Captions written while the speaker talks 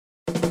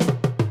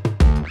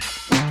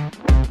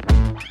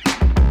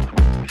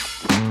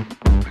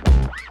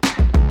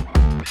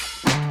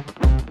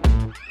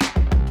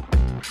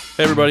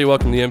Hey everybody,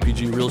 welcome to the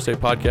MPG Real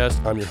Estate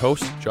Podcast. I'm your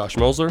host, Josh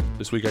Mosler.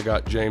 This week I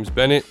got James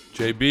Bennett,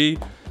 JB.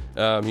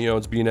 He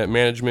owns BNet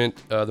Management,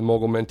 the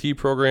Mogul Mentee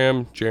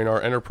Program,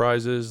 JNR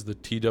Enterprises, the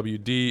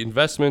TWD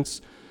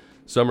Investments,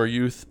 Summer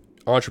Youth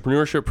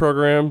Entrepreneurship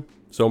Program,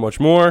 so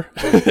much more.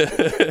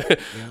 Yep.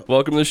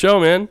 Welcome to the show,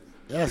 man.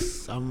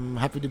 Yes, I'm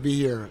happy to be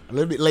here. A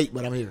little bit late,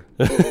 but I'm here.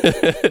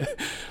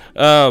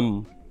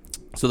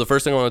 So the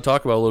first thing I want to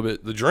talk about a little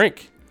bit, the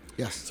drink.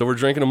 Yes. So we're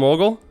drinking a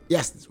Mogul?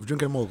 Yes, we're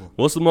drinking a Mogul.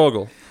 What's the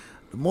Mogul?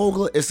 The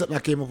Mogul is something I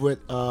came up with.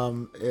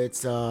 It's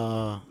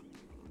some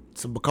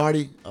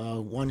Bacardi,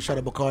 one shot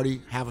of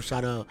Bacardi, half a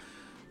shot of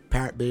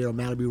Parrot Bay or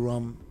Malibu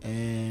rum,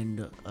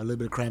 and a little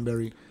bit of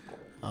cranberry.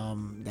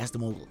 That's the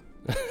Mogul.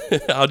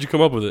 How'd you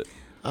come up with it?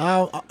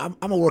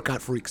 I'm a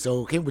workout freak,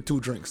 so it came with 2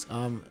 drinks.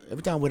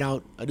 Every time I went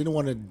out, I didn't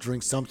want to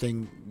drink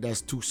something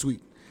that's too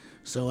sweet.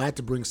 So I had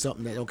to bring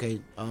something that,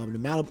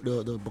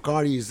 the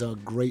Bacardi is a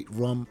great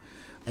rum.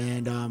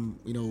 And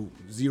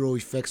zero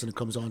effects when it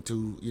comes on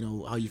to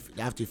how you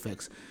after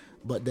effects,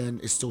 but then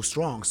it's so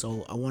strong.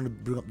 So I want to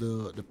bring up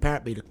the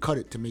Parrot Bay to cut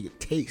it to make it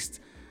taste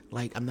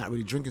like I'm not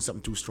really drinking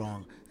something too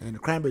strong. And the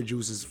cranberry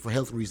juice is for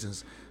health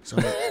reasons. So,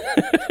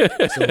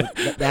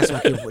 that's why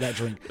I came up with that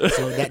drink.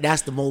 So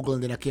that's the Mogul,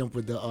 and then I came up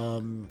with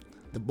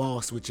the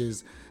Boss, which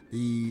is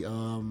the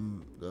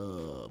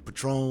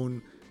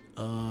Patron,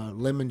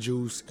 lemon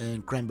juice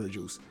and cranberry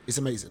juice. It's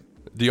amazing.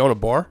 Do you own a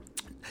bar?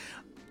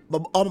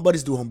 But all my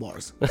buddies do home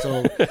bars.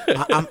 So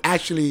I'm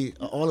actually,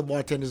 all the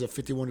bartenders at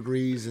 51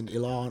 Degrees and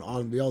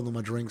Elon, they all know my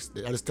drinks.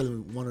 I just tell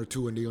them 1 or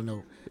 2 and they'll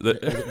know.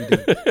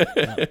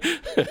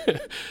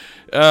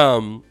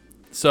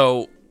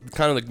 So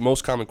kind of the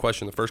most common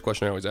question, the first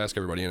question I always ask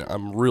everybody, and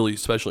I'm really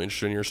especially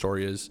interested in your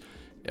story, is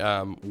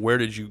how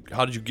did you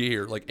get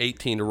here? Like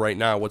 18 to right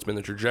now, what's been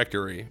the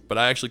trajectory? But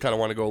I actually kind of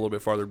want to go a little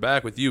bit farther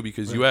back with you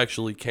because you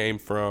actually came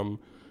from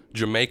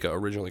Jamaica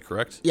originally,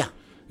 correct? Yeah.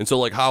 And so,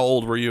 like, how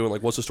old were you, and,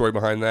 like, what's the story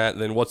behind that?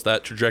 And then what's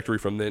that trajectory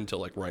from then to,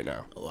 like, right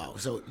now? Wow.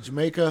 So,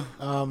 Jamaica,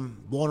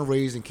 born and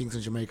raised in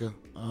Kingston, Jamaica.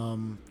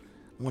 One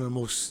of the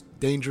most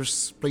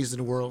dangerous places in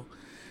the world.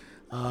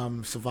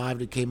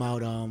 Survived it, came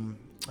out,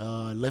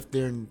 left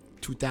there in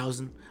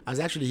 2000. I was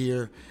actually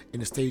here in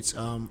the States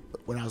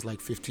when I was,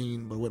 like,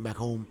 15, but went back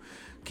home.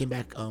 Came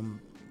back,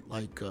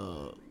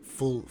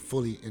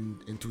 fully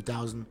in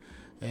 2000.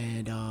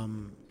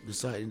 And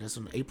decided, that's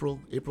in April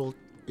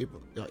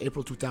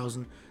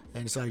 2000.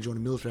 And decided to join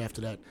the military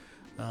after that.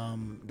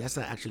 That's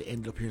how I actually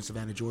ended up here in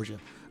Savannah, Georgia,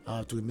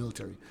 to the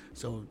military.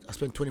 So I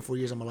spent 24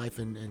 years of my life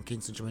in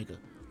Kingston, Jamaica.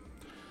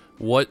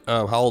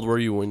 How old were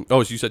you when?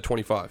 Oh, so you said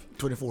 25.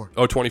 24.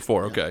 Oh,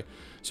 24. Yeah. Okay.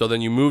 So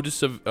then you moved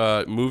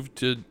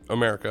to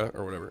America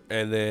or whatever,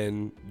 and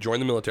then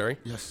joined the military.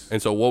 Yes. And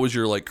so, what was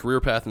your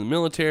career path in the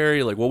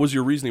military? Like, what was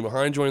your reasoning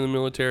behind joining the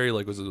military?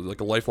 Like, was it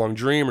like a lifelong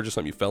dream or just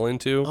something you fell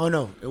into? Oh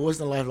no, it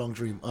wasn't a lifelong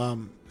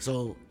dream.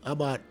 So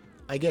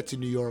I get to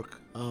New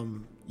York.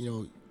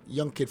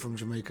 Young kid from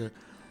Jamaica,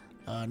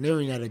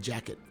 never even had a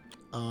jacket.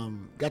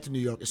 Got to New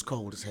York, it's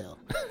cold as hell.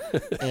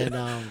 And,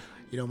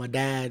 my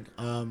dad,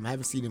 I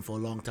haven't seen him for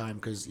a long time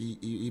because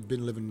he'd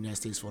been living in the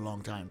United States for a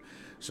long time.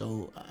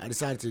 So I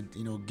decided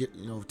to,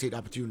 take the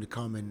opportunity to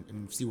come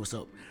and see what's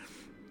up.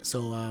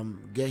 So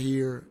get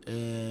here,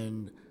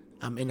 and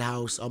I'm in the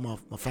house. All my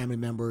family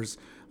members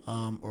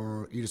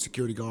or either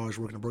security guards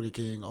working at Burger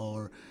King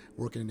or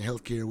working in the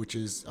healthcare, which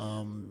is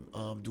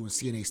doing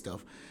CNA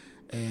stuff.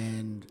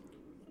 And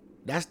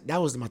that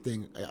was my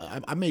thing.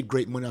 I made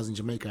great money when I was in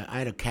Jamaica. I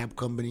had a cab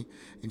company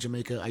in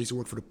Jamaica. I used to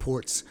work for the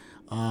ports,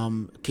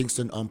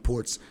 Kingston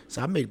ports.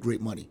 So I made great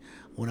money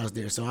when I was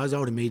there. So I was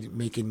already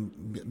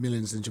making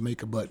millions in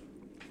Jamaica. But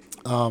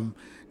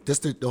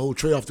just the whole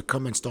trade-off to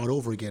come and start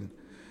over again,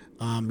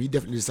 he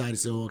definitely decided,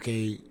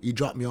 he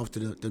dropped me off to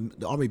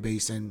the Army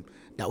base, and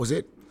that was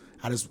it.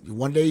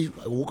 One day,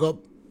 I woke up,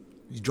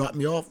 he dropped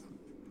me off.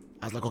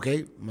 I was like, okay,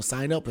 I'm going to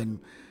sign up, and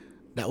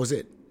that was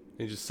it.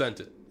 You just sent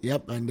it.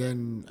 Yep, and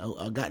then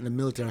I got in the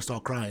military, I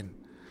started crying.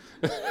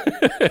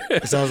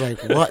 So I was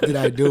like, what did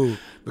I do?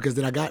 Because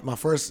then I got my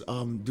first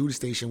duty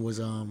station was,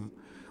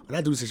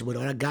 not duty station, but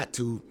when I got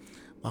to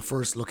my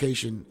first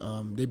location,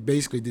 they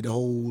basically did the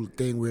whole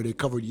thing where they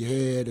covered your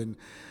head and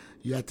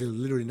you had to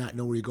literally not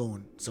know where you're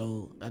going.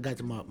 So I got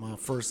to my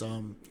first,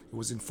 it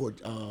was in Fort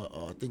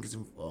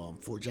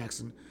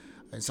Jackson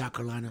in South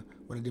Carolina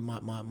when I did my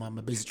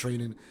basic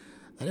training.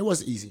 And it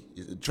wasn't easy.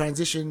 The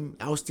transition,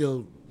 I was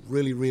still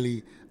really,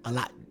 really a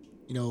lot.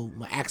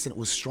 My accent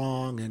was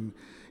strong, and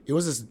it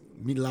was just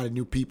meeting a lot of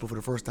new people for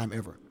the first time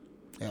ever.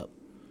 Yeah.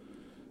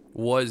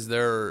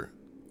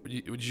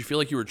 Did you feel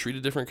like you were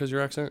treated different because of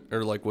your accent,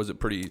 or was it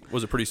pretty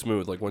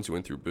smooth? Like once you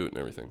went through boot and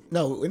everything.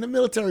 No, in the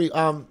military,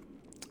 I'll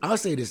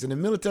say this: in the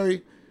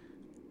military,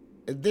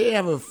 they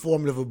have a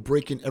formula of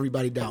breaking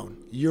everybody down.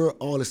 You're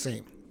all the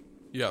same.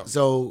 Yeah.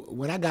 So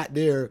when I got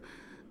there,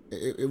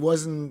 I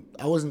wasn't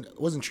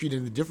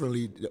treated any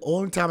differently. The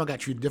only time I got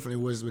treated differently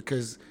was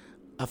because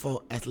I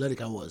felt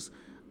athletic. I was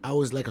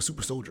like a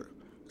super soldier.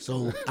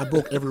 So I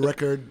broke every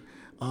record.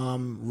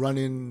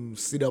 running,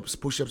 sit-ups,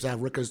 push-ups. I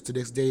have records to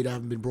this day that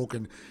haven't been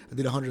broken. I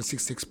did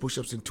 166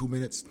 push-ups in 2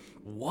 minutes.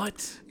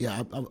 What?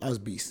 Yeah, I was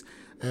beast.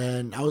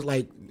 And I was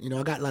like,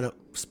 I got a lot of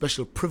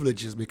special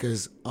privileges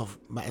because of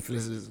my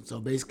athleticism. So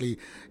basically,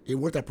 it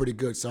worked out pretty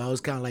good. So I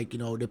was kind of like,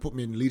 they put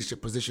me in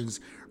leadership positions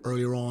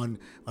earlier on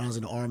when I was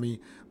in the Army.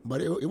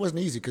 But it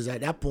wasn't easy because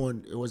at that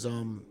point, it was,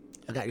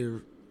 I got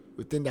here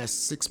within that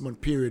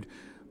 6-month period,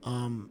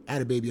 I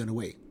had a baby on the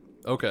way.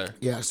 Okay.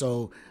 Yeah,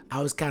 so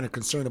I was kind of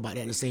concerned about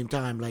that at the same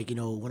time. Like,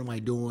 what am I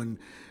doing?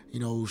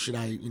 Should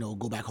I,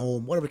 go back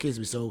home? Whatever the case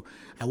may be. So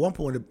at one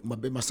point,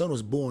 my son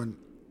was born.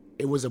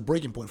 It was a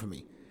breaking point for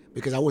me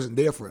because I wasn't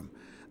there for him.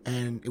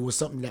 And it was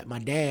something that my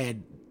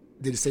dad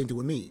did the same thing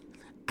with me.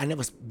 I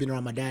never been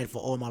around my dad for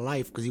all my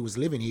life because he was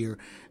living here.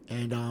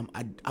 And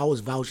I always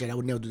vouched that I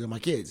would never do that to my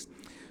kids.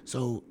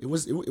 So it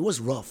was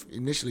rough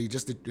initially.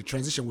 Just the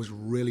transition was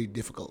really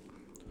difficult.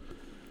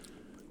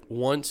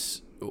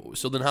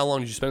 So then how long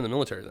did you spend in the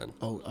military then?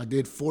 Oh, I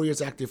did 4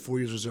 years active, 4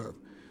 years reserve.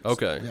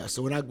 Okay. So, yeah.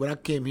 So when I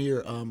came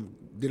here,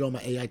 did all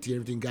my AIT,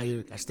 everything. Got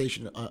here, got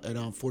stationed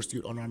at Fort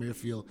Stewart on Army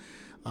Airfield.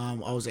 I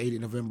was 8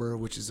 in November,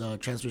 which is a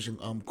transmission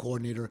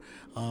coordinator.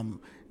 It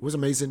was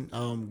amazing.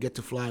 Get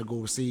to fly, go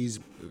overseas.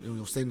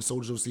 Send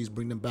soldiers overseas,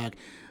 bring them back.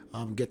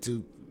 Get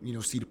to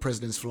see the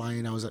presidents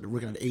flying. I was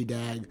working at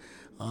ADAG.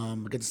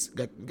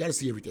 Got to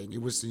see everything.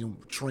 It was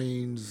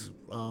trains,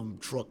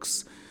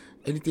 trucks,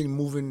 anything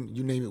moving.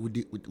 You name it,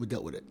 we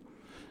dealt with it.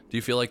 Do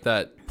you feel like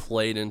that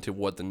played into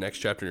what the next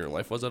chapter in your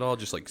life was at all?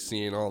 Just like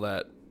seeing all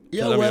that.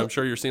 Yeah, I mean, I'm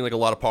sure you're seeing like a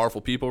lot of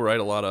powerful people, right?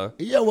 A lot of.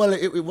 Yeah, well,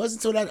 it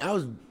wasn't so that I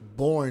was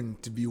born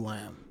to be who I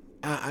am.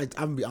 I'm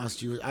gonna be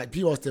honest with you.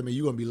 People always tell me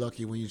you're gonna be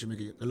lucky when you're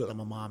Jamaican. You look like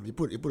my mom. You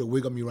put a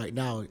wig on me right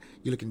now.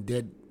 You're looking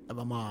dead at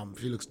my mom.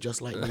 She looks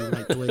just like me,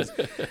 like twins.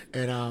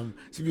 And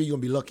so you're gonna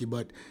be lucky.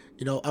 But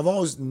I've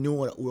always knew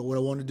what I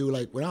wanted to do.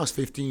 Like when I was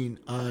 15,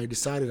 I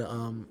decided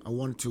I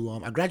wanted to.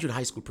 I graduated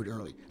high school pretty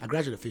early. I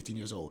graduated at 15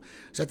 years old,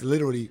 so I had to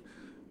literally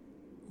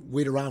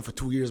wait around for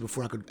 2 years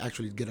before I could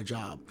actually get a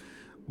job.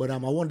 But I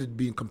wanted to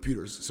be in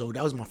computers, so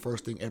that was my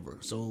first thing ever.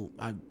 So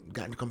I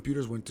got into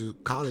computers, went to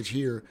college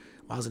here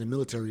while I was in the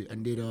military,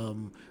 and did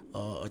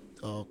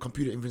a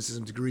computer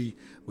information degree,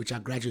 which I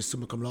graduated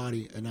summa cum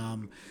laude,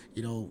 and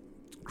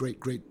great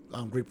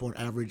point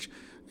average.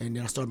 And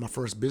then I started my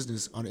first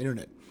business on the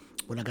internet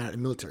when I got out of the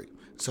military.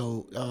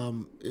 So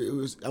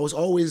I was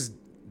always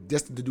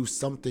destined to do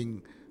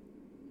something,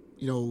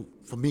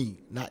 for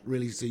me, not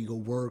really say go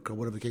work or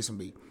whatever the case may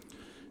be.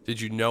 Did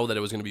you know that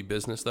it was going to be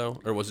business though,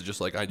 or was it just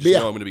like I just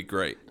know I'm going to be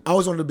great? I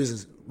was on the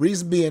business.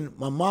 Reason being,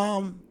 my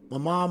mom,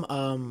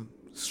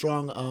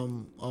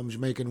 strong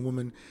Jamaican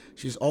woman.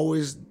 She's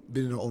always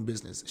been in her own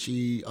business.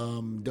 She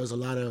does a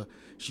lot of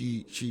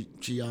she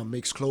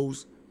makes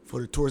clothes for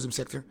the tourism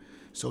sector.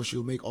 So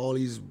she'll make all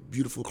these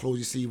beautiful clothes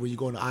you see when you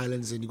go on the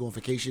islands and you go on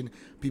vacation.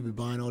 People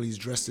buying all these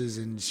dresses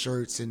and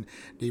shirts, and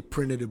they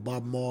printed the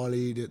Bob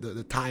Marley,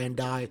 the tie and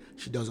dye.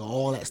 She does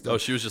all that stuff. Oh,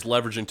 she was just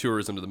leveraging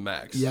tourism to the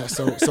max. Yeah.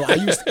 So I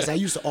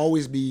used to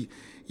always be,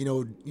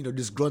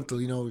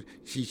 disgruntled.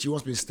 She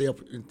wants me to stay up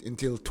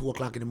until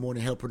 2:00 in the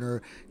morning, helping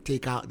her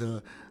take out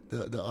the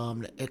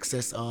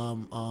excess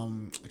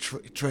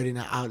treading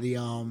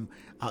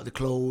out the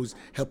clothes,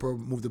 help her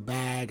move the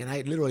bag, and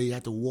I literally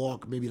had to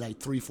walk maybe like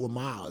 3-4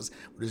 miles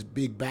with this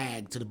big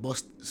bag to the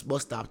bus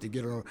stop to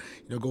get her,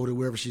 go to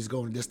wherever she's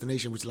going,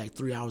 destination, which is like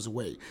 3 hours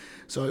away.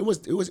 So it was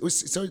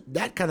so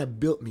that kind of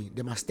built me.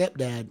 Then my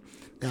stepdad,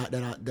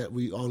 that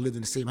we all lived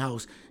in the same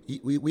house,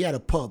 we had a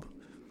pub.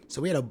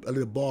 So we had a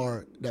little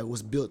bar that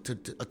was built to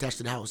attach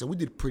to the house, and we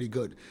did pretty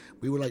good.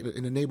 We were like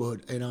in the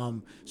neighborhood,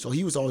 and so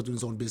he was always doing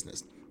his own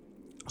business.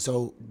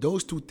 So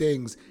those two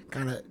things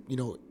kind of,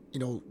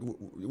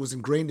 it was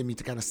ingrained in me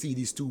to kind of see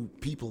these two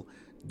people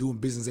doing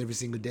business every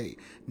single day,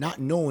 not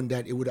knowing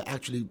that it would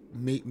actually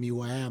make me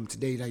who I am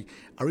today. Like,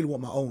 I really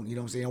want my own, what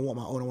I'm saying? I want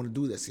my own, I want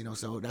to do this,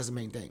 so that's the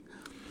main thing.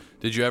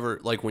 Did you ever,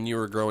 like when you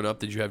were growing up,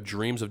 did you have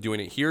dreams of doing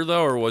it here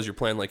though, or was your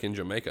plan like in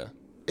Jamaica?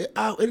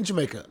 In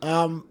Jamaica.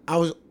 I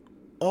was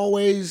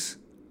always,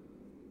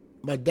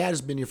 my dad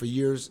has been here for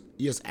years.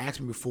 He has asked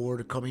me before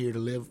to come here to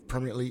live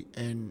permanently,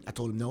 and I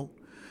told him no.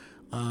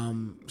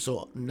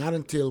 So not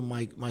until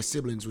my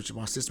siblings, which is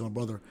my sister and my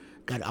brother,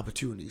 got an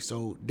opportunity.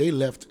 So they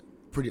left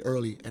pretty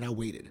early, and I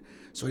waited.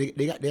 So they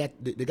got the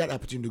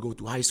opportunity to go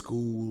through high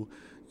school,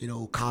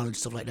 college,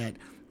 stuff like that.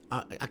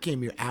 I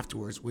came here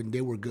afterwards when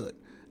they were good,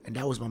 and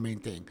that was my main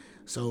thing.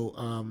 So,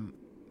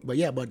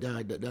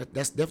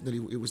 that's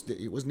definitely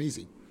it wasn't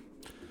easy.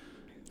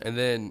 And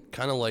then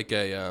kind of like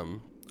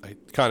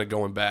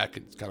going back,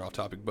 it's kind of off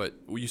topic, but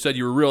you said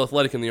you were real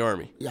athletic in the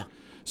Army. Yeah.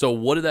 So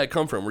what did that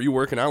come from? Were you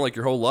working out like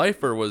your whole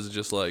life, or was it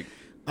just like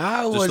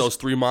those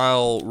 3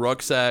 mile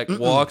rucksack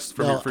walks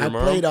for your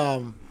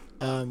mom?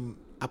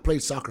 I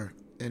played soccer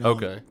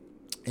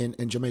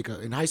in Jamaica.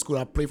 In high school,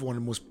 I played for one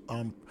of the most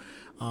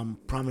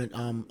prominent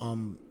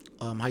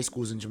high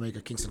schools in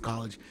Jamaica, Kingston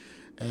College,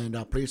 and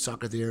I played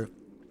soccer there.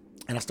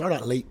 And I started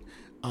out late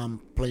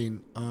playing,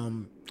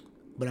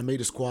 but I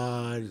made a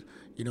squad.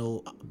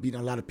 Beating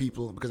a lot of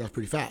people because I was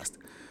pretty fast.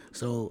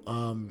 So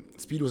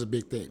speed was a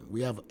big thing.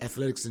 We have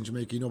athletics in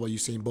Jamaica. You know about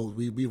Usain Bolt.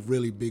 We're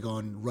really big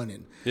on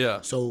running.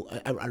 Yeah. So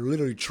I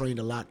literally trained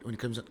a lot when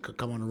it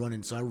come on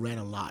running. So I ran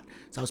a lot.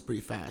 So I was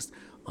pretty fast.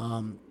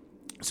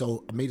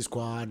 So I made a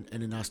squad,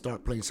 and then I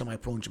started playing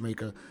semi-pro in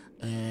Jamaica,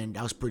 and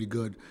I was pretty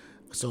good.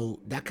 So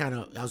that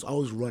I was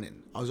always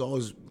running. I was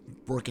always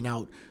working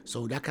out.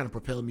 So that kind of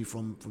propelled me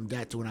from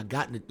that to when I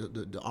got in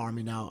the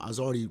Army. Now I was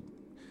already,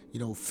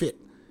 fit.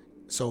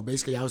 So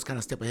basically, I was kind of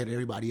a step ahead of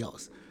everybody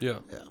else. Yeah.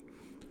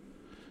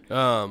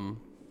 Yeah.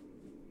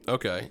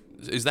 Okay.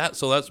 Is that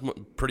so? That's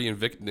pretty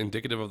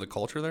indicative of the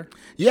culture there.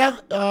 Yeah.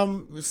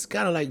 It's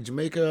kind of like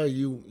Jamaica.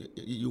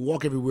 You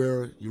walk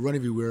everywhere. You run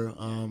everywhere.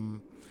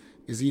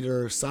 It's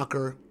either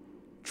soccer,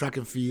 track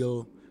and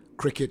field,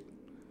 cricket.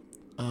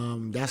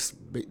 That's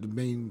the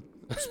main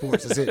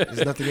sports. That's it.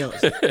 There's nothing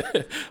else.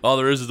 All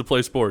there is to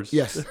play sports.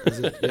 Yes. That's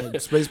it. Yeah,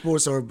 play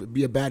sports or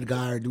be a bad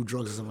guy or do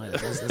drugs or something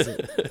like that. That's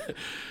it.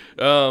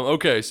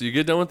 Okay, so you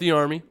get done with the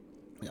Army.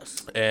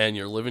 Yes. And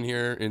you're living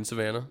here in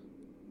Savannah,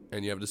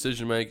 and you have a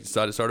decision to make. You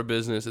decide to start a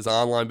business. It's an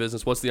online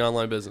business. What's the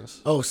online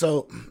business? Oh,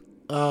 so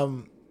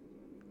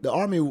the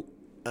Army,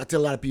 I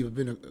tell a lot of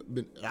people,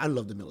 I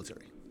love the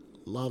military.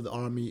 Love the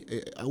Army.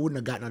 I wouldn't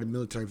have gotten out of the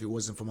military if it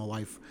wasn't for my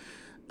wife.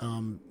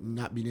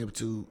 Not being able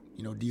to,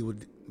 deal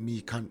with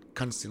me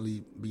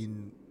constantly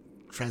being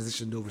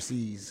transitioned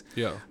overseas.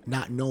 Yeah.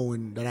 Not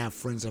knowing that I have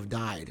friends that have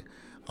died,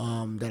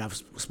 that I've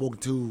spoken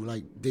to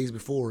like days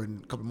before,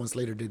 and a couple months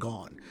later they're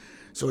gone.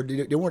 So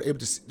they weren't able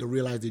to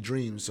realize their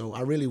dreams. So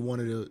I really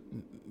wanted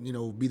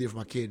to, be there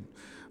for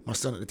my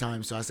son at the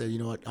time. So I said, you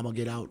know what, I'm gonna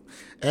get out,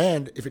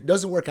 and if it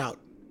doesn't work out,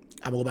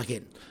 I'm gonna go back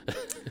in.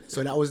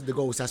 So that was the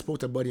goal. So I spoke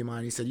to a buddy of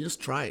mine. He said, "You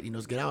just try it.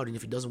 Just get out, and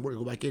if it doesn't work,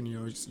 go back in.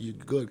 You're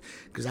good."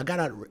 Because I got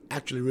out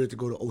actually ready to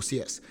go to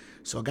OCS.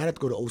 So I got out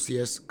to go to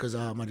OCS because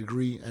my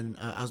degree, and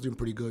I was doing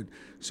pretty good.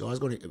 So I was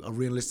going to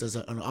re-enlist as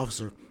an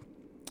officer,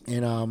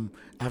 and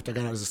after I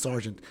got out as a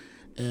sergeant,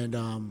 and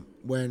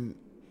when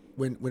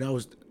I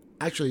was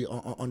actually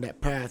on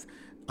that path,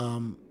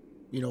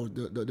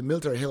 the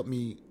military helped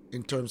me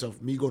in terms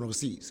of me going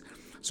overseas.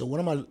 So one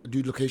of my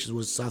duty locations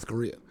was South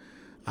Korea.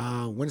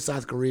 Went to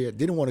South Korea,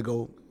 didn't want to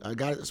go. I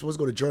supposed to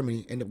go to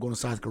Germany, ended up going to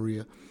South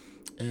Korea.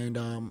 And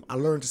I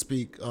learned to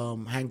speak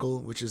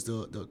Hangul, which is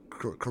the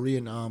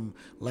Korean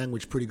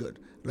language, pretty good.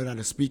 Learned how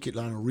to speak it,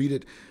 learned how to read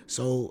it.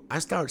 So I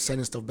started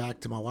sending stuff back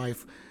to my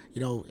wife.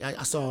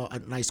 I saw a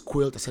nice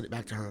quilt, I sent it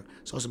back to her.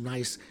 Saw some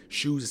nice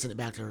shoes, I sent it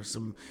back to her.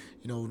 Some,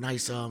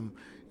 nice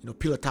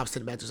pillow tops,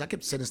 sent it back to her. So I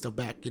kept sending stuff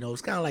back.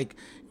 It's kind of like,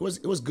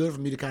 it was good for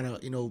me to kind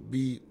of,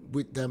 be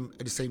with them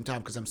at the same time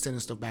because I'm sending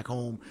stuff back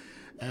home.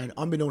 And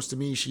unbeknownst to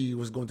me, she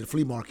was going to the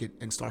flea market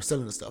and start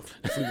selling the stuff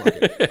at the flea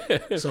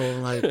market. So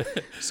I'm like,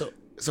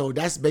 so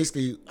that's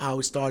basically how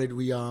it started.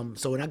 We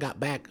so when I got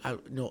back,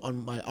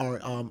 on my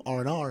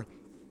R&R,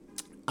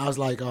 I was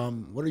like,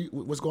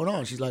 what's going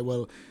on? She's like,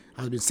 well,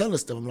 I've been selling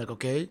stuff. I'm like,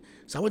 okay.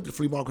 So I went to the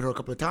flea market with her a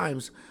couple of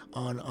times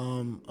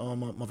on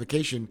my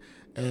vacation,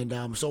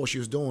 and saw what she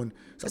was doing.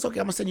 So I said,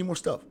 okay, I'm gonna send you more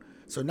stuff.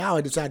 So now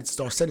I decided to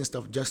start sending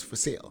stuff just for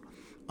sale.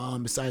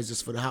 Besides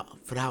just for the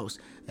house,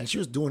 and she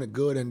was doing it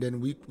good, and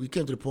then we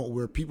came to the point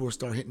where people were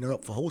starting hitting her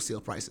up for wholesale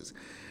prices,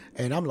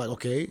 and I'm like,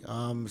 okay,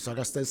 so I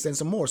got to send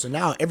some more. So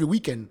now every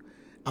weekend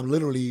I'm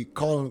literally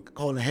calling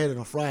ahead on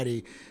a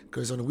Friday,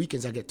 because on the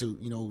weekends I get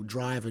to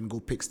drive and go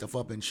pick stuff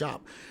up and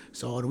shop.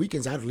 So on the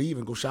weekends I'd leave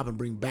and go shop and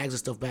bring bags of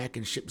stuff back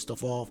and ship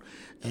stuff off,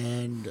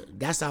 and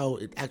that's how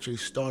it actually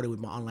started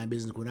with my online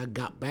business. When I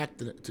got back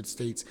to the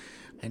States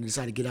and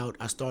decided to get out,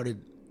 I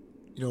started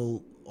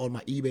on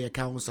my eBay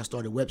accounts. I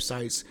started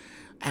websites,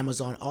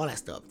 Amazon, all that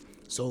stuff.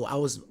 So I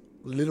was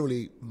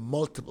literally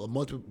multiple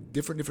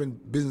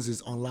different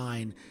businesses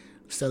online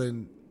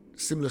selling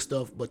similar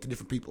stuff but to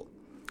different people.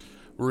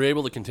 Were you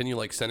able to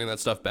continue sending that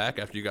stuff back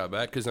after you got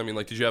back? Because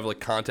did you have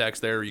contacts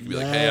there where you could be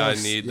hey, I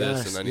need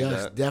this and I need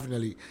that? Yes,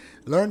 definitely.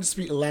 Learn to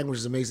speak the language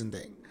is an amazing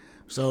thing.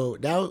 So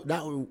that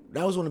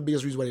was one of the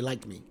biggest reasons why they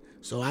liked me.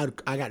 So I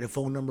got their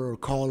phone number or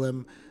call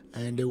them,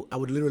 and I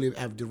would literally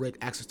have direct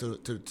access to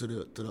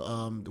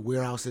the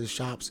warehouses,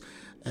 shops,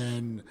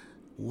 and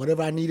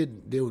whatever I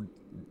needed,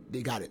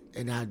 they got it,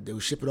 and they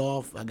would ship it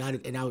off. I got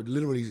it, and I would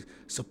literally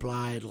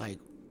supply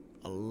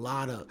a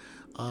lot of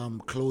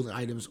clothing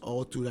items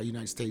all through the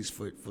United States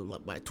for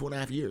like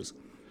 2.5 years.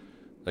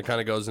 That kind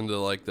of goes into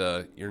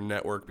your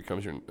network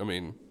becomes your.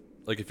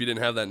 If you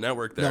didn't have that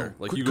network there,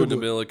 you wouldn't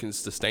have been able to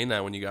sustain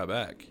that when you got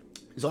back.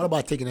 It's all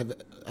about taking.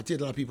 I tell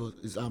a lot of people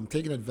is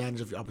taking advantage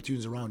of the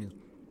opportunities around you.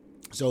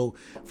 So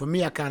for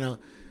me, I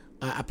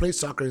played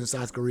soccer in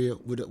South Korea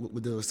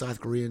with the South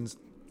Koreans.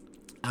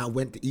 I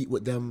went to eat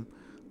with them.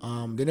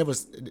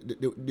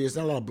 There's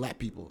not a lot of black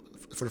people.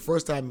 For the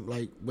first time,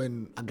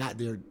 when I got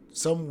there,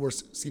 some were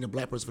seeing a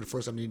black person for the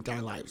first time in their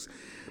entire lives,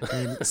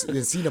 and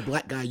then seeing a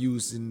black guy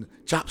using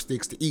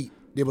chopsticks to eat,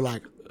 they were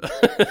like,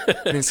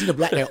 and then seeing a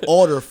black guy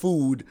order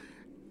food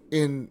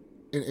in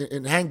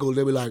Hangul,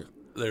 they were like,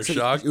 they're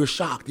shocked. It was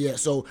shocked, yeah.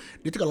 So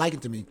they took a liking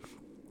to me.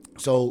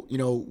 So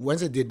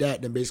once I did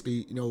that, then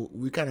basically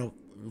we kind of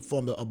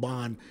formed a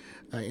bond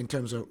in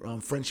terms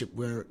of friendship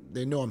where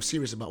they know I'm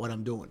serious about what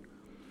I'm doing.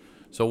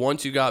 So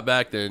once you got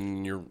back,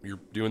 then you're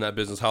doing that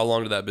business. How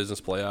long did that business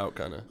play out,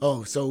 kind of?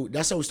 Oh, so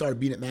that's how we started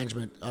being at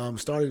management.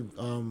 Started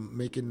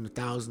making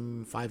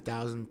 1,000,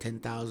 5,000,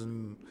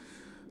 10,000,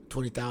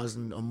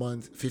 20,000 a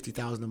month,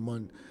 50,000 a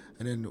month,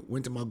 and then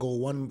went to my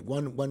goal. A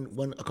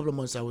couple of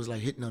months I was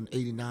like hitting on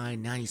 89,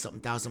 90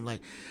 something thousand. I'm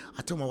like,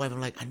 I told my wife, I'm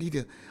like, I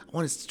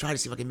want to try to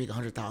see if I can make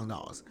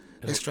 $100,000.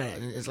 Let's try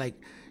it. And it's like,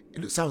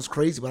 it sounds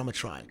crazy, but I'm gonna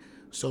try.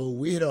 So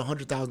we hit a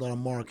 $100,000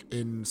 mark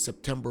in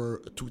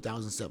September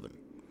 2007.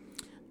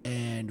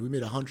 And we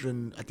made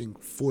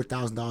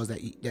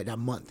 $4,000 that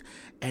month,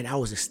 and I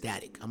was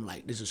ecstatic. I'm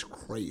like, this is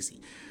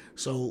crazy.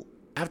 So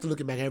after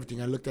looking back at everything,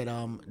 I looked at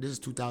this is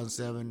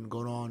 2007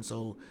 going on.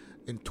 So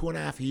in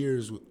 2.5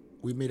 years,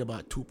 we made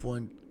about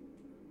 $2.2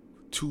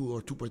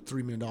 or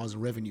 $2.3 million in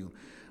revenue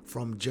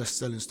from just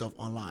selling stuff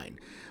online.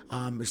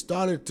 It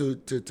started to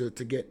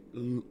get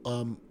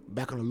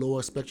back on the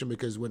lower spectrum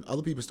because when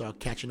other people start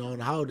catching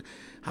on, how the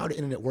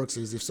internet works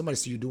is if somebody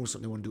sees you doing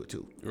something, they want to do it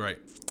too. Right.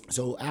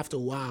 So after a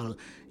while,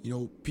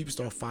 people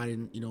start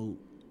finding,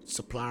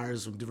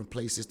 suppliers from different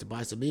places to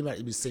buy. So maybe it might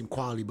be the same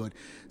quality, but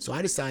so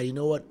I decided, you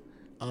know what?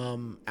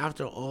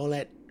 After all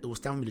that, it was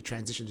time for me to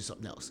transition to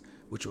something else,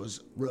 which was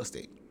real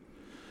estate.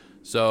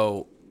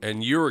 So,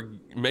 and you were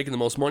making the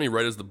most money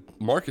right as the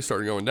market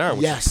started going down,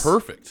 which Yes. is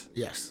perfect.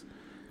 Yes.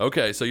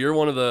 Okay, so you're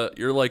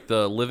you're like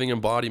the living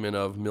embodiment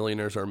of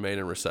millionaires are made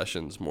in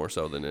recessions more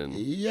so than in.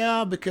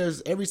 Yeah,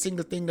 because every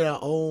single thing that I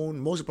own,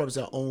 most of the properties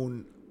I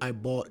own, I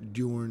bought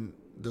during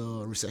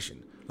the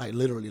recession. Like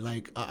literally,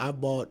 like I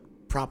bought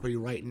property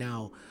right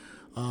now,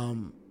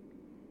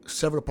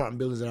 several apartment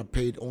buildings that I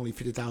paid only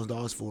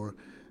 $50,000 for,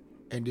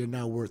 and they're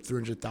now worth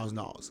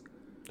 $300,000.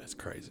 That's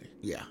crazy.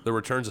 Yeah. The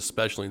returns,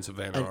 especially in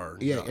Savannah, are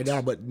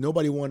nuts. But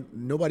nobody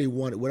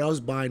wanted what I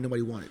was buying.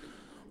 Nobody wanted,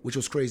 which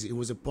was crazy. It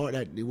was a part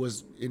that it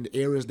was in the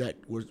areas that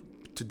was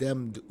to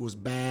them was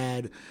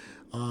bad.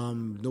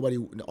 Nobody,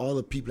 all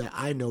the people that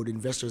I know, the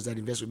investors that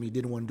invest with me,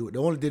 didn't want to do it. They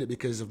only did it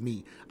because of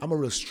me. I'm a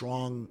real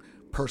strong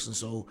person,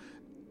 so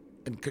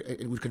and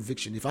with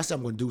conviction. If I say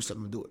I'm going to do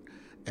something, I'm going to do it.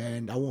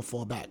 And I won't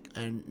fall back.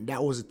 And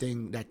that was the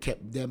thing that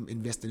kept them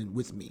investing in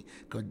with me.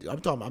 Because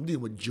I'm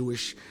dealing with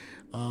Jewish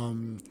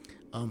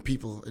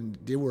people, and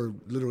they were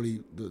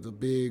literally the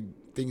big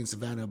thing in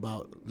Savannah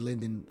about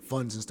lending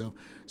funds and stuff.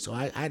 So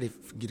I had to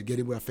get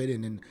in where I fit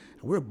in, and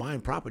we were buying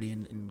property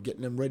and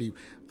getting them ready.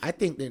 I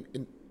think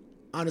that,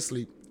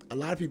 honestly, a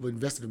lot of people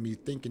invested in me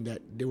thinking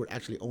that they would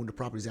actually own the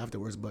properties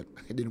afterwards, but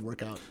it didn't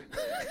work out.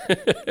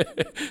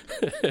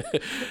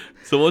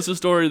 So what's the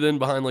story then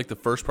behind like the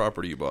first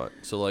property you bought?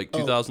 So like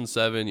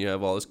 2007, you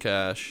have all this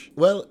cash.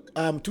 Well,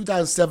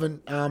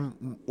 2007,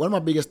 one of my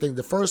biggest things,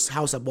 the first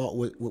house I bought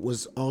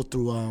was all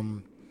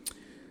through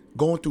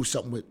going through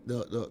something with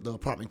the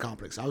apartment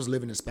complex. I was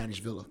living in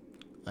Spanish Villa,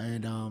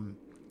 and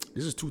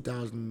this is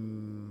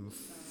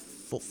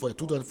 2004,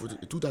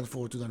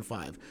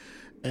 2005,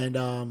 and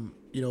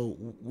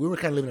we were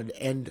kind of living at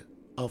the end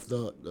of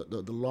the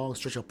long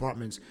stretch of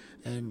apartments.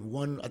 And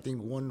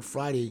one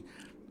Friday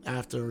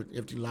after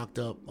everything locked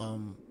up,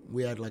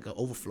 we had like an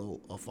overflow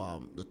of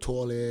the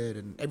toilet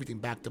and everything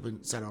backed up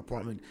inside our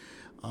apartment,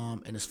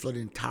 and it's flooded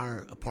the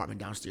entire apartment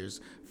downstairs.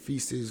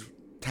 Feces,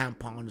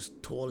 tampons,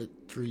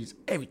 toiletries,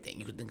 everything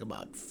you could think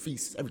about,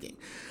 feces, everything.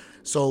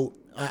 So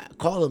I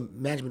called the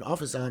management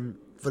office for them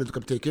to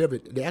come take care of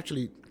it. They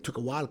actually took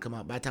a while to come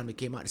out. By the time they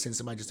came out, they sent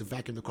somebody just to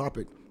vacuum the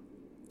carpet.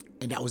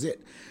 And that was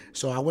it.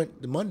 So I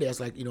went the Monday. I was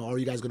like, are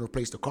you guys going to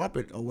replace the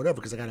carpet or whatever?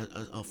 Because I got a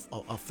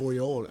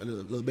 4-year-old, a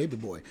little baby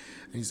boy.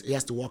 And he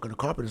has to walk on the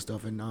carpet and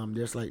stuff. And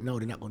they're just like, no,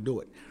 they're not going to do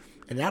it.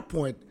 And at that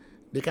point,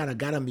 they kind of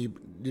got on me.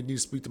 They need to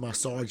speak to my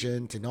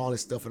sergeant and all this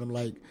stuff. And I'm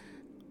like,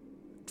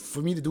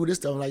 for me to do this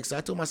stuff, so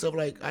I told myself,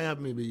 I have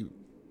maybe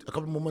a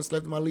couple more months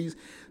left in my lease.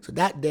 So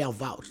that day I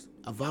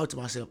vowed to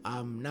myself,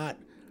 I'm not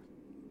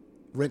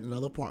renting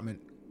another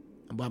apartment.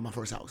 I'm buying my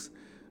first house.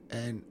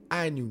 And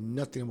I knew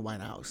nothing about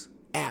buying a house.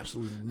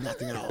 Absolutely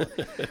nothing at all.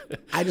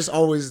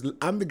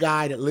 I'm the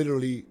guy that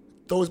literally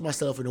throws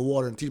myself in the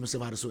water and teach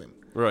myself how to swim.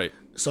 Right.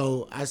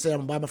 So I said I'm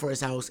going to buy my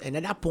first house. And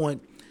at that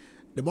point,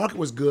 the market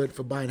was good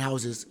for buying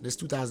houses. This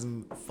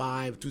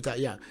 2005,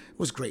 it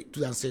was great.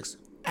 2006,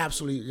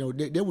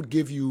 absolutely. They would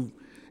give you,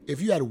 if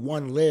you had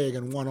one leg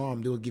and one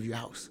arm, they would give you a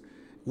house.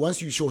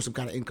 Once you show some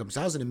kind of income.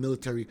 So I was in the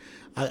military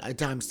at the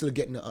time, still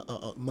getting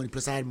money,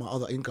 plus I had my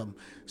other income.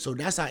 So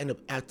that's how I ended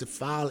up having to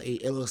file a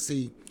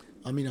LLC,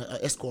 an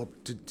S Corp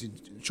to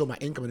show my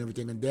income and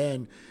everything. And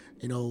then,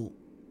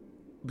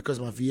 because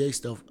of my VA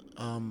stuff,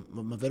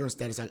 my veteran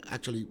status, I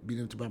actually been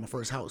able to buy my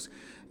first house.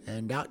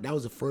 And that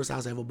was the first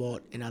house I ever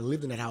bought. And I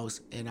lived in that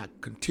house, and I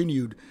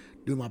continued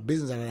doing my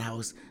business out of that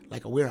house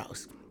like a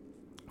warehouse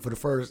for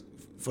those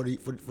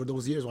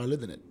years while I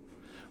lived in it.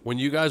 When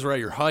you guys were at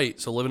your height,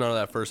 so living out of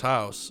that first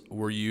house,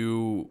 were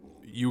you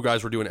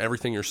guys were doing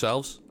everything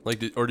yourselves?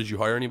 Or did you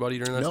hire anybody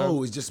during that time? No, it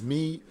was just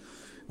me.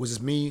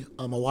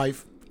 My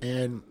wife,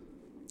 and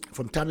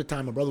from time to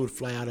time, my brother would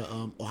fly out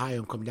of Ohio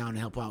and come down and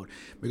help out,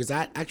 because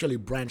I actually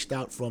branched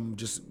out from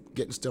just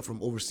getting stuff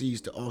from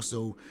overseas to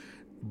also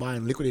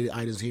buying liquidated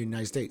items here in the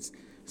United States.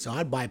 So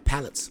I'd buy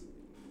pallets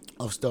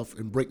of stuff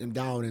and break them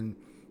down and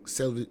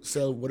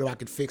sell whatever I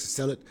could fix,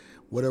 sell it.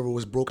 Whatever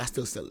was broke, I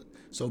still sell it.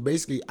 So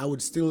basically, I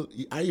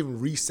even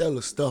resell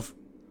the stuff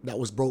that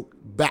was broke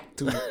back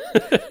to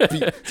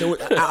people. So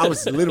I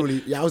was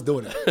literally, I was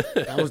doing it.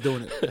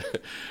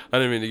 I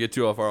didn't mean to get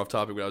too far off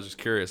topic, but I was just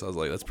curious. I was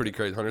like, that's pretty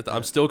crazy.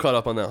 I'm still caught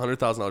up on that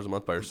 $100,000 a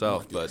month by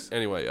yourself. But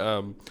anyway,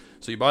 so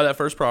you buy that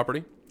first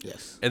property.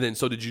 Yes. And then,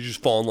 so did you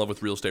just fall in love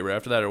with real estate right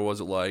after that, or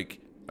was it like,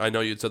 I know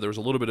you said there was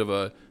a little bit of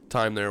a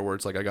time there where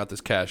it's like, I got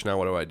this cash, now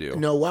what do I do?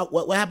 No,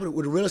 what happened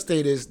with real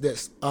estate is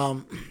this.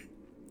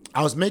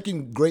 I was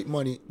making great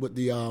money with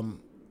the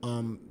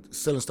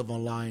selling stuff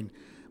online,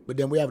 but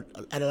then we had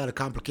a lot of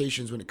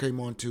complications when it came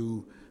on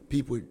to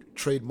people with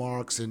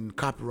trademarks and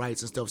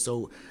copyrights and stuff.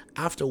 So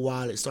after a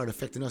while, it started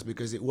affecting us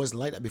because it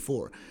wasn't like that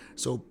before.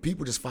 So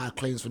people just filed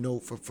claims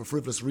for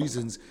frivolous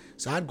reasons.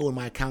 So I'd go in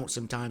my account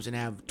sometimes and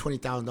have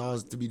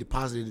 $20,000 to be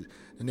deposited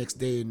the next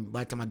day, and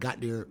by the time I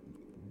got there,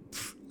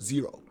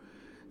 zero.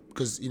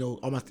 Because,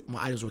 all my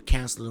items were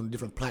canceled on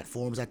different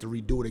platforms. I had to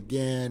redo it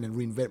again and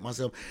reinvent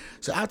myself.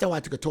 So after a while, I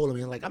took a toll on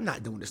me. I'm like, I'm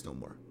not doing this no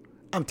more.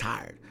 I'm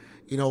tired.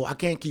 I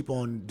can't keep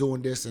on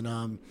doing this.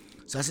 And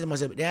so I said to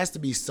myself, there has to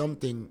be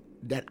something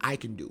that I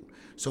can do.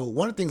 So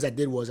one of the things I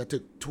did was I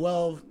took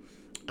 12.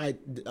 I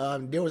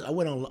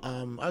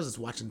was just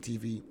watching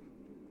TV,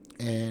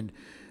 and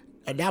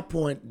at that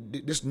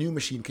point, this new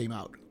machine came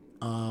out.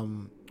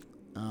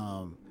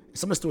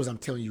 Some of the stories I'm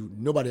telling you,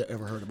 nobody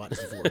ever heard about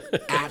this before.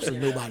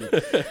 Absolutely nobody.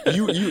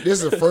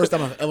 This is the first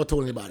time I've ever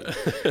told anybody.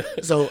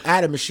 So I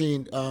had a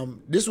machine.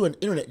 This was when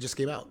internet just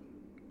came out.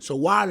 So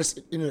wireless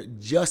internet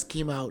just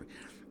came out,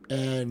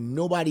 and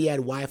nobody had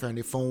Wi-Fi on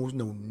their phones,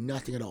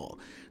 nothing at all.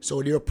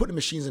 So they were putting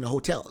machines in the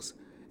hotels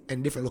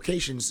and different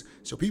locations,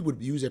 so people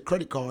would use their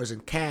credit cards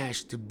and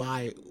cash to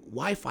buy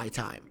Wi-Fi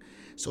time.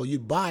 So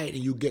you'd buy it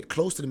and you get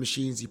close to the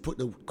machines, you put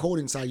the code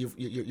inside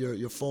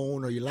your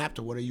phone or your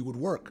laptop, whatever, you would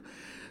work.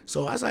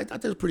 So I thought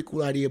that was a pretty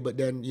cool idea, but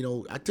then,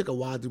 I took a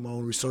while to do my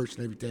own research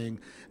and everything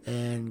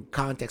and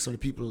contact some of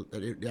the people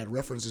that they had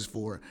references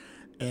for.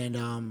 And,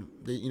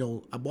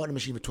 I bought the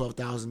machine for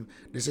 $12,000.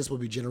 This is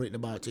supposed to be generating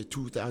about, say,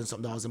 $2,000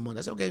 something a month.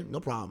 I said, okay, no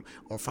problem.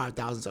 Or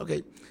 $5,000.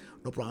 Okay,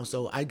 no problem.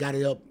 So I got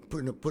it up,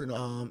 put it in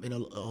a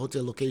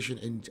hotel location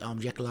in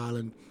Jekyll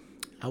Island.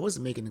 I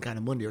wasn't making the kind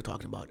of money they were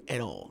talking about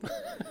at all.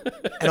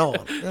 At all.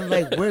 And I'm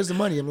like, where's the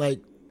money? I'm like,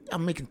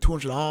 I'm making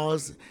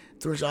 $200.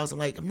 I'm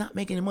like, I'm not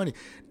making any money.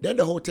 Then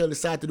the hotel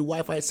decided to do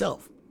Wi-Fi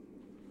itself.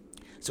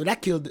 So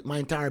that killed my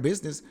entire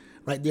business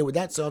right there with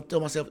that. So I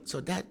told myself,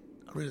 I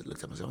really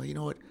looked at myself, you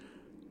know what?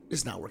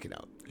 It's not working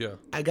out. Yeah.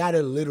 I got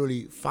to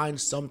literally find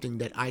something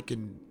that I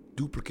can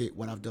duplicate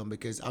what I've done,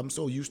 because I'm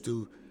so used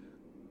to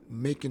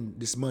making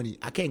this money.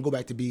 I can't go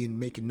back to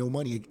making no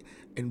money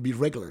and be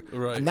regular.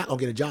 Right. I'm not going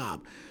to get a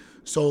job.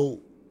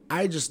 So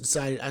I just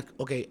decided,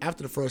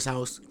 after the first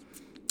house,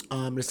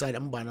 decided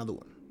I'm going to buy another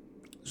one.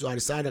 So I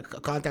decided to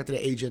contact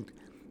the agent,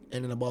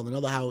 and then I bought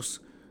another house,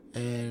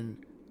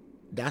 and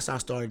that's how I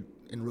started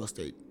in real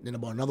estate. Then I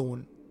bought another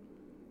one,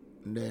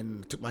 and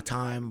then took my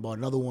time, bought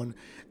another one.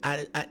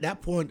 At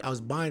that point, I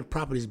was buying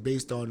properties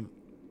based on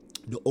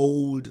the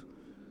old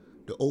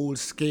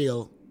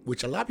scale,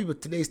 which a lot of people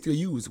today still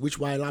use, which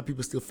why a lot of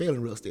people still fail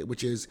in real estate,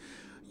 which is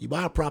you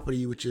buy a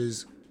property which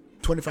is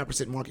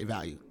 25% market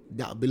value,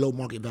 below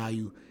market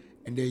value,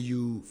 and then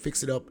you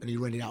fix it up and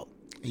you rent it out,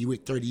 and you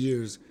wait 30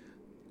 years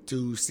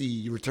to see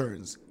your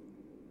returns.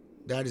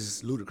 That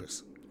is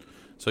ludicrous.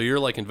 So you're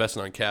like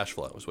investing on cash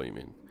flow is what you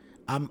mean?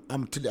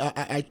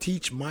 I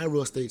teach my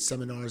real estate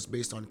seminars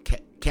based on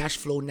cash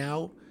flow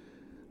now,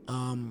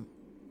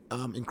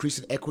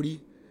 increasing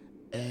equity,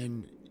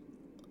 and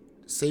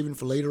saving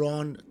for later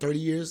on, 30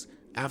 years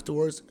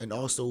afterwards, and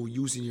also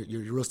using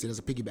your real estate as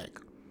a piggy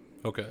bank.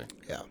 Okay.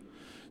 Yeah.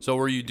 So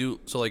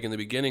like in the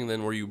beginning,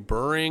 then were you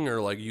burring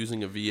or like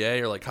using a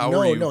VA or like how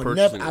were you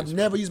purchasing? No, I've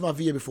never used my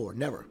VA before.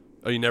 Never.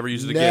 Oh, you never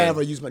used it again?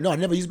 Never used I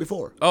never used it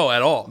before. Oh,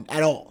 at all?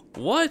 At all.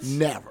 What?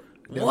 Never.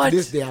 What? To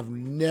this day, I've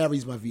never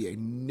used my VA.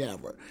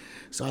 Never.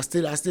 So I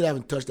still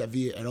haven't touched that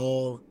VA at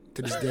all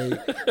to this day.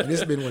 And this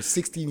has been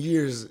 16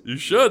 years. You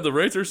should. The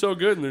rates are so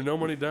good and there's no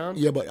money down.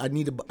 Yeah, but I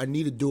need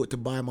to do it to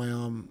buy my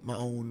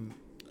own.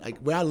 Like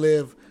where I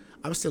live,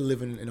 I'm still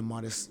living in a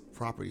modest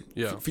property.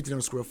 Yeah.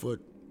 1,500 square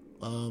foot.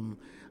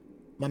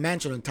 My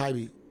mansion in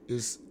Tybee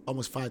is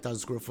almost 5,000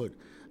 square foot.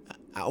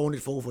 I owned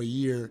it for over a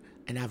year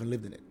and I haven't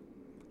lived in it.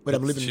 But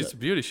I'm living. She's a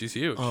beauty. She's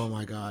huge. Oh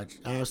my God,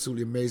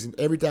 absolutely amazing!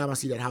 Every time I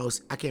see that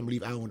house, I can't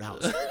believe I own the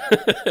house.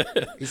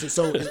 It's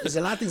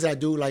a lot of things I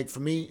do. Like for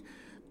me,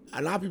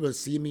 a lot of people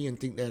see me and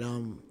think that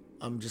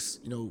I'm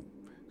just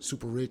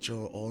super rich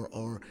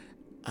or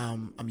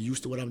I'm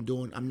used to what I'm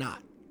doing. I'm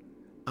not.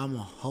 I'm a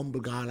humble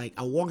guy. Like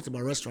I walk into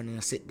my restaurant and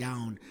I sit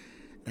down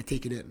and I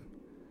take it in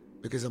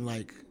because I'm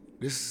like,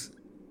 this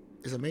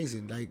is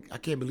amazing. Like I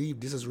can't believe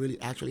this has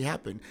really actually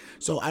happened.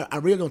 So I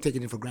really don't take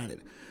it in for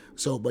granted.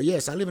 So, but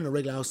yes, I live in a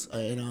regular house,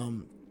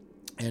 and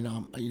And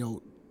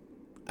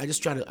I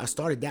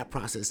started that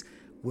process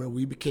where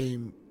we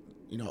became,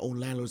 our own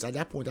landlords. At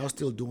that point, I was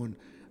still doing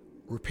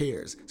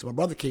repairs. So my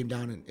brother came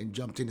down and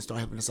jumped in and started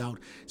helping us out.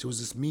 So it was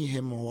just me,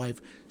 him, and my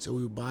wife. So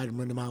we would buy them,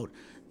 rent them out,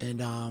 and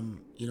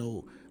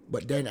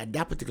But then at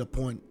that particular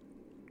point,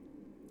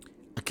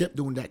 I kept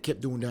doing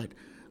that.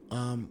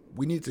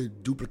 We need to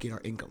duplicate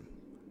our income.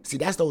 See,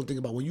 that's the whole thing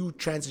about when you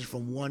transition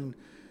from one,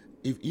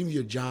 even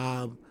your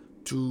job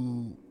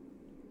to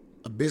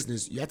a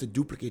business, you have to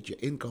duplicate your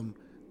income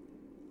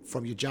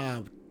from your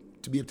job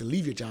to be able to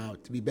leave your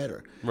job to be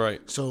better.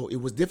 Right. So it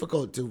was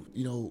difficult to,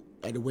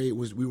 at the way it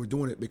was, we were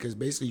doing it, because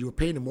basically you were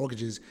paying the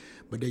mortgages,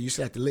 but then you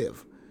still had to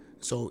live.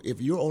 So if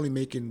you're only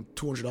making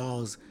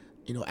 $200,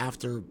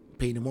 after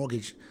paying the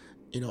mortgage,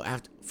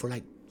 for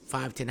like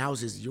 5-10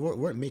 houses, you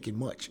weren't making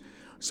much.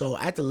 So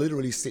I had to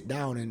literally sit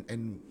down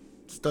and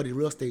study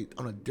real estate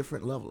on a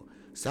different level.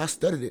 So I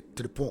studied it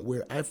to the point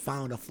where I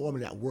found a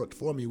formula that worked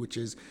for me, which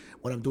is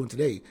what I'm doing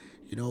today.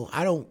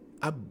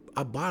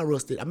 I buy real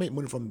estate. I make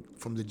money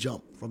from the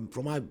jump.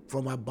 From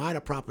I buy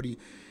the property,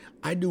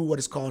 I do what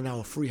is called now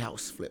a free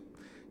house flip.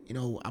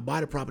 I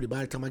buy the property. By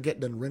the time I get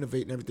done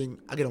renovating everything,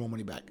 I get all my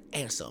money back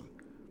and some.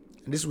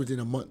 And this is within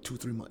a month,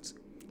 2-3 months.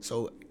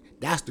 So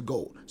that's the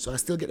goal. So I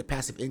still get the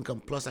passive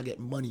income, plus I get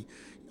money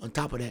on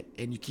top of that,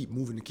 and you keep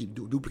moving and keep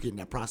duplicating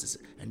that process.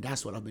 And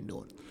that's what I've been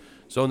doing.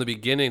 So in the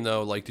beginning,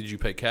 though, like, did you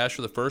pay cash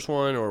for the first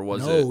one, or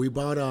was it? No, we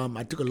bought.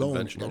 I took a loan.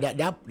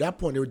 That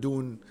point, they were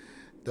doing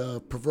the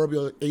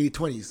proverbial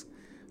 80-20s.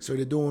 So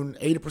they're doing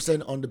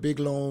 80% on the big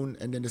loan,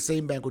 and then the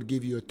same bank would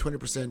give you a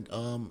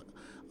 20%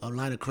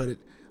 line of credit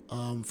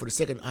for the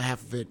second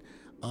half of it.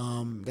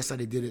 That's how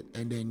they did it,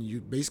 and then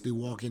you basically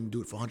walk in and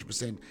do it for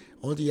 100%.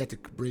 Only thing you have to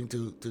bring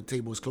to the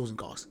table is closing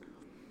costs.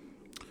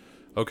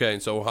 Okay,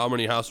 and so how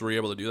many houses were you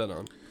able to do that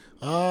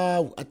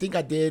on? I think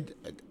I did.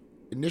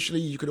 Initially,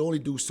 you could only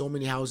do so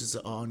many houses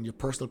on your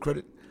personal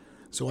credit.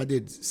 So I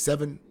did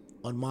 7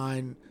 on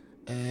mine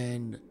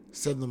and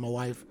 7 on my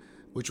wife,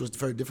 which was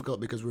very difficult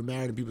because we're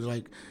married and people are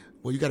like,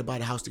 well, you got to buy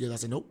the house together. I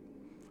said, nope.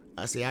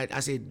 I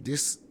say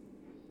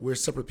we're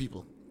separate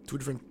people, 2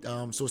 different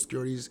social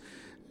securities.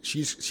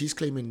 She's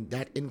claiming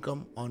that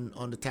income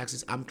on the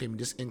taxes. I'm claiming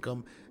this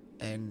income,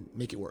 and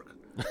make it work.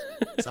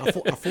 So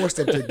I forced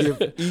them to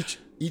give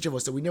each of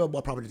us. So we never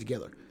bought property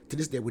together. To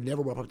this day, we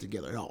never bought property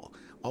together at all.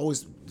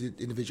 Always did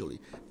individually.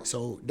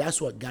 So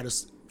that's what got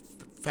us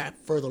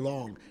further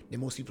along than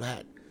most people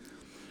had.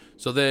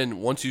 So then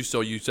once you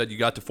said you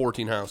got to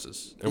 14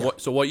 houses. And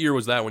Yeah. what year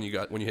was that when you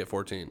hit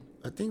 14?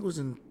 I think it was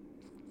in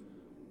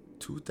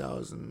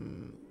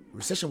 2000.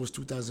 Recession was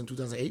 2000,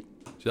 2008.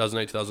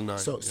 2008,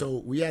 2009.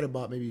 So we had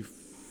about maybe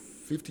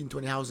 15,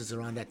 20 houses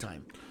around that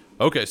time.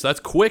 Okay, so that's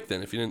quick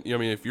then. If you didn't,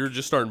 if you're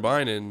just starting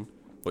buying in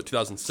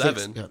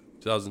 2007,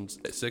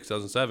 2006,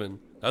 2007,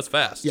 that's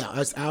fast. Yeah,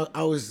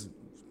 I was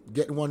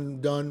getting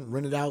one done,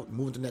 rented out,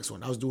 moving to the next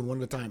one. I was doing one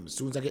at a time. As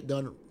soon as I get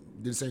done,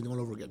 did the same thing all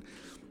over again.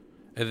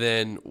 And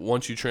then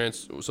once you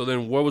so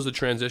then what was the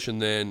transition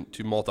then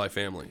to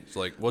multifamily? It's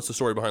like, what's the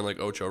story behind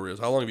like Ocho Rios?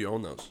 How long have you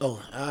owned those?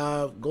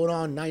 Going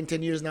on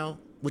 9-10 years now,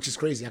 which is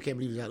crazy. I can't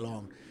believe it's that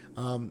long.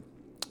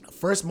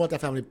 First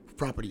multifamily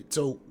property.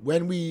 So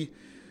when the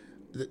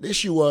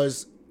issue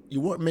was you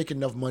weren't making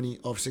enough money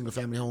off single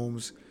family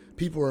homes.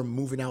 People were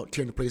moving out,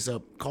 tearing the place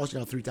up,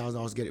 costing out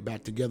 $3,000 to get it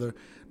back together.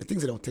 The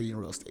things they don't tell you in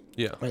real estate.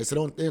 Yeah. Right.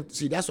 So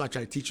see. That's why I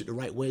try to teach it the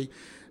right way.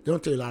 They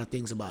don't tell you a lot of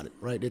things about it.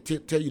 Right. They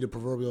tell you the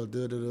proverbial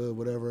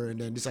whatever, and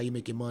then this is how you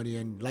make your money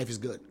and life is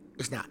good.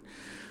 It's not.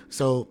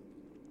 So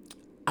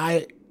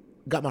I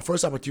got my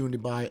first opportunity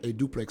to buy a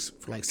duplex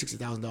for like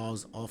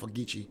 $60,000 off of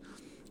Geechee,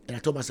 and I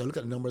told myself, look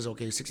at the numbers.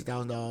 Okay,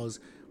 $60,000.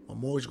 My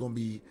mortgage is gonna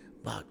be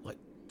about like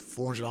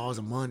 $400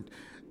 a month,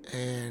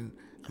 and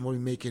I'm only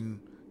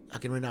making. I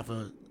can rent out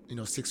for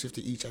 $650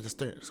 each at the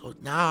start. So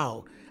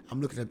now I'm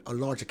looking at a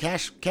larger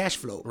cash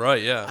flow.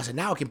 Right. Yeah. I said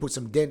now I can put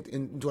some dent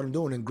into what I'm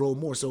doing and grow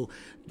more. So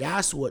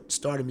that's what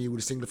started me with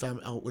a single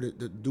family, with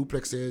the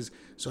duplexes.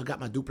 So I got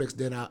my duplex.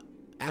 Then I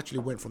actually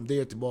went from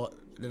there to bought.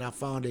 Then I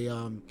found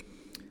a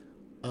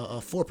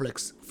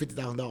fourplex,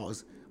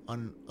 $50,000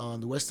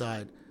 on the west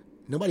side.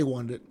 Nobody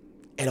wanted it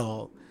at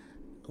all.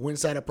 I went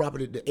inside the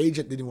property. The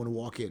agent didn't want to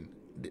walk in.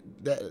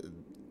 The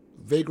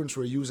vagrants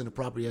were using the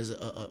property as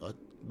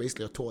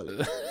basically a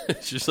toilet.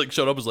 She just like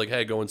showed up, was like,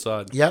 hey, go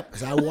inside. Yep.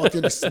 So I walked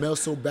in, it smelled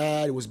so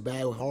bad. It was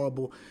bad, it was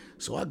horrible.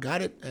 So I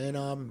got it,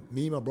 and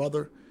me and my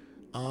brother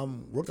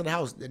worked on the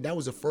house. That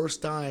was the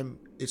first time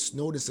it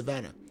snowed in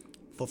Savannah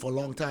for a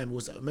long time. It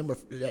was, I remember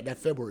that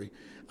February.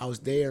 I was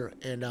there,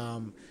 and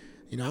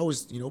I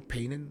was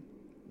painting,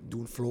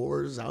 doing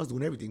floors. I was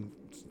doing everything,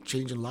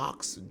 changing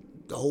locks,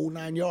 the whole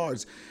 9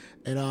 yards.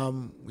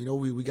 And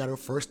we got our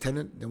first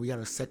tenant, then we got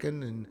a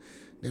second, and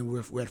then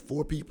we had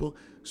 4 people.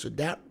 So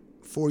that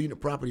 4-unit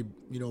property,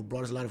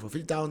 brought us a lot of for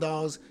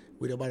 $50,000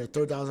 with about a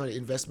 $30,000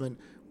 investment.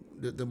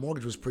 The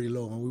mortgage was pretty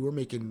low, and we were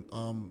making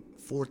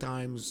 4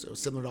 times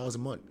 $700 a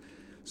month.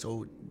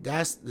 So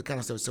that's the kind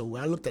of stuff. So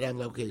when I looked at it, I'm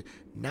like, okay,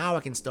 now I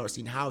can start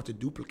seeing how to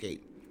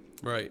duplicate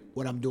right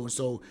what I'm doing.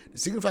 So the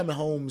single family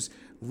homes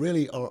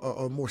really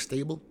are more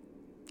stable.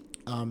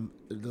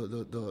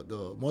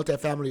 The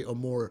multifamily are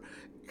more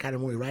kind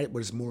of more erratic, but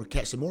it's more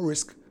cash, so more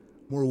risk,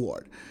 more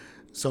reward.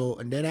 So,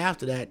 and then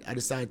after that, I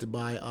decided to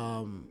buy.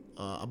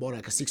 I bought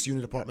like a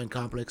 6-unit apartment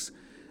complex,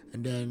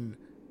 and then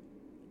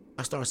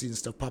I started seeing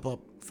stuff pop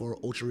up for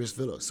ultra rich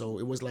villas. So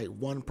it was like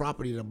one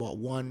property that I bought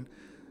one,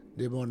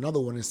 they bought another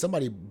one, and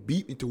somebody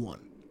beat me to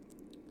one.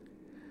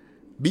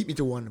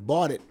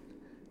 Bought it.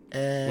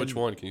 And Which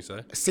one can you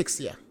say? 6,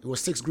 yeah. It was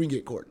 6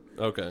 Greengate Court.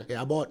 Okay.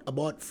 Yeah, I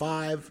bought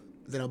 5,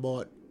 then I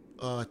bought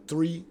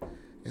 3,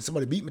 and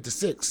somebody beat me to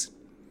 6,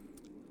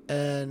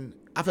 and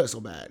I felt so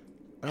bad.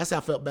 When I say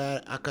I felt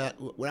bad,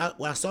 when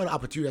I saw the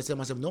opportunity, I said to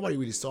myself, nobody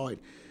really saw it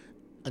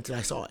until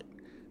I saw it,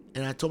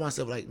 and I told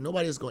myself like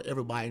nobody's going to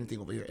ever buy anything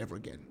over here ever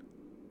again.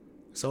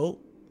 So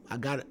I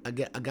got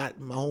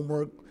my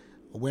homework.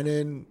 I went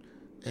in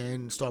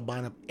and started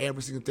buying up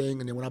every single thing,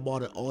 and then when I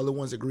bought all the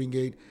ones at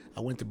Greengate,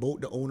 I went to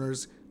both the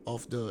owners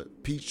of the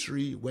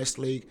Peachtree,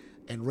 Westlake,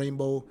 and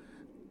Rainbow,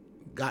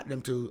 got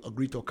them to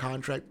agree to a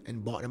contract,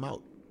 and bought them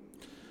out.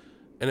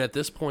 And at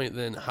this point,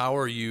 then, how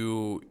are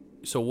you?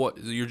 So what?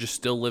 You're just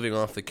still living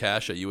off the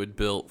cash that you had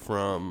built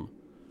from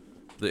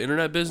the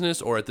internet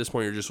business, or at this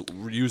point, you're just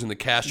using the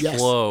cash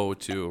flow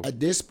to? At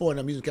this point,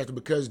 I'm using cash flow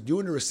because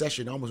during the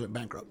recession, I almost went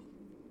bankrupt.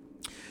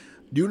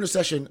 During the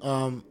recession,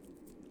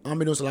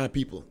 unbeknownst to a lot of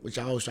people, which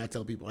I always try to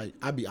tell people, like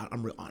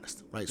I'm real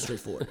honest, right,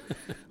 straightforward.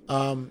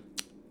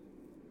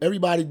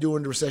 Everybody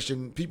during the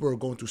recession, people are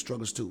going through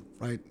struggles too,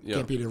 right? Yeah.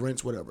 Can't pay their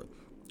rents, whatever.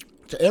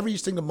 So every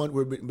single month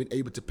we've been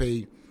able to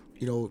pay,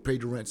 pay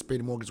the rents, pay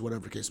the mortgage,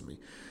 whatever the case may be.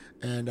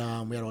 And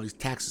we had all these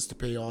taxes to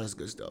pay, all this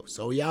good stuff.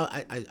 So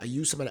yeah, I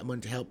used some of that money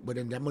to help, but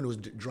then that money was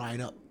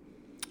drying up,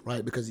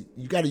 right? Because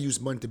you got to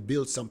use money to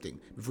build something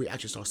before you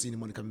actually start seeing the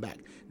money coming back.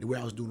 The way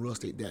I was doing real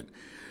estate then.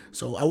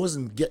 So I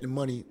wasn't getting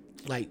money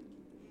like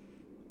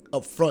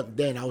up front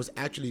then. I was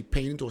actually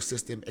paying into a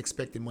system,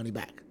 expecting money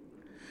back.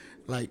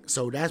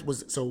 So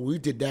we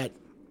did that,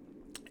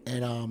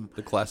 and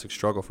The classic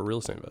struggle for real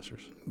estate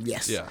investors.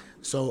 yes, Yeah.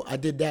 So I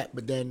did that,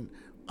 but then,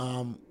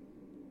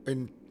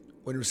 when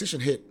the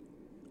recession hit,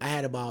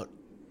 I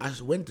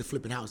went to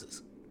flipping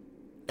houses.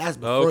 That's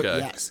before, Okay.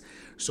 yes.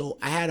 So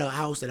I had a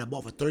house that I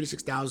bought for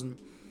 $36,000,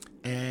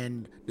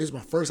 and this is my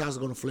first house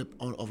I'm going to flip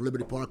of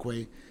Liberty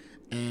Parkway,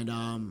 and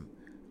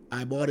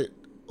I bought it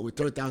with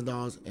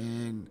 $30,000,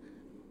 and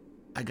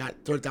I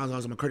got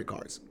 $30,000 on my credit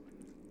cards.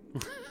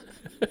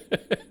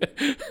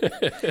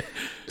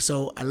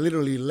 So I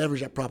literally leveraged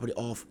that property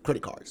off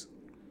credit cards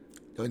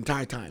the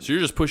entire time. So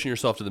you're just pushing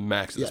yourself to the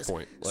max at this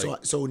point.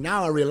 So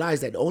now I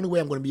realize that the only way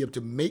I'm going to be able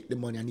to make the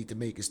money I need to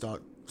make is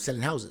start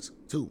selling houses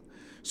too.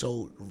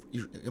 So I'm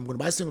going to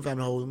buy single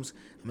family homes.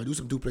 I'm going to do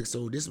some duplex.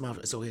 So this is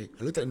hey,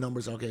 I looked at the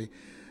numbers. Okay,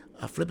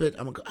 I flip it.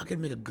 I can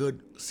make a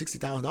good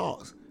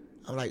 $60,000.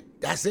 I'm like,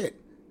 that's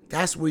it.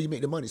 That's where you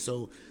make the money.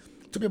 So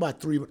it took me about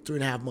three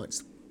and a half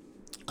months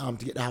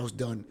to get the house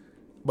done,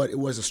 but it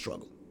was a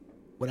struggle.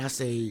 When I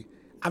say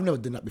I've never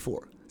done that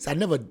before, so I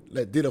never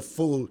did a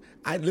full.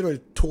 I literally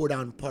tore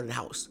down part of the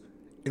house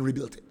and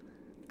rebuilt it.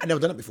 I'd never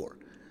done it before.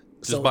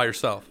 Just by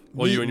yourself?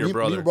 Well, you and your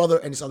brother. Me, my brother,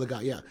 and this other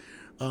guy. Yeah,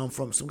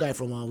 from some guy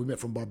from we met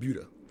from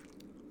Barbuda.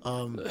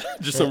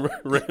 Just some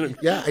random.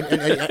 Yeah,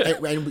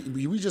 and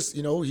we just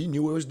he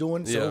knew what he was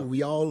doing, so Yeah.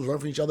 we all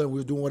learned from each other, and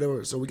we were doing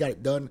whatever. So we got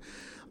it done.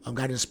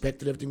 Got it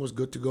inspected, everything was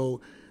good to go,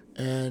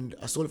 and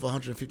I sold it for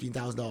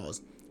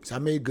 $115,000. So I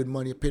made good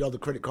money, paid all the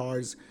credit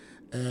cards,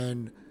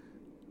 and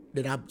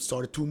then I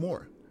started 2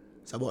 more.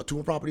 So I bought 2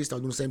 more properties,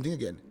 started doing the same thing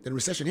again. Then the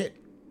recession hit.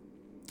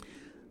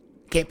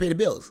 Can't pay the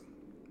bills.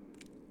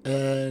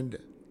 And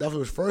that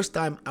was the first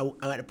time I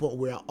got to the point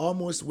where I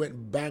almost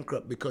went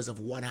bankrupt because of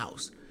one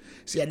house.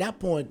 See, at that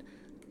point,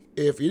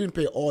 if you didn't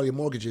pay all your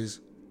mortgages,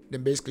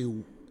 then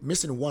basically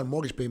missing one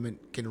mortgage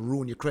payment can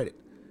ruin your credit.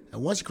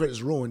 And once your credit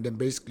is ruined, then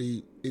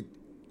basically it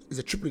is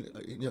a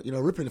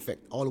rippling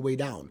effect all the way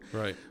down.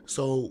 Right.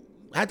 So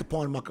I had to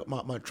pawn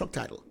my truck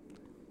title.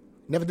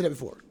 Never did that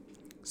before.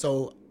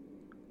 So,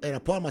 and I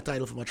pawned my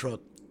title for my truck,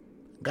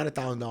 got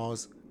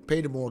 $1,000,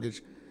 paid the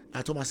mortgage. And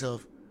I told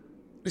myself,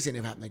 this ain't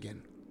never happening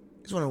again.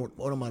 It's one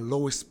of my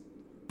lowest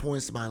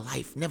points in my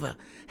life. Never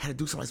had to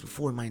do something like this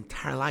before in my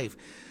entire life.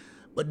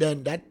 But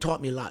then that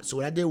taught me a lot. So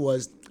what I did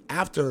was,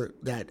 after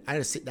that, I had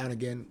to sit down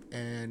again,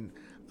 and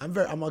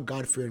I'm a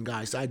God-fearing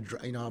guy. So I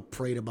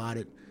prayed about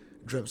it,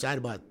 dreamt. So I had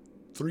about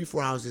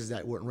 3-4 houses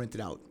that weren't rented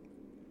out.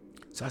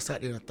 So I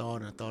sat there and I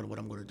thought of what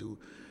I'm going to do.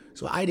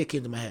 So an idea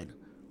came to my head.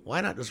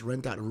 Why not just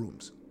rent out the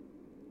rooms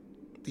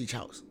to each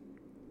house?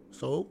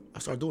 So I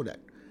started doing that.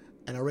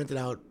 And I rented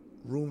out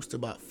rooms to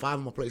about 5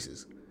 more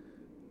places.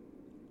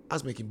 I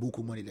was making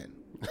buku money then.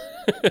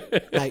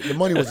 Like, the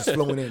money was just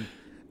flowing in.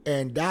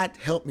 And that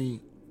helped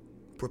me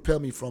propel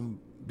me from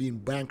being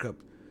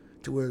bankrupt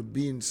to where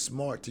being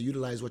smart to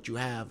utilize what you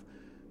have,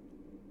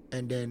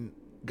 and then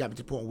got me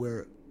to the point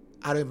where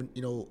I don't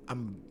even,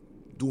 I'm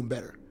doing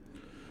better.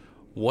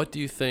 What do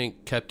you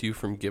think kept you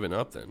from giving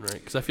up then, right?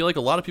 Because I feel like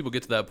a lot of people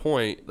get to that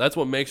point. That's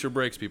what makes or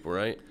breaks people,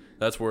 right?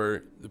 That's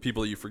where the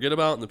people that you forget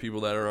about and the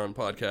people that are on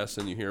podcasts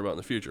and you hear about in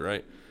the future,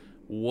 right?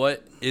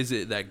 What is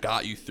it that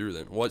got you through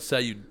then? What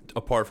set you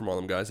apart from all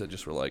them guys that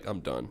just were like, I'm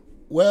done?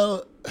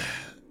 Well,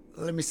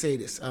 let me say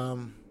this.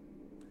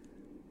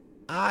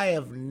 I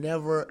have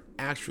never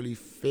actually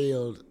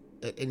failed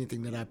at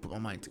anything that I put my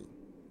mind to.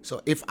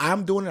 So if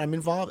I'm doing it, I'm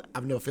involved,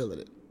 I've never failed at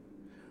it.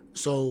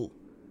 So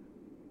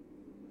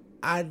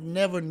I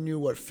never knew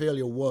what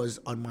failure was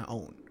on my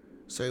own.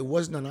 So it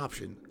wasn't an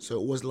option. So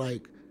it was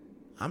like,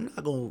 I'm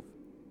not going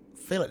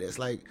to fail at this.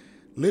 Like,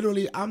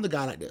 literally, I'm the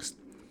guy like this.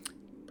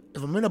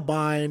 If I'm in a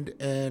bind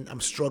and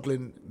I'm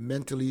struggling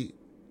mentally,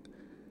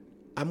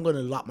 I'm going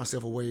to lock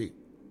myself away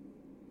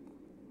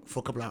for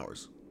a couple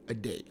hours a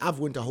day. I've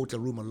went to a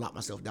hotel room and locked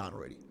myself down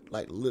already.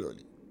 Like,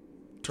 literally.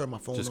 Turn my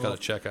phone off. Just got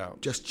to check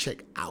out. Just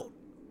check out.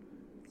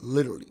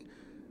 Literally.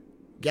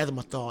 Gather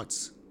my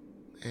thoughts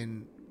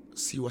and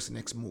see what's the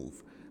next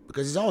move.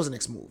 Because it's always the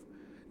next move.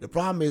 The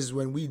problem is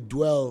when we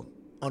dwell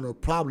on our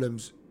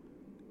problems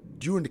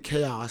during the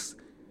chaos,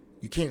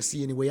 you can't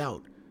see any way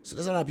out. So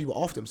there's a lot of people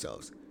off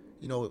themselves.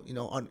 A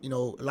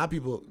lot of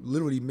people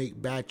literally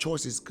make bad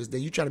choices because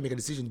then you try to make a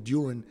decision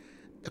during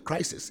a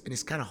crisis, and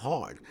it's kind of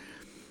hard.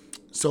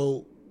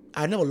 So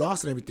I never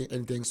lost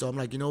anything. So I'm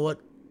like, you know what?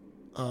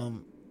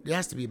 There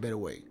has to be a better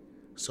way.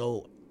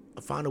 So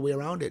I found a way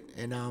around it,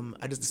 and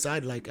I just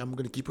decided like I'm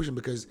gonna keep pushing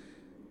because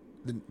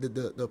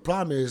the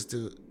problem is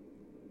to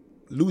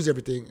lose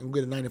everything and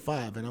get a 9 to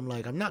 5, and I'm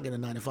like, I'm not getting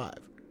a 9 to 5.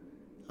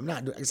 I'm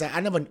not doing. I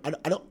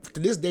don't. To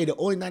this day, the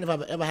only 9 to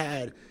 5 I ever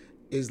had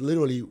is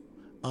literally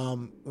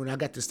when I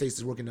got to the States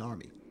to work in the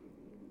Army.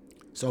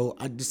 So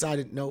I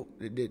decided, no,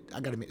 I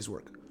got to make this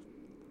work.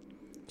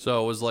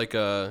 So it was like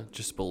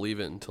just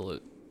believe it until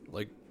it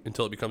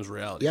becomes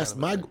reality. Yes,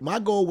 my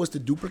goal was to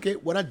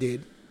duplicate what I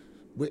did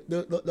with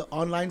the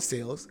online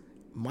sales.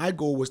 My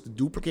goal was to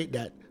duplicate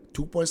that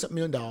 $2.7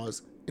 million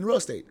in real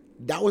estate.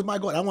 That was my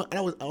goal. I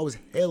was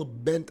hell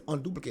bent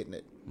on duplicating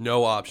it.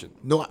 No option.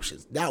 No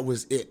options. That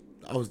was it.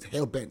 I was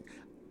hell bent.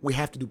 We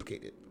have to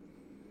duplicate it.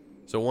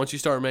 So once you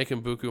start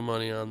making buku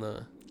money on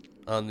the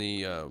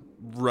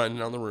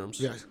renting on the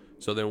rooms, yes.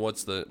 So then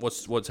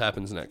what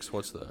happens next?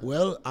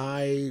 Well,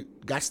 I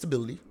got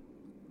stability.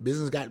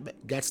 Business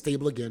got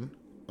stable again.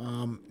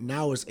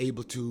 Now I was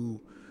able to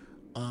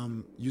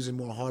using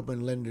more hard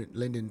money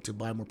lending to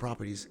buy more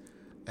properties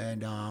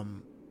and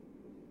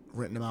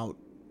renting them out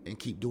and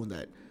keep doing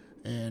that.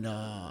 And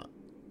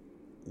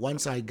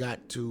once I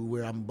got to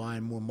where I'm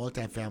buying more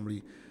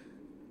multifamily,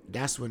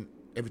 that's when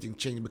everything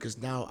changed because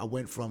now I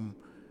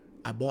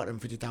bought them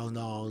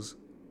 $50,000,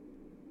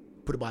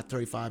 put about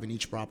 $35,000 in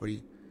each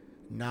property.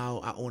 Now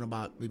I own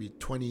about maybe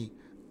 20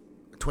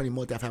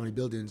 multifamily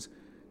buildings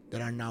that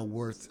are now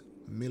worth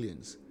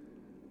millions.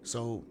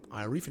 So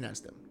I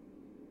refinanced them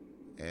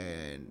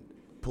and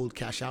pulled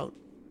cash out.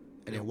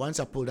 And then once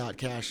I pulled out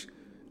cash,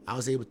 I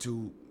was able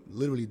to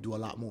literally do a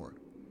lot more.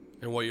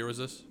 And what year was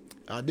this?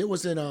 There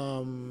was in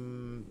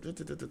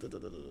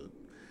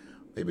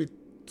maybe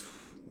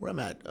where I'm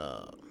at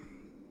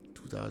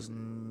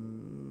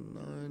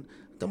 2009. I'm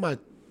talking about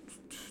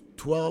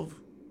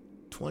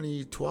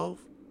 2012.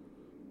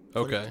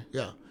 Okay.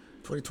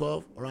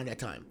 2012, around that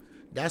time.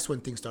 That's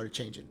when things started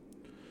changing.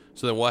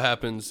 So then what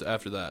happens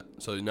after that?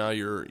 So now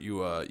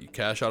you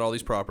cash out all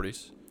these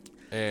properties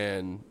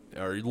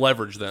or you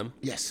leverage them.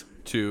 Yes.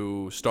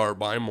 To start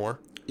buying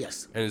more.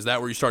 Yes. And is that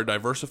where you start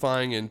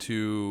diversifying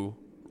into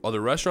other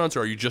restaurants,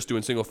 or are you just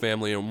doing single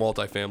family and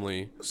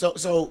multifamily?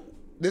 So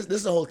this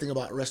is the whole thing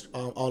about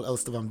all else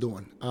stuff I'm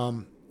doing.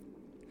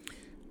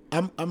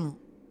 I'm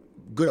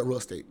good at real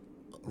estate,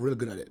 really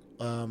good at it.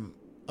 I'm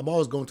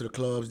always going to the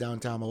clubs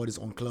downtown. My buddies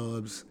own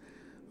clubs,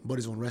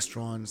 buddies own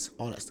restaurants,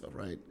 all that stuff,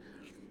 right?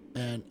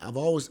 And I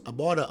bought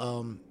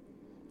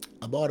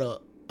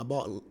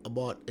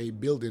a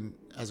building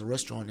as a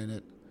restaurant in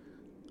it,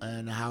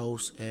 and a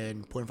house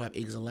and 0.5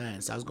 acres of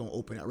land. So I was going to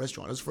open that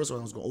restaurant. That was the first one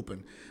I was going to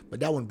open,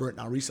 but that one burnt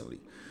out recently,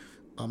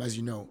 as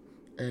you know.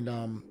 And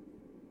I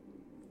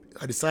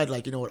decided,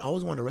 like, you know what, I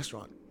always wanted a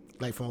restaurant,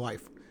 like, for my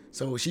wife.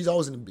 So she's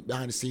always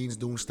behind the scenes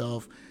doing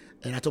stuff.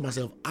 And I told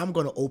myself, I'm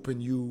going to open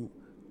you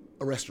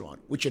a restaurant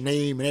with your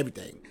name and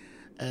everything.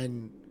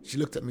 And she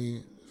looked at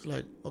me, she's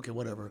like, okay,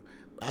 whatever.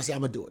 I said,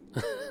 I'm going to do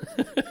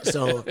it.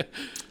 So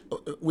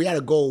we had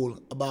a goal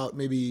about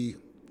maybe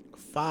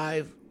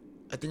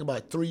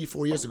about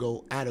 3-4 years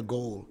ago. I had a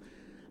goal.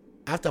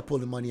 After I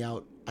pulled the money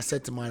out, I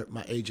said to my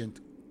agent,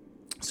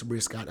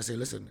 Sabrina Scott, I said,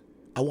 listen,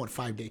 I want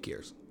 5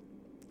 daycares.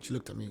 She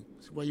looked at me,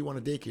 she said, well, you want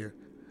a daycare?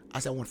 I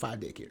said, I want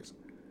 5 daycares.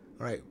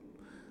 All right.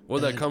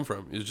 Where'd that come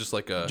from? It was just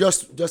like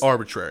just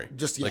arbitrary.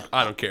 Just, yeah. Like,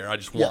 I don't care. I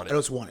just want it. I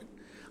just want it.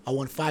 I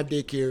want 5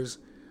 daycares.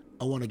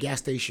 I want a gas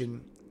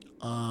station.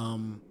 I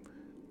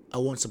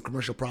want some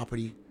commercial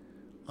property.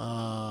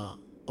 I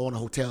want a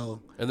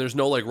hotel. And there's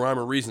no like rhyme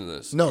or reason to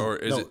this? No. Or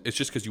is it's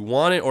just because you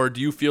want it, or do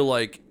you feel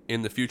like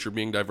in the future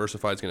being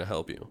diversified is going to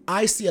help you?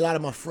 I see a lot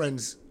of my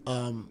friends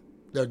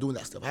that are doing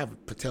that stuff. I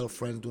have Patel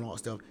friends doing all that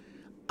stuff.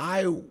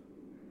 I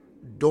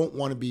don't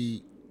want to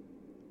be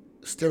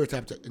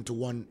stereotyped into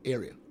one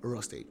area of real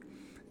estate.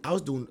 I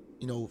was doing,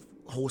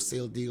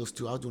 wholesale deals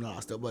too. I was doing all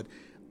that stuff, but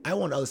I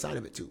want the other side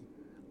of it too.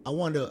 I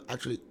wanted to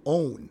actually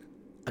own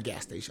a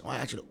gas station. I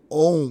actually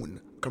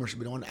own commercial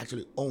building. I want to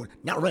actually own,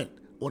 not rent.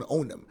 I want to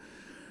own them.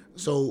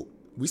 So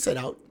we set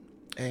out,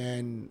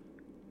 and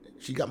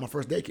she got my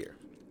first daycare.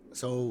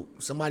 So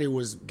somebody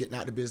was getting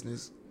out of the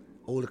business,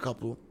 older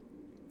couple.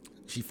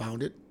 She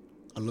found it.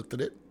 I looked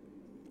at it.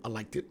 I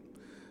liked it.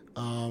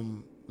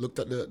 Looked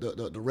at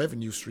the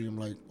revenue stream,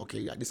 like,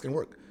 okay, this can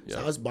work. Yeah.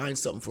 So I was buying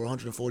something for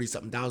 140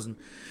 something thousand.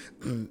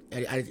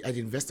 I'd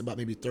invest about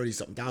maybe 30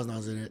 something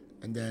 $1,000 in it,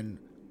 and then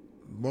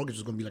mortgage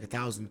was gonna be like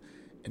 $1,000,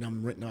 and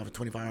I'm renting off at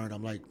 2,500.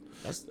 I'm like,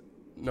 that's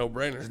no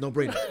brainer. It's no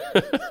brainer.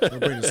 No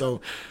brainer.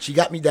 So she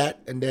got me that,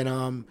 and then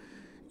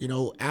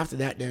after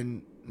that,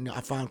 then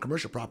I found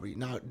commercial property.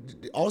 Now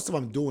all the stuff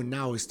I'm doing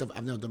now is stuff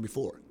I've never done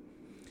before.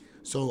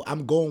 So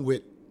I'm going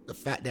with the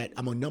fact that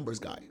I'm a numbers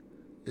guy.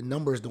 The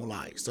numbers don't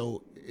lie.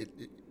 So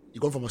you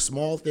go from a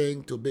small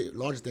thing to a big,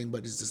 larger thing,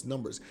 but it's just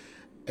numbers.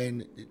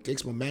 And it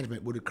takes more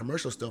management. With the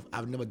commercial stuff,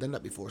 I've never done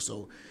that before.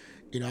 So,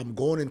 I'm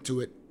going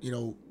into it,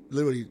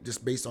 literally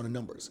just based on the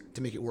numbers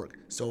to make it work.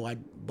 So I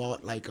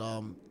bought like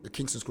the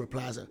Kingston Square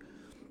Plaza.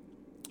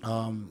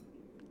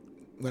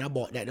 When I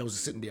bought that was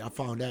sitting there. I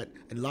found that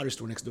in the lottery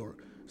store next door.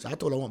 So I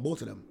told her I want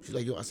both of them. She's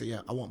like, yo, I said, yeah,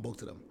 I want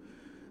both of them.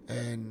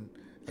 And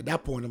at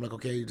that point, I'm like,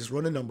 okay, just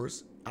run the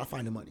numbers. I'll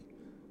find the money.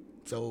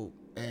 So,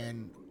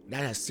 and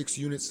that has 6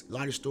 units.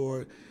 Lottery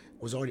store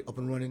was already up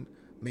and running,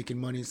 making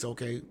money. So,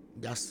 okay,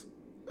 that's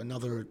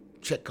another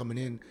check coming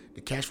in.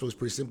 The cash flow is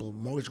pretty simple.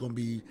 Mortgage is going to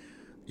be,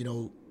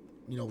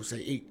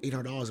 say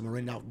 $800. I'm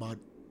renting out about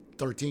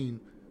 13.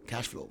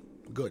 Cash flow,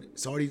 good.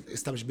 It's already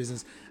established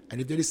business.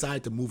 And if they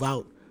decide to move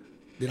out,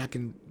 then I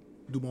can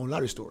do my own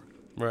lottery store.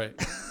 Right.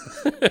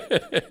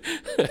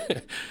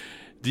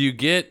 Do you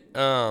get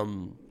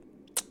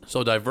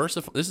so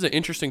diversify? This is an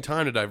interesting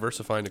time to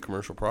diversify into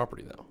commercial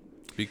property, though,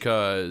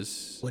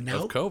 because of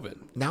COVID.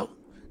 No,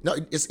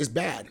 it's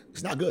bad.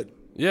 It's not good.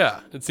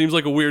 Yeah, it seems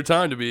like a weird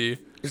time to be.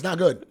 It's not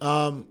good.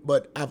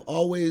 But I've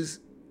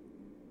always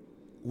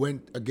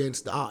went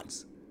against the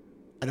odds,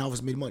 and I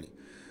always made money.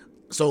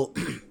 So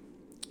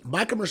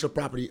my commercial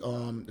property,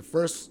 the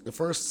first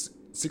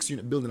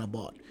 6-unit building I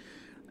bought,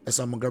 that's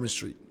on Montgomery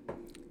Street.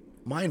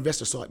 My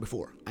investor saw it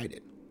before I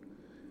did.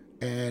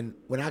 And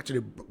when I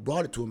actually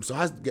brought it to him, so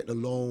I was getting a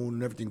loan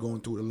and everything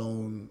going through the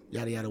loan,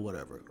 yada, yada,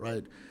 whatever,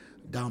 right?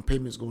 Down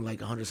payment's going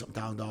like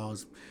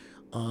 $100,000,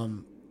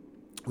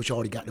 which I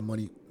already got the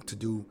money to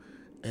do.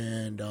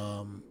 And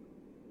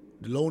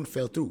the loan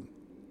fell through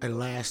at the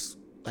last,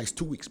 like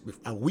 2 weeks,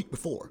 a week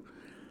before.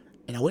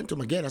 And I went to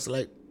him again. I said,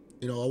 like,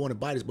 I want to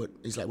buy this, but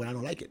he's like, well, I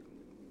don't like it.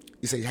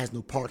 He said it has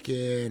no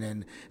parking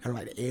and I don't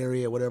like the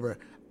area, whatever.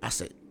 I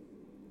said,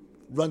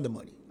 run the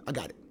money. I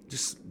got it.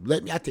 Just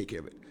let me, I take care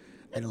of it.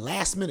 And the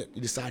last minute,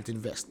 he decided to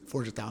invest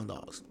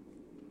 $400,000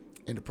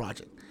 in the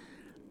project.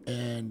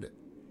 And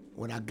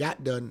when I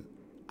got done,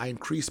 I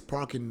increased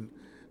parking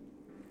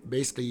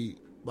basically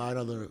by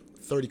another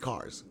 30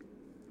 cars.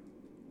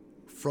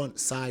 Front,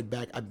 side,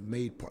 back, I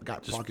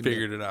got just parking.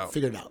 Figured it out.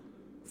 Figured it out.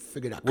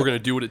 We're going to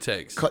do what it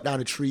takes. Cut down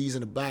the trees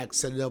in the back,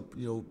 set it up,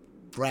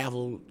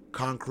 gravel,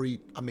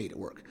 concrete. I made it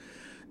work.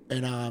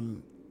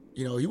 And,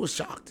 he was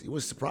shocked. He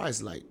was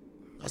surprised. Like,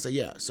 I said,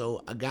 yeah.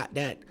 So I got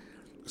that.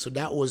 So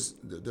that was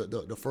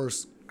the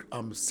first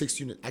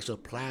 6-unit actual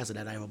plaza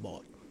that I ever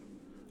bought.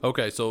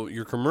 Okay, so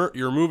your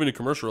move into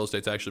commercial real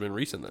estate's actually been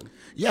recent then?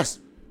 Yes.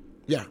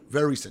 Yeah,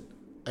 very recent.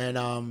 And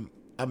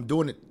I'm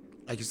doing it,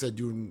 like you said,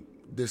 during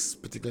this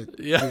particular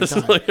it's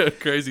time. like a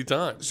crazy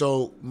time.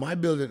 So my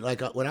building,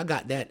 like when I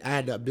got that, I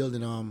had that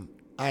building,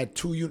 I had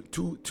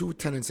two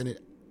tenants in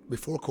it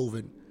before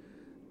COVID.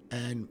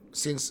 And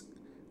since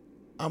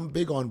I'm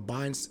big on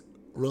buying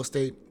real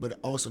estate, but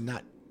also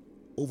not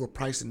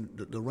overpricing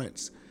the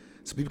rents,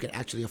 so people can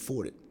actually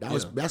afford it.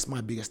 That's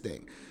my biggest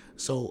thing.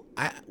 So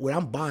when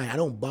I'm buying, I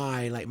don't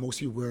buy like most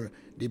people where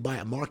they buy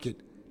at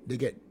market, they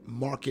get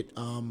market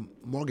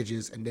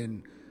mortgages, and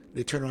then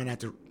they turn around and have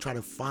to try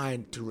to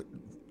find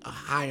a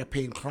higher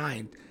paying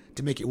client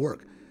to make it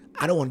work.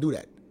 I don't want to do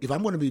that. If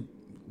I'm going to be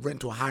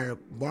rent to a higher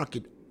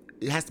market,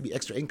 it has to be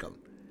extra income.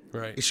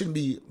 Right. It shouldn't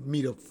be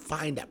me to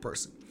find that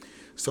person.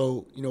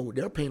 So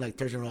they're paying like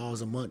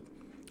 $1,300 a month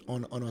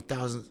on a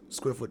 1,000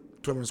 square foot,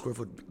 1,200 square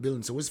foot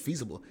building, so it's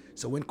feasible.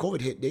 So when COVID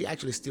hit, they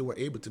actually still were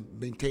able to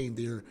maintain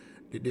their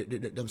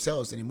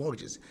themselves and their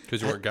mortgages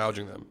because you weren't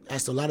gouging them.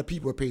 As a lot of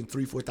people are paying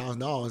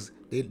 $3,000-$4,000,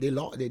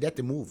 they had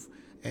to move,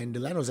 and the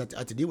landlords had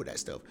to deal with that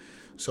stuff.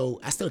 So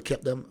I still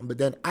kept them, but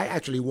then I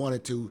actually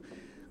wanted to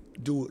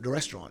do the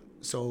restaurant.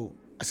 So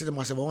I said to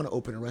myself, I want to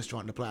open a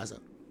restaurant in the plaza,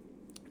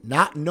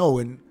 not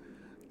knowing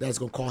that it's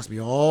gonna cost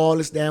me all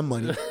this damn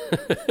money,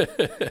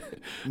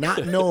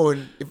 not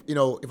knowing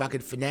if I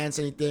could finance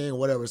anything or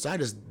whatever. So I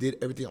just did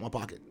everything out of my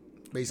pocket,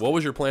 basically. What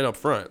was your plan up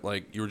front?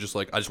 Like, you were just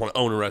like, I just want to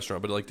own a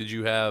restaurant, but like, did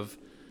you have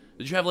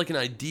like an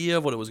idea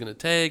of what it was gonna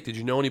take? Did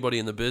you know anybody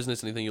in the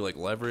business? Anything you like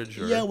leverage?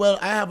 Or? Yeah, well,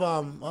 I have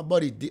my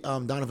buddy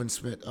Donovan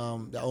Smith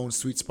that owns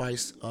Sweet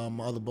Spice.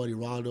 My other buddy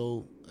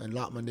Raldo and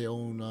Lotman, they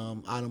own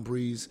Island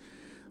Breeze.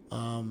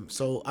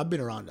 So I've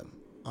been around them.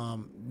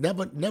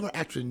 Never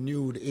actually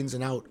knew the ins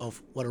and out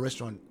of what a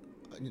restaurant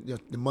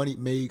the money it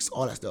makes,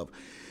 all that stuff.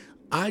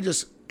 I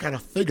just kind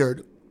of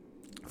figured,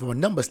 from a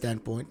number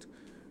standpoint,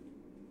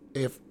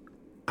 if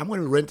I'm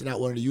going to be renting out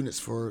one of the units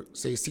for,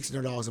 say,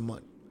 $1,600 a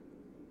month,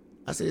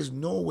 I said, there's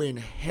no way in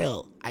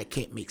hell I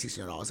can't make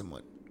 $1,600 a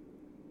month.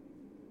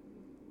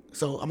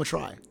 So I'm going to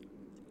try.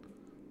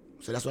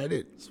 So that's what I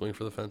did. Swing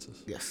for the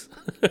fences. Yes.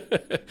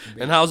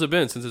 And how's it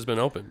been since it's been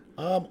open?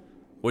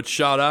 Which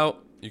shout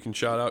out? You can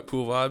shout out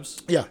Cool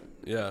Vibes. Yeah.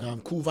 Yeah.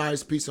 Cool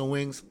Vibes Pizza and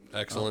Wings.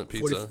 Excellent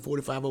pizza.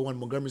 4501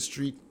 Montgomery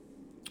Street.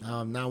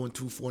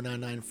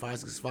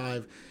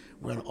 912-499-565.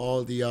 We're on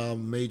all the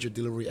major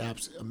delivery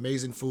apps.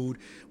 Amazing food.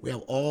 We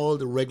have all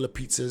the regular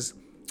pizzas.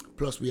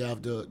 Plus, we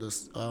have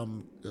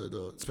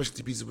the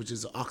specialty pizza, which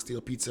is the oxtail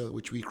pizza,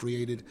 which we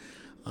created.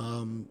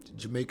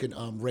 Jamaican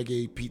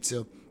reggae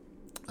pizza.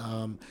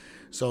 But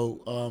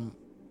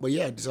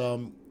yeah,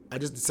 I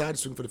just decided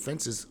to swing for the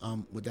fences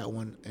with that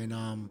one.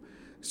 And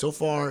so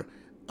far,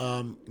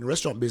 in the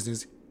restaurant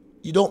business,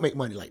 you don't make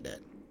money like that.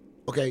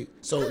 Okay,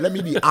 so let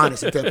me be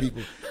honest and tell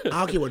people, I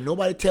don't care what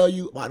nobody tell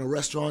you about the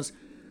restaurants.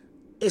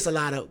 It's a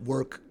lot of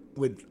work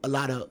with a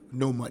lot of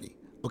no money.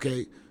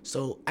 Okay,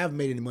 so I haven't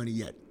made any money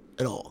yet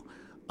at all.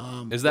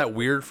 Is that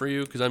weird for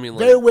you? Because I mean,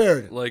 like, very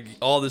weird. Like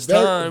all this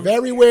time,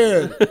 very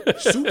weird,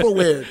 super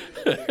weird,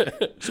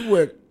 super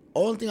weird.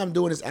 Only thing I'm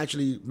doing is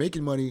actually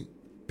making money,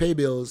 pay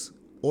bills,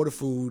 order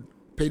food,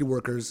 pay the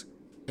workers,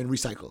 and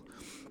recycle.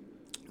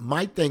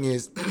 My thing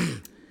is,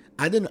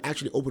 I didn't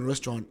actually open a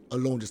restaurant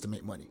alone just to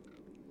make money.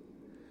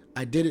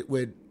 I did it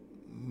with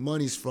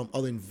monies from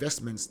other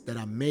investments that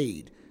I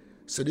made.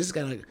 So this is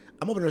kind of like,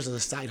 I'm opening this as a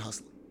side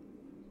hustle.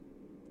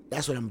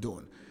 That's what I'm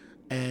doing.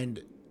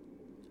 And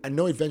I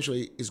know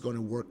eventually it's going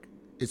to work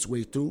its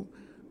way through,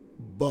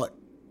 but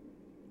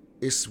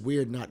it's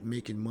weird not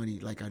making money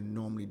like I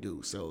normally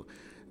do. So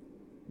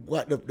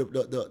what I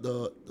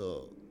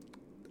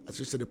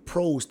should say the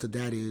pros to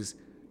that is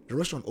the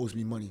restaurant owes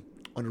me money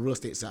on the real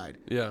estate side.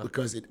 Yeah.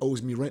 Because it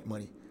owes me rent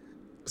money.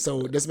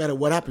 So it doesn't matter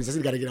what happens, I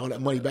still got to get all that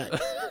money back.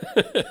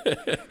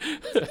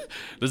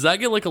 Does that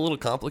get like a little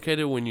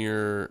complicated when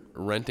you're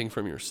renting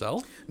from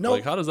yourself? No.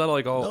 Like how does that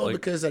like all No, like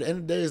because at the end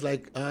of the day, it's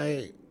like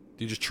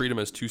do you just treat them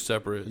as two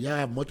separate? I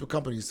have multiple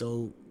companies.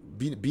 So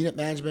BNet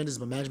Management is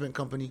my management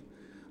company.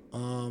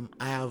 I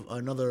have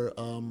another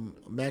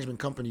management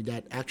company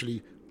that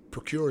actually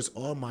procures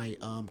all my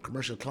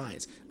commercial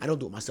clients. I don't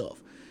do it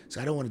myself.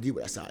 So I don't want to deal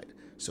with that side.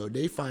 So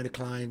they find the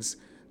clients,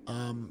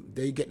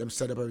 they get them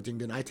set up, everything.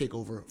 Then I take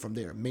over from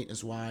there,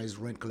 maintenance-wise,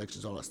 rent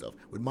collections, all that stuff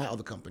with my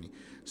other company.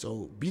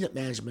 So BNet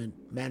Management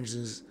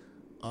manages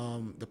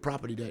the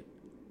property that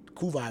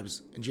Cool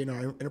Vibes and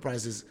JNR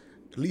Enterprises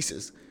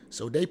leases.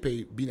 So they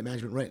pay BNet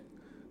Management rent.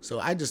 So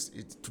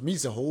to me,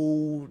 it's a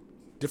whole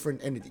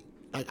different entity.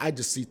 I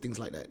just see things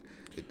like that.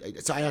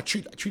 So I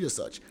treat it as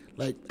such.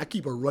 Like I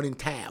keep a running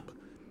tab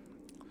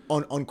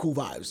on Cool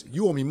Vibes.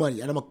 You owe me money,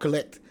 and I'm gonna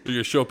collect. So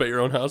you show up at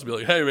your own house and be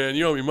like, "Hey, man,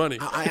 you owe me money."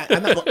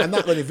 I'm not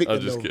going to evict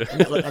them though.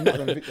 I'm not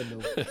going to evict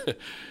them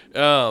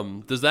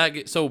though. Does that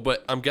get so?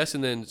 But I'm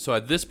guessing then. So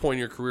at this point in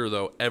your career,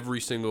 though, every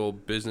single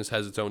business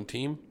has its own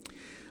team.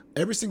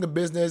 Every single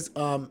business,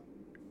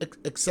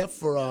 except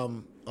for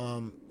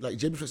like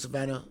JB Flip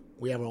Savannah,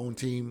 we have our own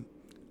team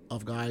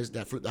of guys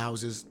that flip the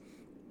houses.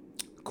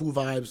 Cool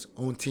Vibes,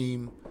 own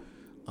team.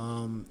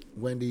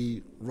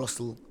 Wendy,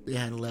 Russell, they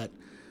handle that.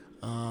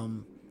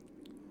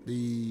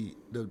 The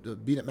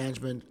BNet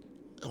Management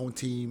own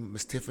team,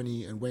 Miss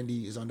Tiffany and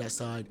Wendy is on that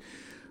side.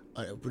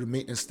 With the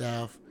maintenance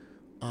staff,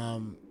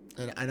 and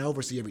I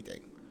oversee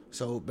everything.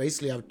 So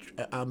basically,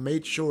 I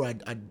made sure I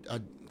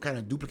kind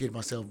of duplicated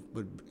myself,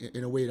 but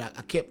in a way that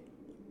I kept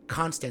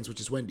Constance, which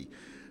is Wendy.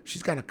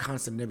 She's kind of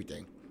constant in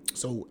everything.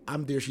 So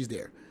I'm there, she's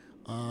there.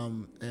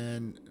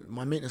 And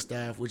my maintenance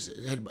staff, which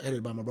is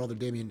headed by my brother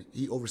Damien,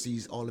 he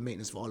oversees all the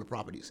maintenance for all the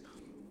properties.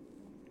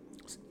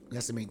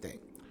 That's the main thing.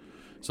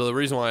 So the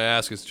reason why I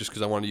ask is just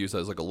because I wanted to use that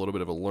as like a little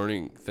bit of a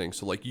learning thing.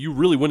 So like you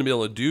really wouldn't be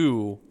able to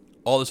do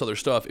all this other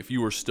stuff if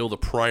you were still the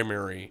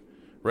primary,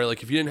 right?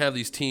 Like if you didn't have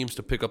these teams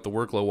to pick up the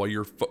workload while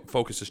your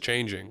focus is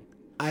changing.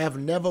 I have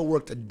never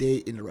worked a day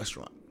in the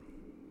restaurant.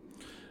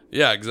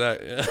 Yeah,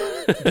 exactly.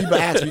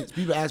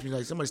 People ask me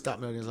like, somebody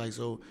stopped me and it's like,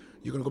 so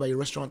you're gonna go by your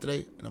restaurant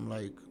today? And I'm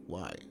like,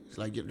 why? It's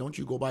like, don't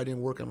you go by there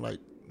and work? I'm like,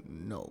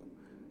 no,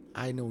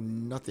 I know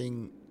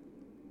nothing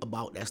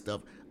about that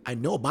stuff. I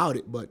know about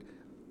it, but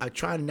I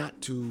try not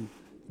to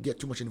get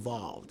too much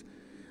involved.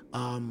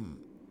 I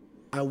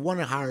want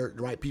to hire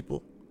the right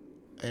people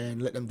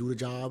and let them do the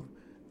job.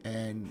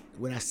 And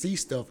when I see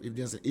stuff, if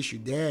there's an issue,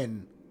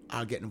 then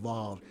I'll get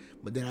involved.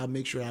 But then I'll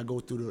make sure I go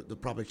through the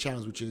proper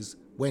channels, which is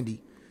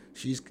Wendy.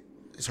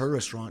 It's her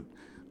restaurant,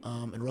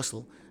 and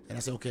Russell. And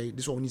I say, okay,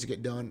 this is what we need to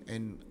get done,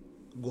 and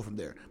go from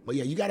there. But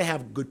yeah, you got to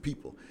have good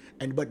people.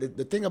 But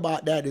the thing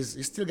about that is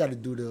you still got to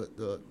do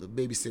the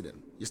babysitting.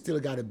 You still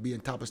got to be on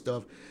top of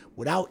stuff.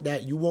 Without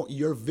that,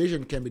 your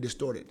vision can be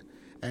distorted.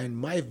 And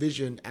my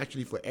vision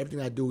actually for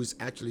everything I do is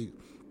actually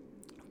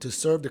to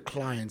serve the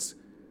clients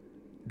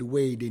the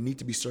way they need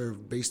to be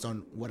served based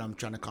on what I'm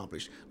trying to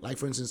accomplish. Like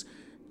for instance,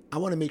 I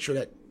want to make sure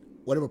that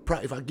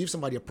if I give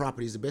somebody a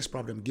property, it's the best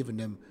property I'm giving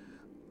them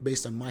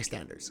based on my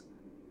standards.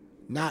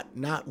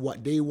 Not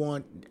what they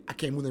want. I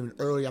can't move them in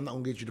early. I'm not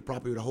gonna get you the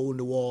property with a hole in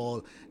the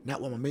wall.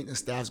 Not what my maintenance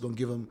staff's gonna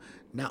give them.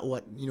 Not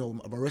what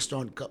my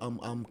restaurant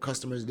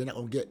customers. They're not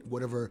gonna get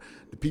whatever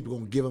the people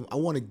gonna give them. I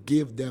want to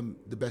give them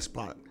the best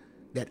product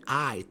that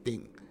I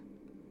think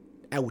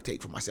I would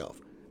take for myself,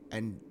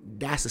 and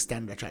that's the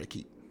standard I try to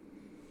keep.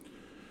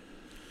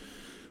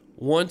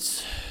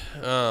 Once,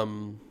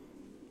 well,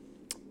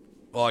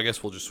 I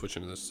guess we'll just switch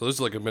into this. So this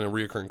is been a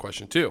reoccurring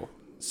question too.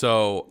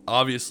 So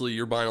obviously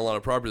you're buying a lot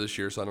of property this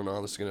year, so I don't know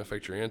how this is going to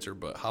affect your answer,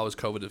 but how has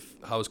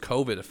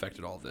COVID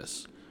affected all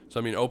this? So,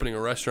 I mean, opening a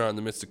restaurant in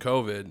the midst of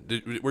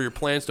COVID, were your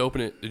plans to open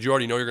it? Did you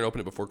already know you were going to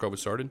open it before COVID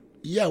started?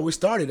 Yeah, we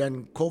started,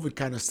 and COVID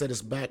kind of set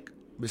us back.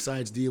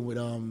 Besides dealing with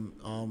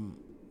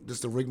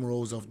just the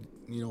rigmaroles of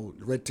the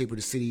red tape of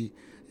the city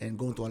and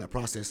going through all that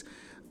process,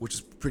 which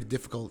is pretty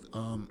difficult.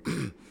 But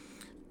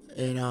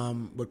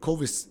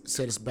COVID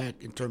set us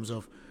back in terms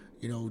of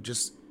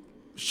just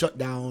shut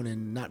down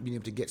and not being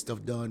able to get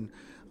stuff done.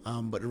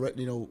 But it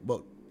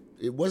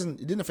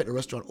didn't affect the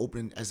restaurant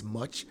opening as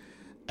much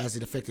as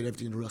it affected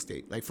everything in real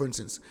estate. Like, for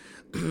instance,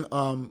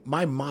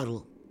 my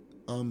model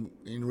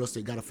in real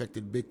estate got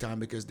affected big time,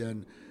 because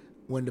then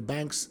when the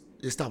banks,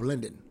 they stopped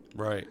lending.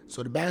 Right.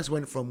 So the banks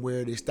went from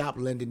where they stopped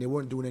lending, they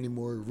weren't doing any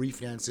more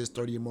refinances,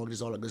 30-year mortgages,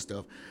 all that good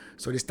stuff.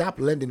 So they stopped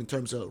lending in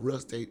terms of real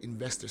estate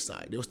investor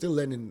side. They were still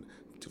lending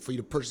for you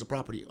to purchase a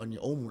property on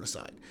your own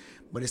side.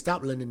 But they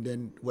stopped lending.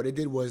 Then what they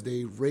did was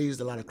they raised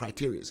a lot of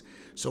criteria.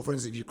 So, for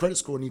instance, if your credit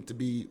score needs to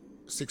be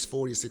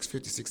 640,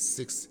 650,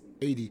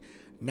 680,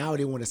 now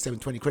they want a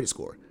 720 credit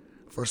score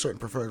for certain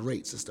preferred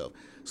rates and stuff.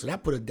 So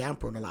that put a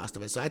damper on a lot of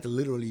stuff. So I had to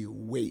literally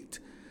wait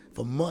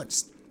for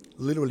months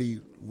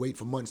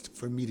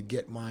for me to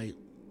get my,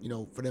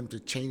 for them to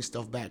change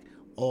stuff back.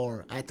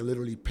 Or I had to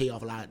literally pay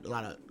off a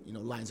lot of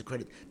lines of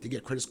credit to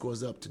get credit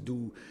scores up, to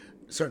do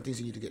certain things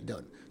you need to get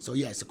done. So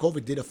yeah, so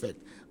COVID did affect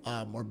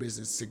our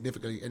business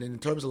significantly. And then in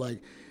terms of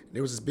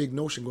there was this big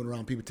notion going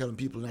around, people telling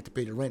people not to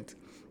pay the rent.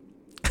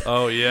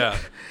 Oh yeah.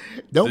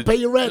 Don't pay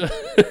your rent.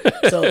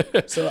 So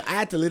I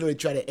had to literally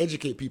try to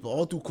educate people.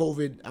 All through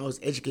COVID, I was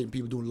educating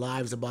people, doing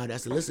lives about it. I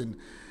said, listen,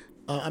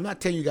 I'm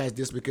not telling you guys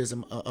this because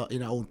I'm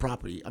in our own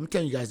property. I'm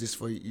telling you guys this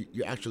for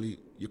your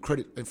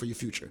credit and for your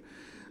future.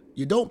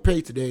 You don't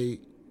pay today,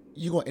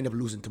 you're gonna end up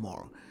losing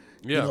tomorrow.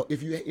 Yeah.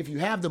 If you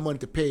have the money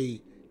to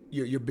pay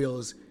your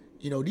bills,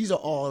 these are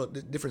all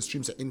the different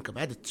streams of income.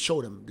 I had to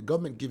show them the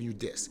government giving you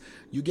this.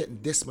 You're getting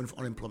this money for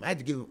unemployment. I had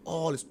to give them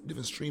all these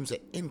different streams of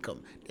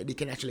income that they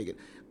can actually get.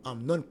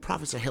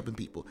 Non-profits are helping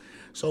people.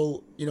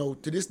 So,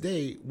 to this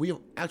day, we have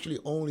actually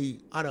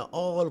only, out of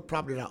all the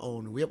property that I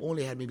own, we have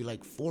only had maybe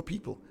 4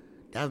 people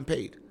that haven't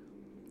paid.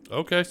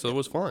 Okay, so it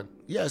was fine.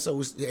 Yeah,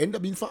 so it ended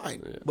up being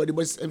fine. Yeah. But it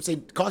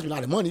cost me a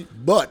lot of money.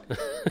 But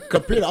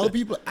compared to other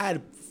people, I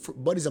had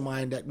buddies of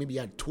mine that maybe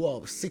had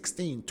 12,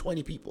 16,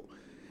 20 people.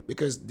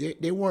 Because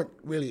they weren't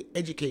really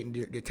educating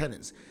their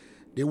tenants.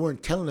 They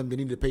weren't telling them they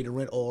needed to pay the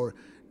rent, or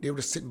they were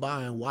just sitting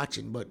by and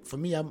watching. But for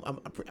me, I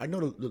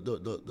know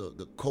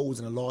the codes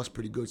and the laws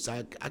pretty good,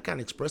 so I kind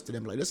of expressed to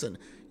them, listen,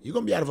 you're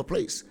going to be out of a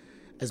place.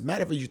 As a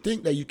matter of fact, you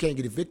think that you can't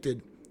get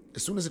evicted,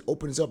 as soon as it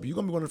opens up, you're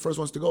going to be one of the first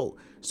ones to go.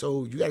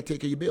 So you got to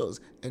take care of your bills.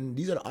 And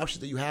these are the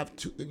options that you have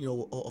to,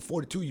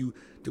 afforded to you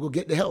to go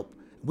get the help.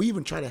 We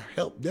even try to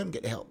help them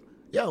get the help.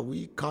 Yeah,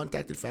 we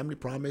contacted Family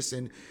Promise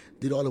and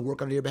did all the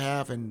work on their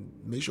behalf and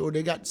made sure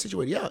they got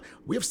situated. Yeah,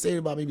 we have saved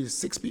about maybe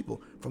 6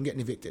 people from getting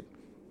evicted.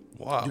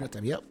 Wow. During that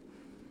time, yep.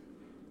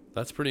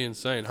 That's pretty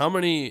insane. How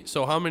much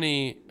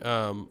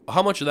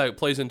of that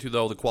plays into,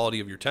 though, the quality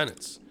of your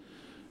tenants?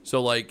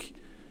 So,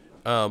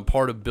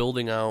 part of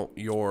building out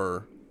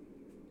your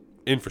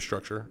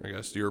infrastructure, I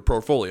guess, your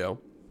portfolio,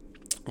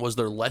 was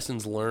there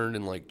lessons learned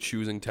in,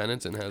 choosing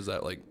tenants, and has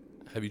that,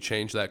 have you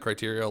changed that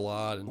criteria a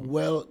lot?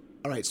 Well,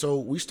 all right, so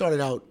we started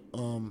out,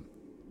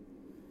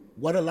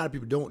 what a lot of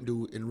people don't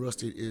do in real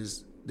estate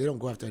is they don't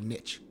go after a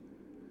niche.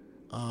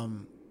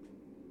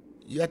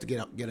 You have to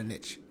get a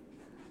niche.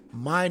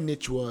 My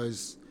niche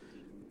was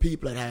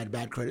people that had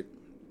bad credit,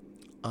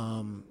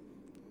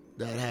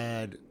 that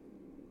had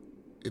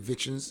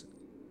evictions,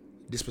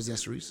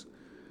 dispossessories.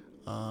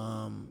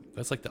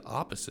 That's the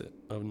opposite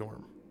of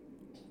norm.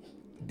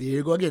 There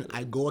you go again.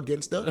 I go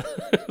against the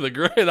the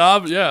great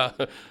yeah.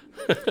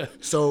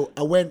 So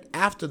I went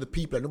after the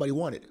people that nobody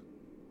wanted.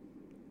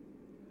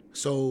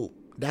 So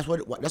that's why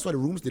the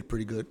rooms did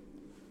pretty good.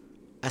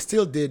 I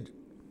still did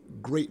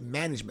great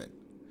management.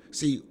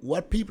 See,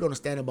 what people don't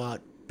understand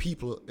about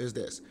people is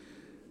this.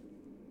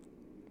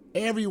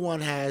 Everyone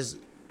has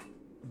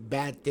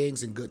bad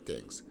things and good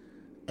things.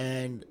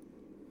 And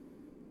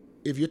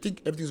if you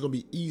think everything's gonna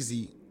be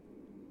easy,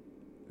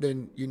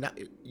 then you're not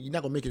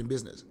gonna make it in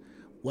business.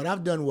 What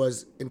I've done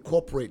was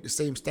incorporate the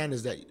same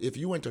standards that if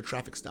you went to a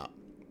traffic stop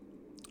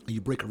and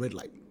you break a red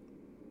light,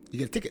 you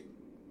get a ticket.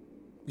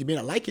 You may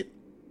not like it,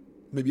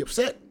 you may be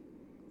upset,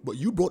 but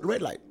you broke the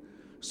red light.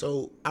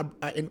 So I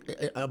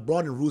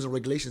brought in rules and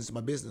regulations to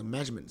my business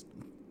management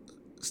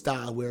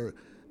style where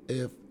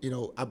if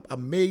I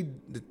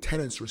made the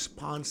tenants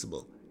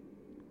responsible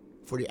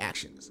for their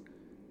actions.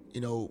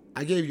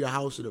 I gave you a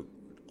house with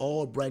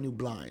all brand new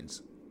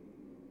blinds.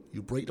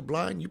 You break the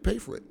blind, you pay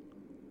for it.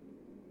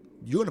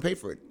 You're gonna pay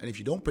for it, and if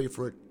you don't pay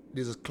for it,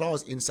 there's a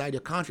clause inside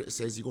your contract that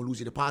says you're gonna lose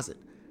your deposit,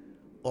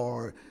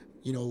 or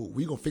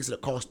we're gonna fix it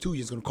at cost to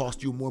you. It's gonna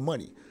cost you more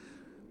money.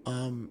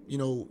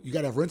 You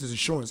gotta have renter's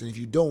insurance, and if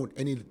you don't,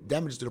 any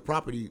damage to the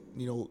property,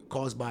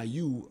 caused by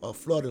you, a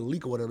flood, a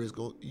leak, or whatever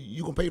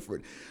you gonna pay for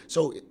it.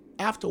 So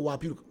after a while,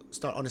 people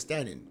start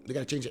understanding they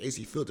gotta change the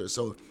AC filter.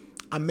 So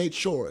I made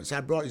sure, so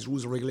I brought these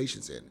rules and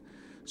regulations in.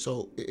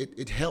 So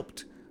it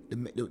helped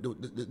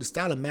the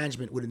style of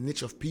management with a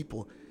niche of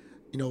people.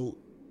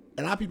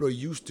 A lot of people are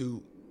used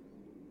to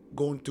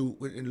going to,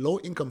 in low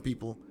income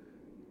people,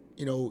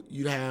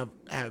 you have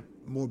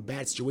more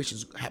bad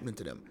situations happening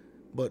to them,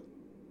 but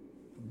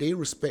they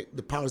respect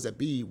the powers that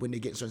be when they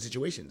get in certain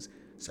situations.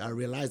 So I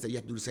realized that you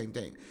have to do the same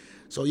thing.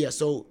 So yeah,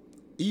 so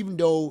even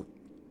though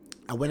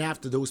I went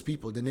after those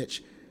people, the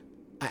niche,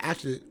 I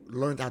actually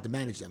learned how to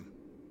manage them.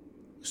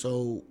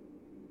 So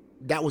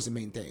that was the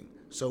main thing.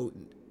 So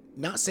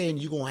not saying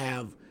you're going to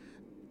have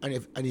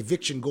an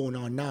eviction going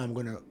on now, I'm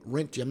going to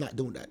rent you. I'm not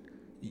doing that.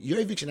 Your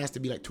eviction has to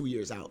be like 2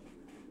 years out,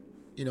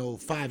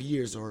 5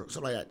 years or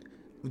something like that.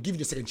 I'm giving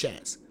you a second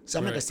chance. So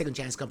I'm not a second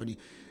chance company.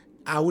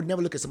 I would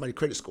never look at somebody's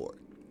credit score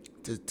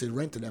to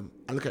rent to them.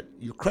 I look at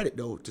your credit,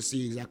 though, to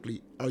see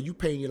exactly, are you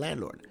paying your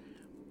landlord?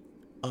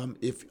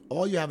 If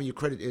all you have in your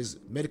credit is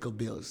medical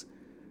bills,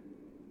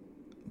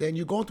 then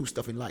you're going through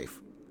stuff in life.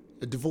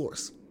 A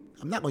divorce.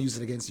 I'm not going to use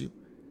it against you.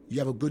 You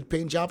have a good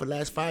paying job for the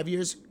last 5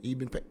 years, you've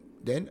been paying.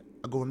 Then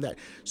I go from that.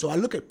 So I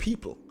look at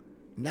people,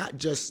 not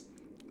just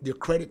their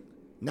credit,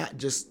 not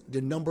just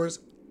their numbers,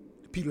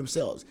 the people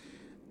themselves.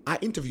 I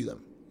interview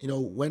them.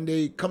 When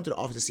they come to the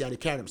office to see how they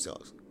carry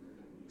themselves.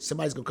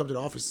 Somebody's going to come to the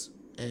office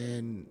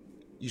and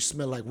you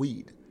smell like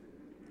weed.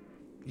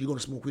 You're going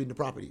to smoke weed in the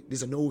property.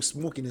 There's no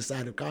smoking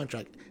inside the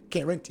contract.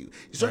 Can't rent you.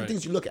 There's certain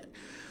things you look at.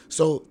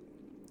 So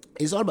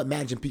it's all about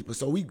managing people.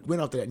 So we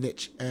went after that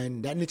niche,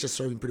 and that niche is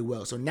serving pretty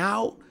well. So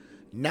now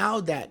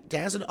that, to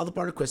answer the other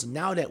part of the question,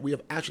 now that we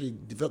have actually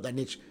developed that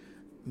niche,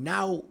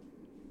 now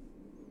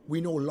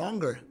we no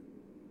longer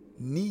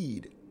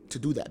need to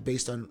do that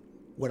based on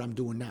what I'm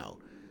doing now.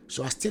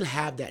 So I still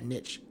have that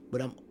niche,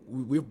 but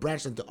we've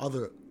branched into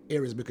other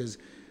areas because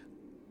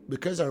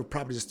our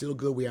properties are still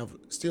good. We have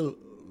still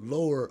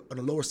on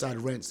the lower side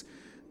of rents,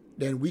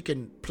 then we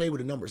can play with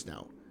the numbers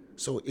now.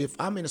 So if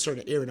I'm in a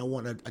certain area and I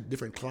want a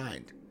different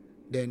client,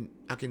 then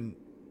I can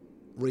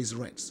raise the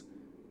rents.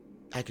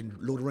 I can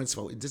lower the rents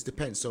for it. Just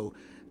depends. So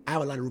I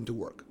have a lot of room to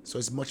work. So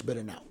it's much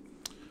better now.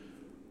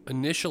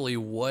 Initially,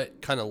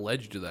 what kind of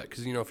led you to that?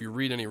 Because if you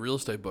read any real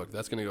estate book,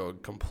 that's going to go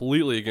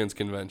completely against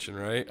convention,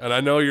 right? And I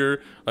know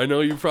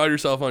you pride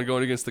yourself on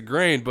going against the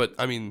grain, but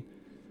I mean,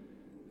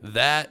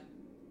 that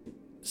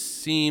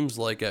seems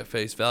like at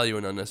face value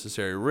an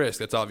unnecessary risk.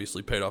 That's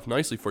obviously paid off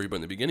nicely for you, but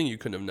in the beginning, you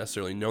couldn't have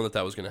necessarily known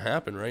that was going to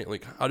happen, right?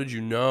 Like, how did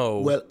you know?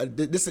 Well,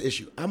 this is the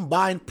issue. I'm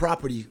buying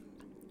property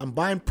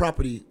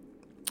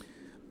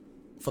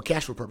for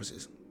cash flow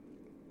purposes.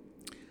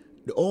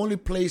 The only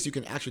place you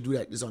can actually do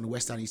that is on the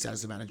west side and east side of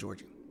Savannah,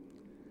 Georgia.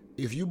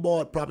 If you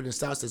bought property in the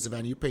south side of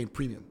Savannah, you're paying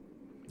premium.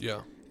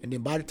 Yeah. And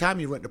then by the time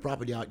you rent the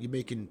property out, you're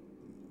making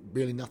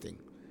barely nothing.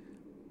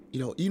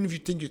 Even if you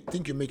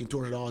think you're making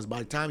 $200, by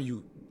the time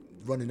you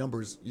run the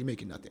numbers, you're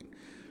making nothing.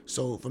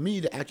 So for me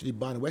to actually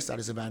buy on the west side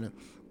of Savannah,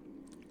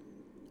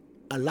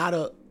 a lot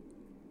of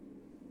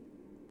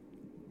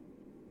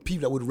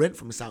people that would rent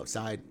from the south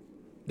side,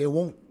 they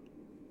won't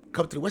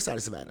come to the west side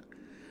of Savannah.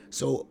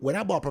 So when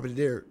I bought property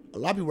there, a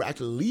lot of people were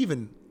actually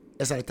leaving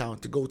that side of town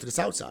to go to the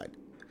south side.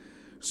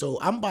 So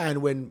I'm buying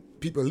when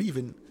people are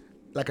leaving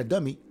like a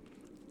dummy.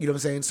 You know what I'm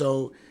saying?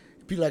 So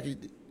people like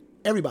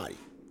everybody.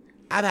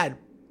 I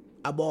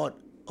bought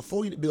a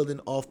 4-unit building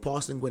off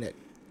Paulson and Gwinnett.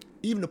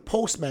 Even the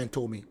postman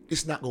told me, this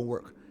is not going to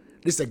work.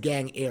 This is a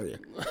gang area.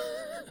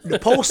 The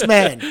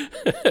postman,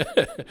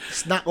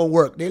 it's not going to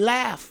work. They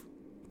laugh.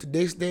 To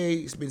this day,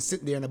 it's been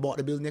sitting there, and I bought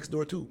the building next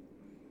door too.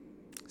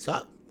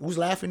 So who's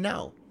laughing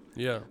now?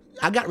 Yeah.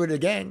 I got rid of the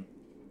gang.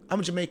 I'm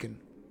a Jamaican.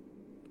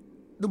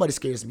 Nobody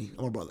scares me.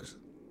 I'm my brothers.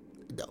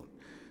 Don't.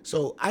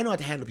 So I know how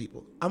to handle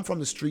people. I'm from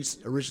the streets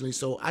originally,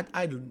 so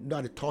I know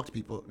how to talk to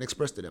people and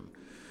express to them.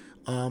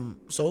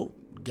 So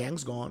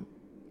gang's gone.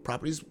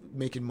 Property's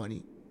making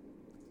money.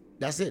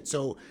 That's it.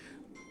 So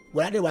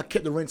what I did was I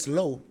kept the rents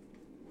low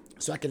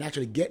so I can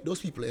actually get those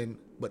people in,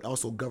 but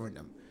also govern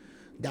them.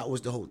 That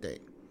was the whole thing.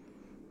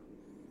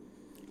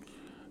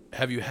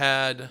 Have you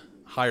had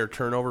higher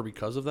turnover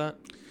because of that?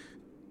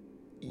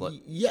 What?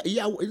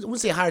 Yeah. I wouldn't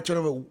say higher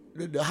turnover.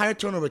 The higher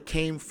turnover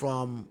came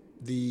from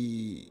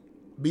the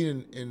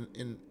being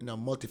in a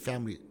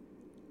multifamily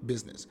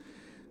business.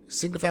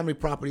 Single family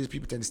properties,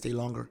 people tend to stay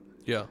longer.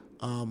 Yeah.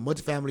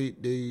 Multifamily,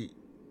 they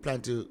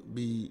plan to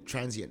be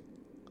transient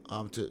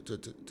to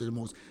the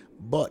most.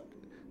 But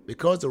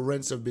because the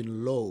rents have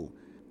been low,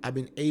 I've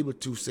been able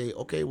to say,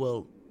 okay,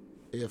 well,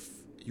 if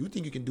you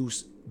think you can do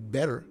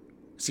better,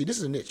 see, this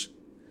is a niche.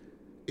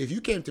 if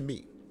you came to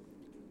me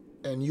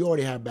and you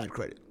already have bad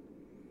credit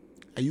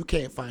and you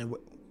can't find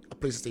a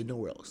place to stay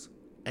nowhere else,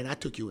 and I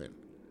took you in,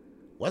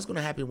 what's going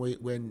to happen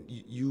when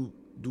you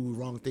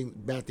do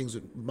bad things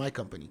with my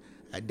company?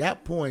 At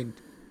that point,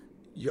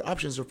 your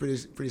options are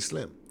pretty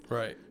slim.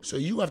 Right. So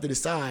you have to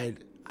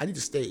decide, I need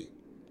to stay,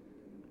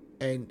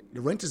 and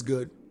the rent is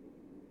good,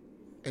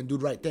 and do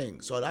the right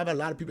thing. So I've had a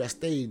lot of people that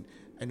stayed,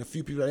 and a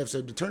few people that left.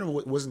 So the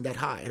turnover wasn't that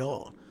high at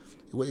all.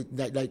 It was,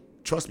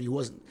 trust me, it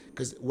wasn't.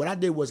 Because what I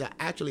did was I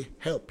actually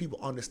helped people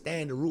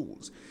understand the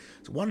rules.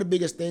 So one of the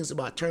biggest things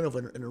about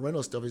turnover and the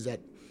rental stuff is that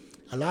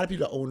a lot of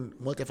people that own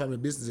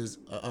multifamily businesses,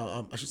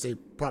 I should say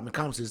apartment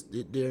complexes,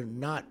 they're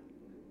not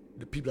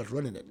the people that's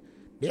running it.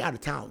 They're out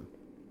of town,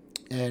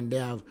 and they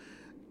have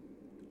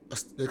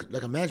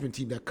like a management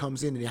team that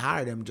comes in and they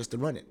hire them just to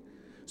run it.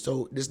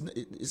 So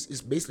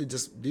it's basically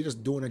they're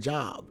just doing a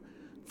job.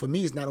 For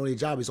me, it's not only a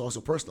job; it's also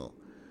personal.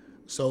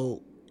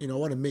 So I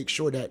want to make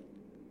sure that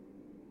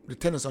the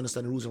tenants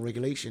understand the rules and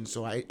regulations.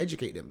 So I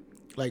educate them.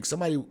 Like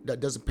somebody that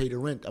doesn't pay the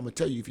rent, I'm gonna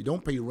tell you, if you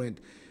don't pay the rent,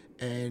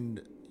 and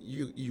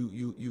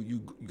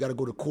you got to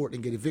go to court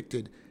and get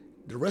evicted,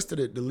 the rest of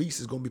the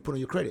lease is gonna be put on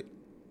your credit.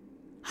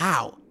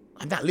 How?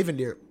 I'm not living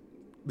there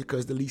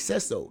because the lease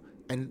says so,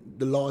 and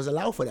the laws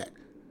allow for that.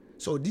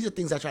 So these are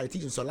things I try to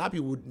teach them. So a lot of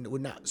people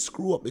would not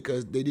screw up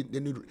because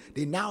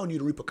they now knew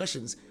the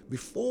repercussions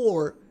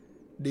before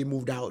they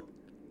moved out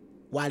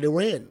while they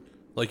were in.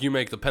 Like you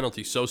make the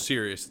penalty so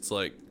serious, it's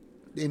like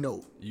they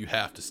know you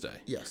have to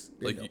stay. Yes,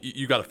 like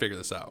you got to figure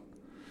this out.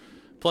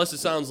 Plus, it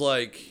sounds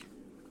like,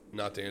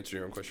 not to answer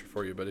your own question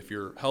for you, but if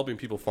you're helping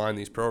people find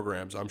these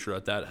programs, I'm sure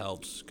that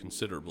helps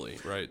considerably,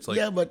 right? It's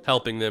like but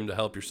helping them to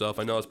help yourself.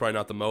 I know it's probably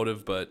not the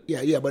motive, but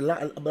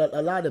but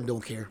a lot of them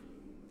don't care.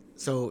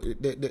 So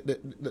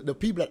the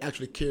people that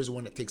actually care is the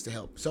one that takes the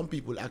help. Some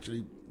people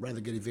actually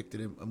rather get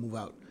evicted and move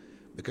out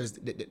because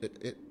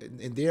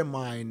in their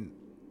mind,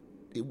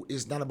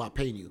 it's not about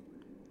paying you.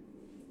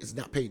 It's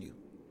not paying you.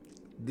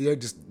 They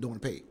just don't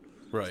want to pay.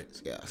 Right.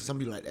 Yeah, some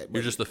people like that.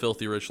 You're just the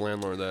filthy rich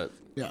landlord that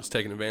is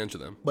taking advantage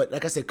of them. But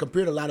like I said,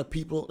 compared to a lot of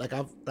people,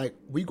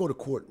 we go to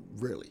court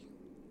rarely.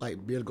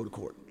 Barely go to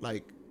court.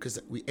 Because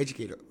we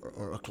educate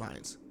our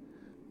clients.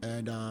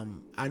 And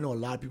I know a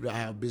lot of people that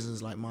have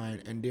business like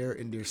mine, and they're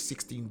in their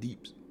 16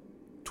 deep,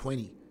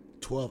 20,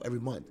 12 every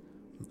month.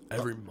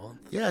 Every month?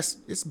 Yes,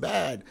 it's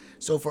bad.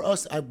 So for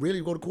us, I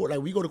really go to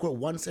court. We go to court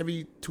once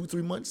every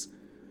 2-3 months.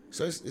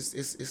 So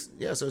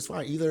so it's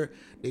fine. Either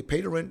they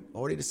pay the rent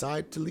or they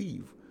decide to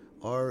leave,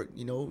 or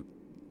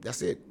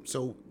that's it.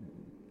 So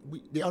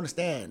they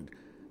understand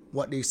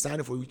what they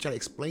signed up for. We try to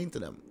explain to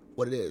them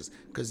what it is,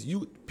 because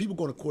people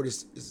going to court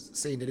is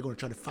saying that they're going to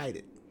try to fight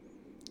it.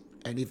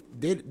 And if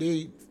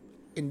they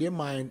in their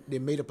mind, they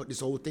made up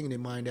this whole thing in their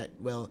mind that,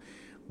 well,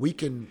 we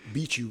can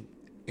beat you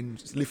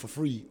and live for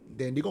free,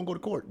 then they're going to go to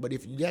court. But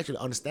if you actually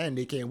understand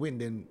they can't win,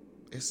 then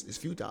it's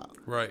futile.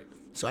 Right.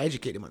 So I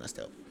educate them on that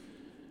stuff.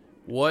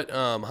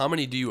 How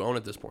many do you own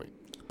at this point?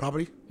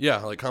 Property? Yeah,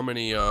 like how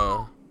many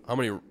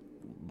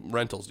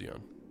rentals do you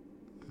own?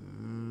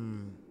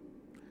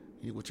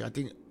 Which I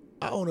think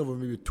I own over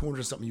maybe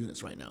 200 something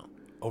units right now.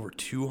 Over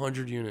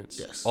 200 units?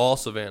 Yes. All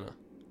Savannah?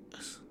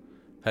 Yes.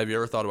 Have you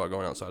ever thought about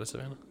going outside of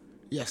Savannah?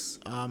 Yes.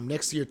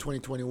 Next year,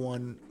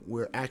 2021,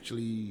 we're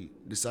actually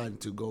deciding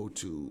to go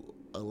to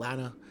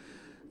Atlanta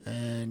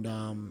and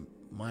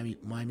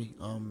Miami,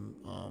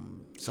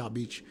 South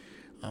Beach.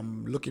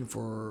 I'm looking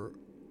for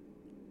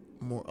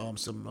more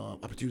some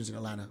opportunities in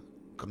Atlanta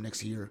come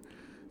next year,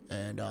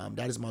 and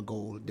that is my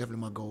goal.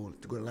 Definitely my goal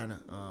to go to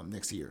Atlanta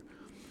next year.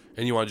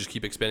 And you want to just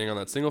keep expanding on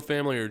that single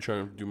family, or you're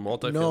trying to do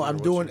multifamily? No, I'm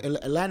doing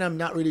Atlanta. I'm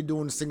not really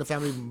doing single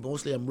family.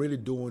 Mostly, I'm really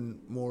doing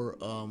more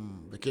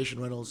vacation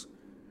rentals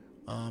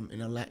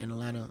in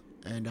Atlanta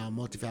and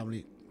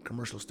multifamily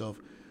commercial stuff.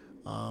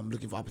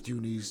 Looking for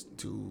opportunities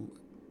to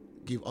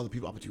give other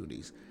people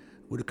opportunities.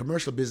 With the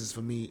commercial business,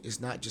 for me, it's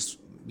not just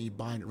me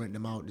buying and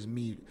renting them out. It's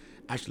me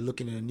actually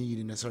looking at a need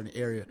in a certain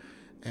area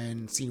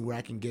and seeing where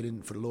I can get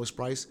in for the lowest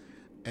price,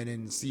 and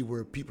then see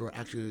where people are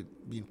actually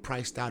being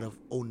priced out of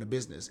owning a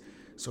business.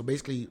 So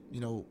basically,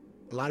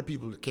 a lot of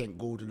people can't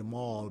go to the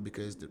mall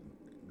because the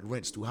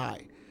rent's too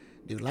high.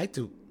 They would like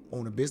to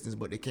own a business,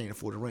 but they can't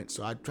afford the rent.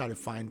 So I try to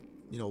find,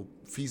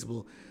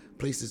 feasible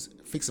places,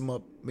 fix them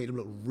up, make them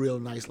look real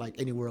nice like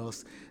anywhere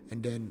else,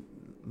 and then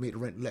make the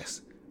rent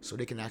less so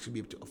they can actually be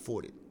able to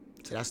afford it.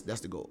 So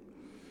that's the goal.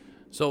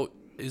 So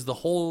is the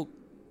whole,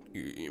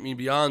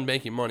 beyond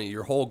making money,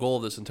 your whole goal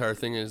of this entire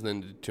thing is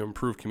then to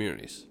improve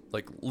communities?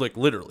 Like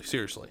literally,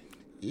 seriously.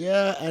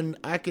 Yeah, and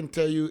I can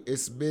tell you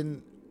it's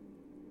been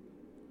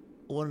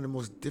one of the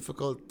most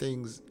difficult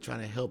things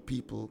trying to help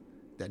people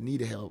that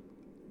need help,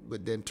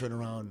 but then turn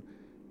around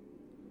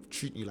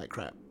treating you like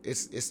crap.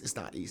 It's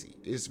not easy.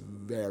 It's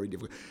very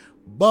difficult.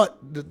 But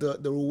the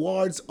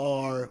rewards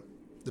are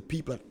the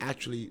people that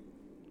actually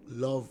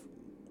love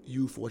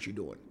you for what you're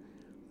doing.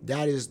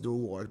 That is the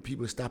reward.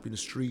 People stop you in the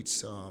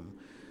streets.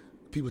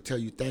 People tell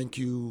you thank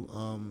you.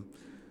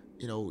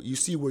 You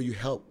see where you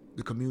help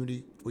the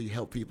community, where you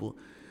help people.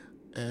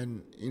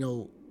 And,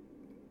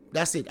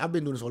 that's it. I've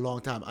been doing this for a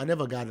long time. I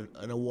never got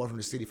an award from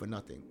the city for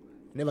nothing.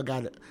 Never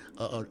got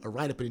a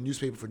write-up in the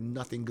newspaper for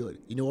nothing good.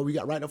 You know what we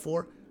got write-up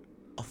for?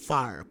 A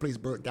fire. A place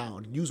burnt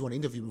down. The news want to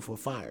interview me for a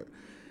fire.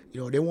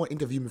 You know, they won't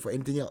interview me for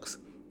anything else.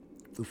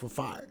 For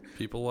fire.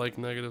 People like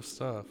negative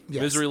stuff.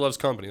 Yes. Misery loves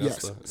company.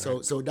 That's yes.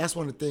 So that's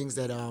one of the things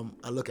that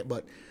I look at.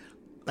 But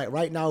like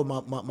right now,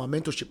 my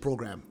mentorship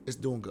program is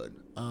doing good.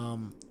 I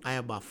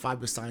have about 5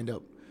 people signed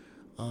up.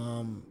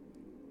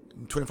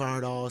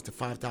 $2,500 to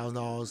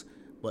 $5,000,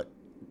 but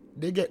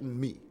they're getting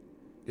me.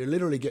 They're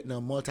literally getting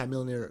a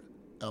multimillionaire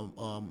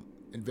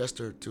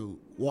investor to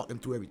walk them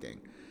through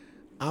everything.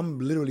 I'm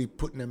literally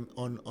putting them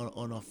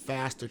on a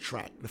faster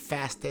track, the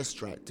fastest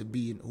track to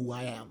being who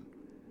I am.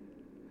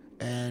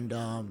 And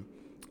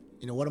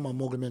you know, one of my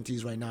mogul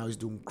mentees right now is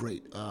doing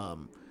great.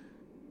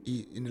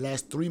 In the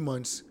last 3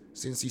 months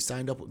since he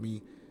signed up with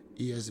me,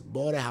 he has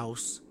bought a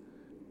house.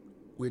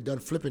 We're done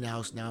flipping the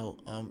house now.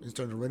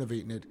 Instead of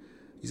renovating it,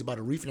 he's about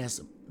to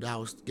refinance the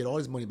house, get all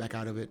his money back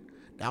out of it.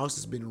 The house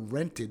has been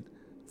rented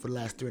for the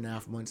last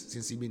 3.5 months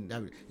since he's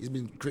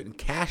been creating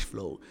cash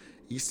flow.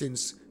 He's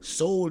since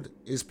sold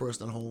his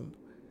personal home,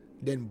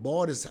 then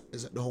bought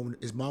the home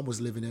his mom was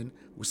living in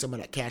with some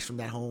of that cash from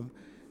that home,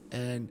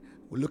 and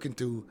we're looking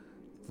to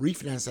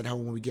refinance that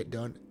home when we get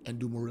done and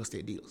do more real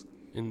estate deals.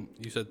 And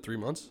you said 3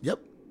 months?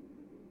 Yep.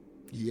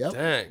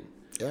 Dang.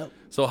 Yep.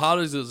 So how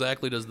does the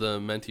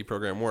mentee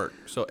program work?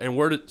 So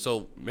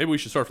maybe we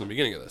should start from the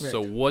beginning of this. Right.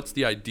 So what's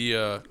the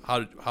idea?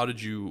 How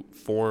did you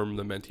form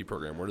the mentee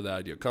program? Where did that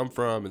idea come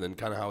from? And then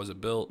kind of how was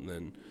it built? And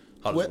then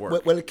how does it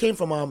work? Well, it came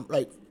from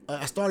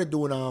I started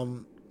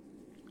doing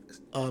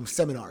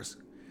seminars.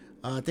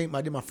 I think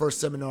I did my first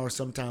seminar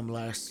sometime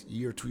last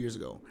year, 2 years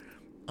ago,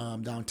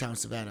 downtown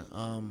Savannah.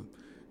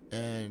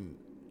 And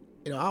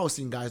you know, I always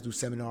seen guys do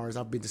seminars.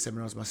 I've been to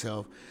seminars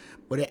myself,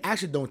 but they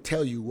actually don't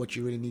tell you what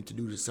you really need to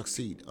do to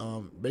succeed.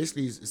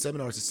 Basically,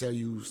 seminars to sell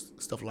you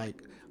stuff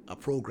like a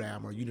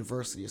program or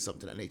university or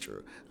something of that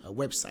nature, a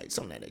website,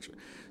 something of that nature.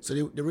 So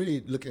they're really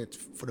looking at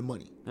for the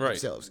money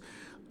themselves.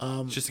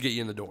 Just to get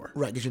you in the door.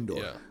 Right, get you in the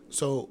door. Yeah.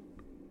 So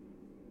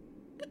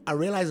I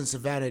realize in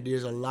Savannah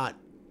there's a lot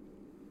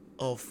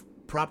of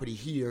property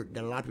here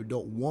that a lot of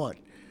people don't want,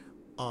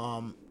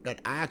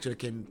 that I actually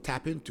can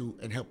tap into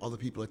and help other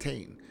people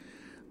attain.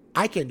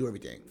 I can't do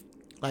everything.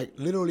 Like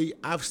literally,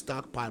 I've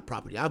stockpiled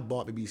property. I've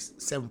bought maybe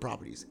 7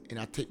 properties, and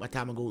I take my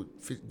time and go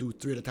do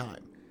 3 at a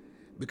time,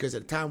 because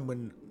at the time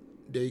when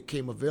they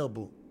came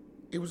available,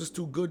 it was just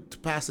too good to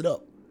pass it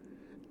up.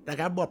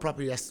 Like I bought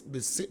property that's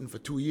been sitting for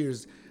 2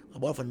 years. I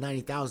bought it for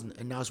 $90,000,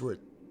 and now it's worth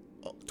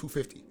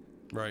 $250.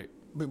 Right.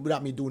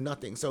 Without me doing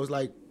nothing. So it's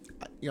like,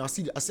 you know, I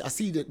see the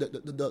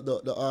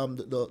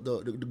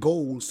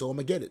goal, so I'm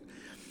gonna get it.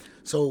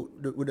 So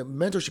with the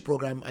mentorship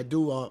program, I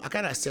do. I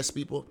kind of assess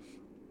people.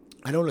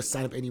 I don't just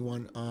sign up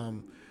anyone.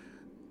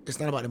 It's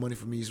not about the money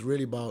for me. It's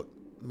really about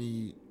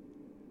me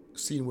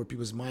seeing where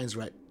people's minds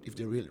are at, if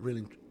they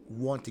really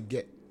want to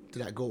get to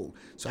that goal.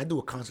 So I do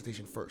a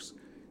consultation first.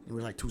 It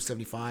was like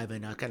 $275,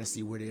 and I kind of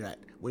see where they're at,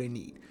 what they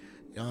need,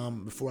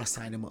 before I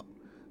sign them up,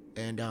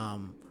 and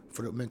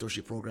for the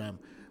mentorship program.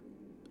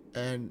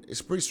 And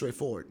it's pretty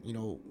straightforward. You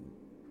know,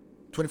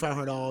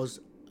 $2,500.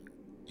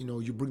 You know,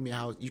 you bring me a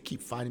house. You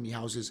keep finding me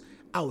houses.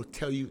 I will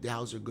tell you the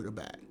houses are good or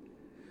bad.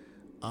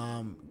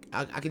 I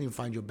can even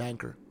find you a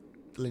banker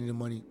to lend you the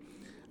money.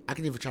 I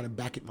can even try to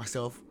back it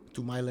myself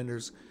to my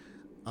lenders.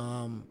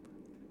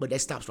 But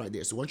that stops right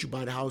there. So once you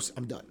buy the house,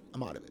 I'm done.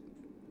 I'm out of it.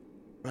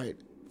 Right?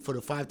 For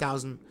the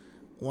 $5,000,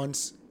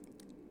 once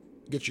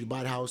get you to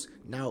buy the house.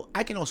 Now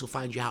I can also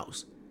find your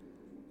house.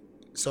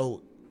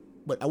 So,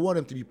 but I want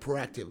them to be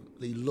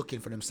proactively looking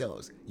for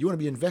themselves. You want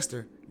to be an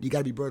investor, you got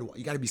to be birdwatching.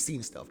 You got to be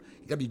seeing stuff.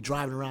 You got to be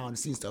driving around and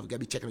seeing stuff. You got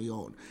to be checking on your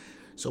own.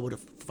 So with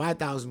the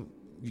 $5,000,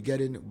 you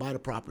get in, buy the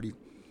property.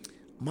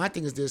 My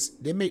thing is this: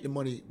 they make the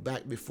money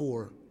back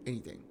before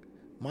anything.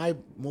 My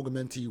mogul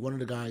mentee, one of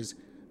the guys,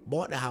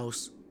 bought the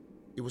house.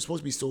 It was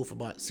supposed to be sold for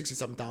about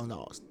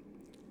 $60,000.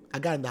 I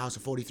got in the house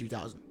for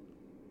 $43,000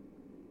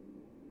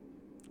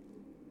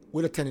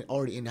 with a tenant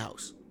already in the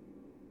house.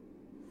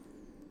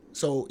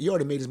 So he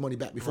already made his money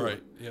back before.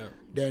 Right. Yeah.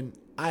 Then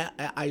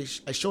I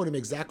showed him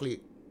exactly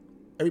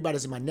everybody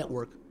that's in my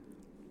network.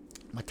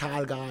 My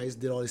tile guys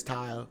did all this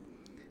tile.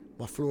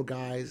 My floor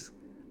guys,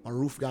 my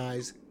roof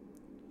guys.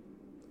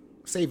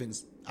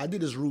 Savings. I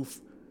did this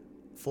roof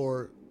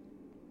for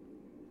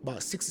about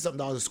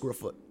 $60-something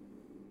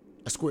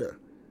a square,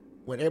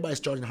 when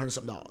everybody's charging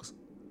 $100-something.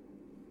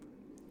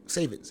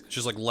 Savings. It's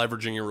just like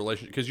leveraging your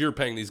relationship, because you're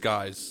paying these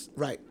guys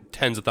right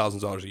tens of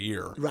thousands of dollars a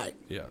year. Right.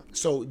 Yeah.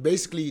 So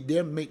basically,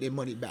 they make their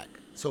money back.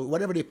 So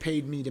whatever they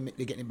paid me,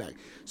 they're getting it back.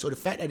 So the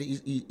fact that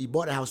he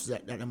bought a house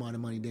with that amount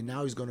of money, then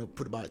now he's going to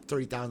put about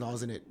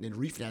 $30,000 in it and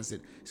refinance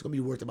it. It's going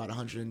to be worth about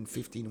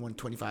 $115,000,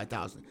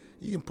 $125,000.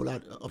 You can pull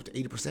out up to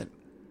 80%.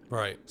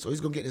 Right. So he's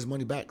going to get his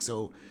money back.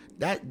 So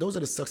those are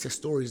the success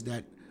stories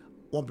that I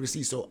want people to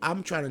see. So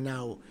I'm trying to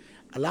now,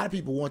 a lot of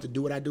people want to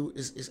do what I do.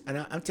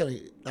 And I'm telling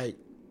you, like,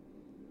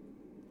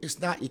 it's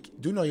not,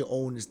 doing on your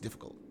own is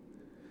difficult.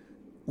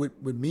 With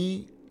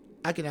me,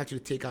 I can actually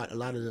take out a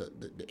lot of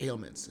the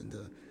ailments and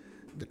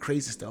the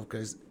crazy stuff,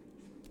 because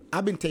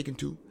I've been taken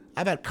to.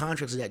 I've had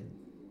contracts that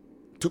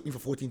took me for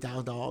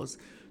 $14,000,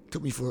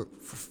 took me for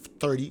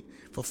 30,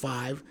 for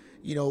 5.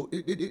 You know,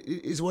 it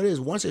is what it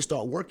is. Once they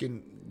start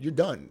working, you're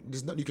done.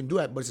 There's nothing you can do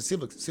that, but it's a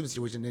civil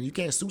situation, and you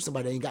can't sue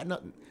somebody that ain't got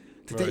nothing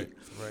to take.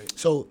 Right.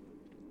 So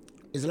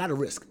there's a lot of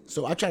risk.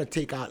 So I try to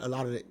take out a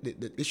lot of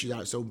the issues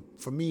out. So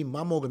for me,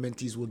 my mogul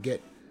mentees will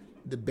get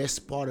the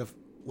best part of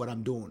what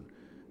I'm doing,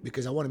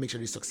 because I want to make sure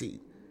they succeed.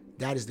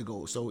 That is the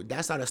goal. So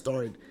that's how I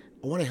started.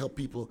 I want to help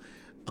people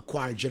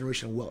acquire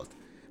generational wealth.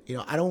 You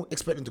know, I don't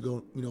expect them to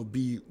go, you know,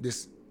 be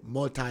this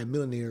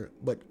multi-millionaire,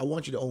 but I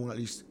want you to own at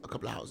least a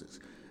couple of houses.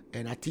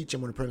 And I teach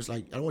them on the premise,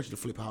 like, I don't want you to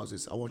flip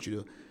houses. I want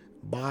you to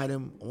buy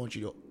them. I want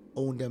you to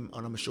own them. And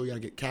I'm going to show you how to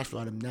get cash flow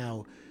out of them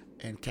now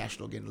and cash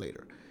flow again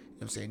later. You know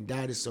what I'm saying?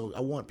 That is, so I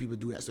want people to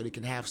do that so they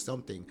can have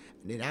something.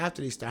 And then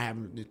after they start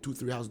having the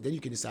 2-3 houses, then you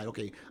can decide,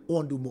 okay, I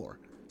want to do more.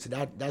 So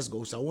that's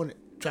goal. So I want to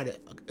try to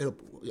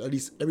help at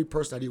least every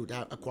person I deal with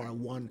acquire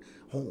one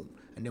home,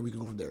 and then we can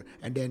go from there.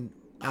 And then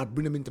I'll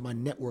bring them into my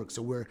network,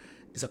 so where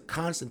it's a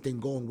constant thing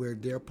going, where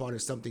they're part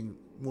of something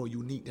more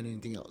unique than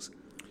anything else.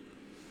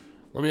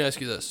 Let me ask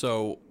you this.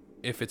 So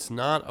if it's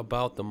not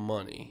about the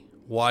money,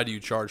 why do you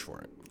charge for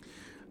it?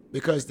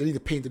 Because they need to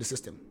pay into the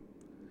system.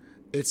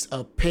 It's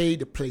a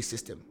pay-to-play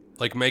system.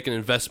 Like make an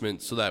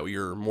investment so that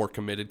you're more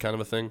committed kind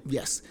of a thing?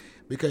 Yes,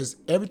 because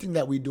everything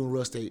that we do in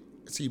real estate,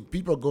 see,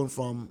 people are going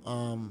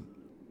from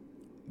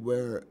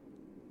where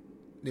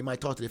they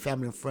might talk to their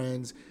family and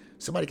friends.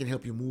 Somebody can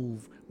help you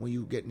move when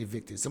you get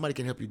evicted. Somebody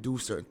can help you do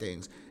certain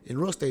things. In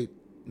real estate,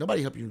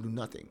 nobody help you do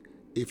nothing.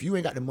 If you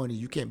ain't got the money,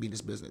 you can't be in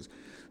this business.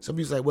 Some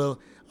people's like, well,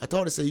 I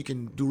thought to say you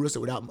can do real estate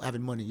without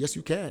having money. Yes,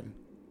 you can.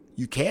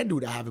 You can do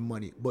it without having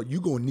money, but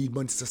you're going to need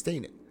money to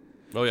sustain it.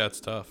 Oh, yeah, it's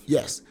tough.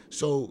 Yes.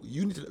 So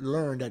you need to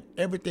learn that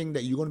everything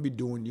that you're going to be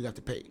doing, you have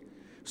to pay.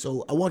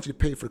 So I want you to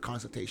pay for the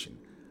consultation,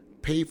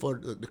 pay for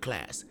the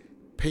class,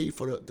 pay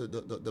for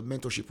the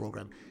mentorship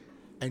program,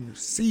 and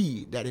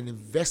see that an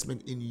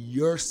investment in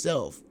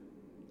yourself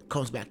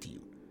comes back to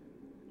you.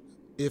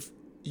 If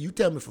you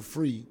tell me for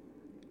free,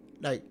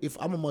 like if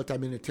I'm a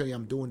multi-millionaire telling you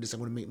I'm doing this, I'm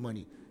going to make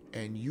money,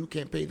 and you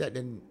can't pay that,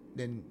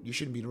 then you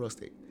shouldn't be in real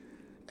estate.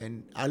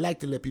 And I like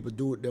to let people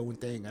do their own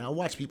thing. And I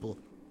watch people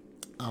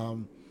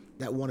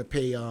that want to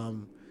pay,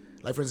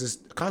 like for instance,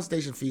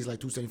 consultation fees like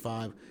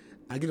 $275.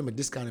 I give them a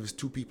discount if it's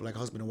 2 people, like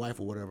husband and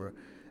wife or whatever.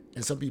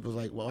 And some people are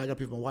like, well, I got to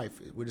pay for my wife.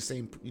 We're the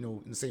same, you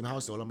know, in the same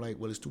household. I'm like,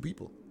 well, it's 2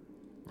 people.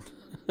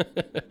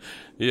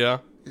 Yeah.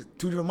 It's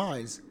 2 different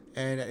minds.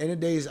 And at the end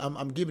of the day,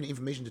 I'm giving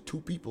information to 2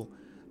 people.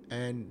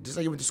 And just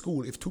like you went to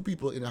school, if 2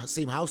 people in the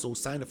same household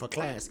signed up for a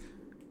class,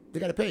 they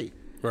got to pay.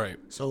 Right.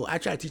 So I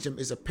try to teach them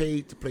it's a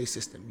pay-to-play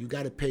system. You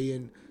got to pay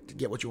in to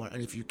get what you want.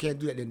 And if you can't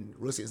do that, then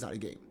real estate is not a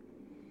game.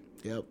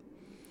 Yep.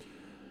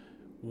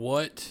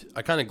 What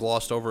I kind of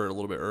glossed over it a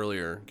little bit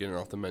earlier, getting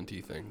off the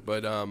mentee thing,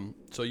 but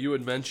so you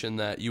had mentioned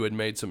that you had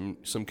made some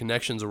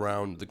connections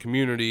around the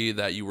community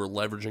that you were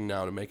leveraging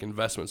now to make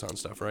investments on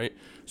stuff, right?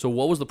 So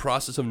what was the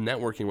process of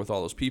networking with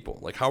all those people?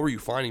 Like, how were you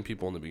finding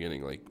people in the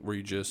beginning? Like, were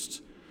you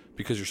just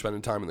because you're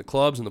spending time in the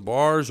clubs and the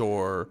bars,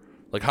 or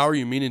like how are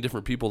you meeting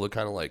different people to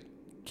kind of like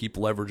keep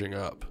leveraging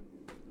up?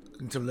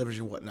 Into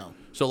leveraging what now?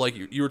 So like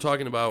you were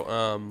talking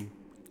about.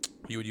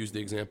 You would use the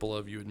example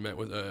of you had met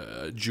with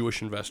a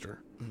Jewish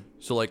investor.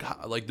 So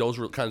like those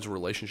kinds of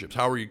relationships.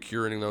 How are you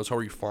curating those? How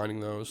are you finding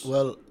those?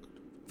 Well,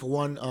 for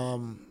one,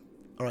 all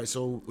right.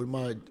 So with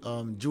my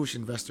Jewish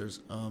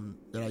investors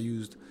that I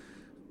used,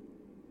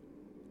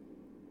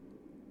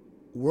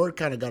 word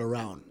kind of got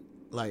around,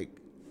 like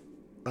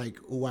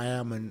who I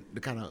am and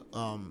the kind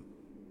of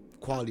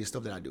quality of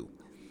stuff that I do.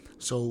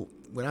 So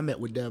when I met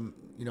with them,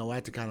 you know, I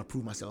had to kind of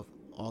prove myself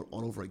all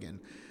over again.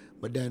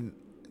 But then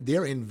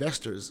their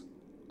investors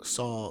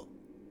saw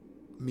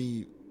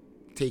me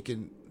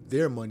taking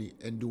their money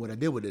and do what I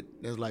did with it.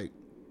 It was like,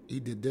 he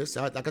did this.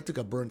 I took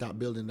a burnt out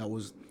building that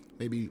was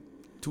maybe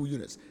 2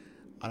 units,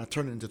 and I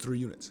turned it into 3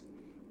 units.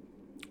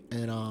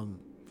 And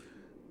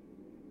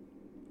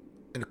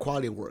the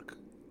quality of work.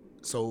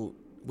 So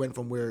went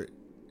from where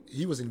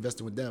he was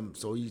investing with them.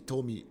 So he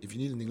told me, if you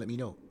need anything, let me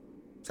know.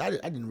 So I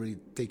didn't really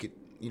take it,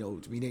 you know,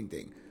 to mean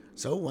anything.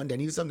 So one day I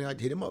needed something,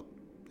 I'd hit him up,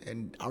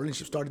 and our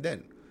relationship started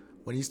then.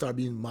 When he started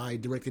being my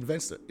direct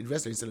investor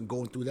instead of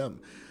going through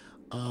them.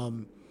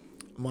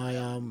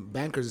 My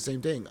bankers, the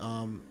same thing.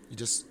 You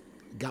just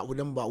got with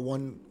them about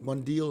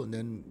one deal, and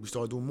then we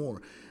started doing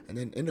more. And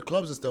then in the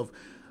clubs and stuff,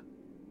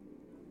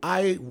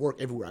 I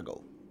work everywhere I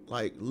go,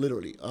 like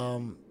literally.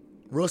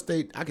 Real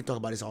estate, I can talk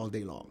about this all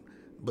day long.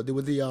 But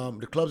with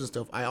the clubs and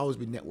stuff, I always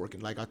be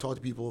networking. Like I talk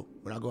to people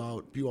when I go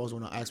out. People always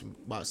want to ask me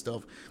about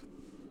stuff.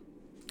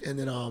 And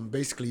then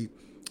basically,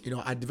 you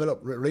know, I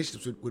develop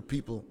relationships with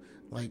people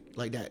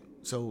like that.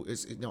 So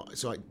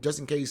so just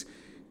in case,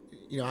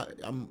 you know,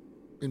 I'm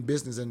in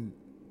business and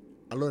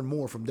I learn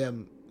more from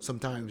them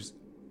sometimes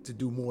to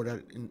do more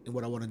in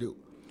what I want to do.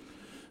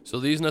 So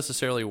these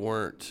necessarily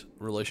weren't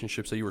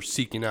relationships that you were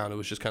seeking out. It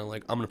was just kind of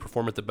like, I'm going to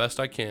perform it the best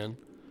I can,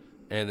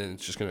 and then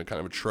it's just going to kind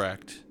of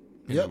attract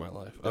into my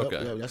life.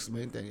 Okay. Yep, that's the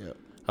main thing. Yeah.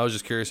 I was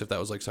just curious if that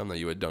was like something that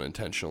you had done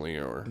intentionally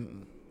or.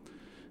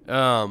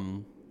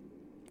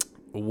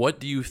 What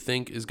do you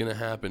think is going to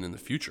happen in the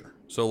future?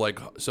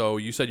 So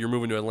you said you're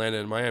moving to Atlanta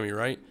and Miami,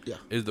 right? Yeah.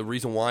 Is the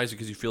reason why is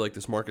because you feel like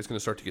this market's going to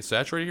start to get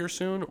saturated here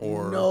soon,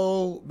 or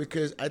no?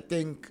 Because I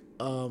think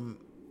I've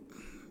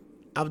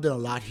done a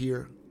lot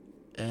here,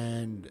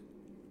 and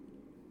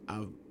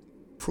I've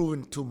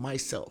proven to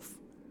myself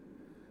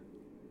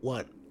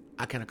what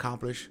I can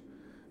accomplish.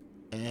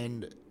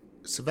 And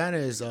Savannah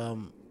is a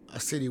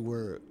city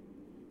where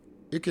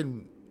it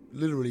can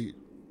literally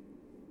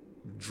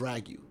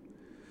drag you.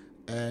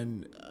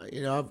 And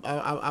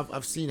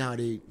I've seen how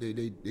they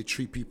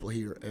treat people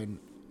here, and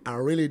I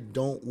really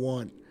don't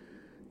want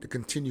to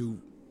continue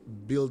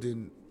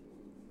building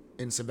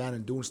in Savannah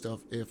and doing stuff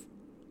if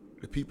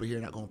the people here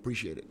are not going to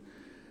appreciate it.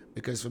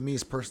 Because for me,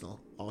 it's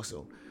personal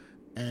also,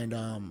 and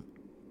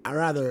I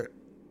rather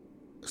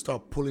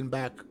start pulling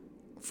back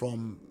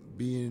from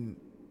being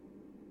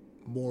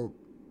more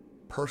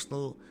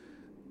personal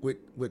with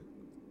the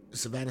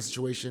Savannah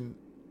situation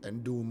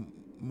and doing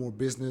more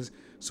business.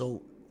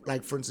 So,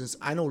 like, for instance,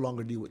 I no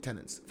longer deal with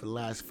tenants for the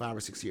last 5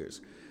 or 6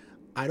 years.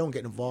 I don't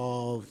get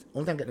involved.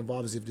 Only time I get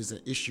involved is if there's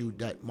an issue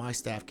that my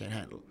staff can't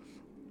handle.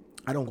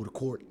 I don't go to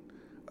court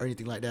or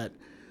anything like that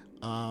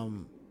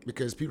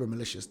because people are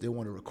malicious. They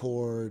want to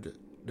record.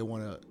 They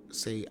want to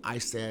say, I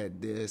said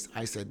this,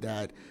 I said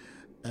that.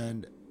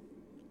 And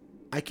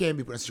I can't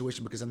be put in a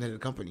situation because I'm the head of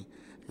the company.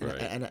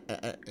 Right.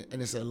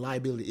 And it's a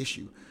liability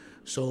issue.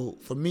 So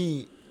for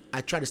me, I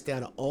try to stay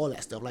out of all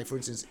that stuff. Like, for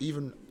instance,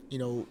 even,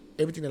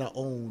 everything that I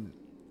own,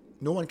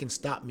 no one can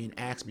stop me and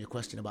ask me a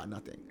question about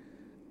nothing.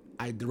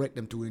 I direct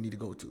them to where they need to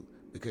go to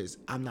because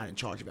I'm not in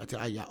charge of it. I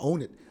tell you, I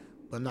own it,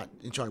 but I'm not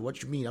in charge.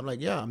 What you mean? I'm like,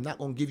 yeah, I'm not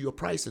going to give you a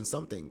price on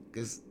something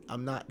because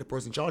I'm not the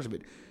person in charge of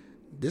it.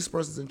 This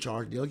person's in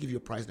charge. They'll give you a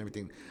price and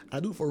everything. I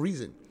do it for a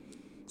reason.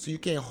 So you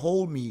can't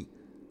hold me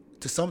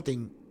to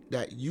something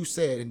that you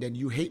said and then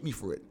you hate me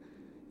for it.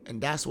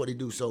 And that's what they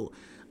do. So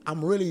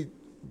I'm really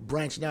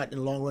branching out in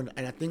the long run,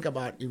 and I think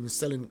about even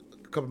selling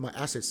a couple of my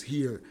assets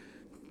here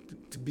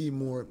to be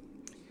more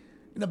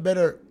in a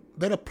better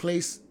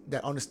place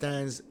that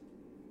understands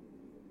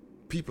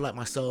people like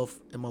myself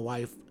and my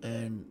wife,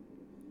 and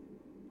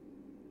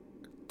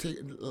take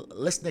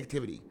less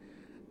negativity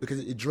because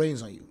it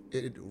drains on you.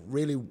 It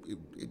really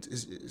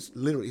it's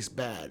literally it's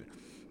bad.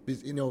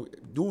 Because,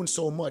 doing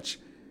so much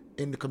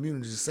in the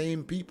community, the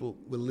same people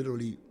will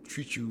literally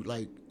treat you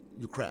like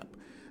you crap.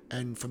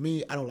 And for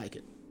me, I don't like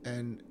it.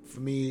 And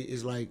for me,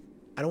 it's like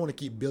I don't want to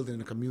keep building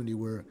in a community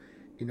where,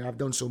 I've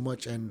done so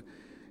much and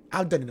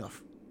I've done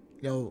enough.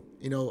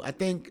 I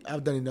think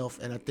I've done enough,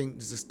 and I think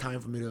this is time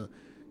for me to,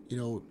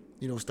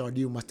 start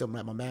dealing with my stuff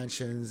like my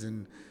mansions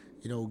and,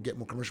 get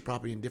more commercial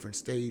property in different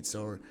states,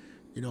 or,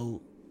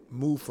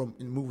 move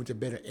into a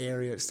better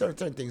area.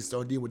 Certain things,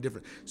 start dealing with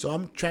different. So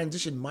I'm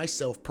transitioning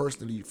myself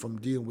personally from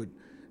dealing with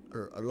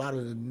a lot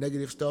of the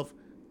negative stuff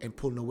and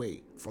pulling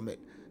away from it.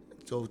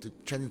 So to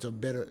transition to a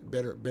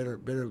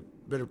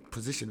better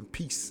position of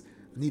peace.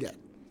 I need that.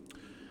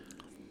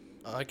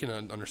 I can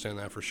understand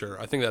that for sure.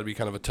 I think that'd be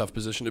kind of a tough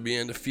position to be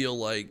in, to feel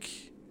like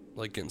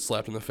getting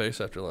slapped in the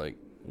face after like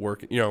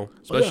working,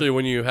 especially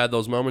when you had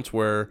those moments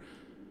where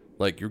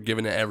like you're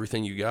giving it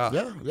everything you got.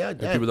 Yeah. And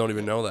people don't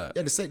even know that.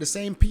 Yeah, the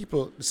same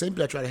people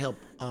I try to help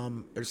are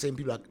the same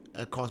people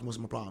that cause most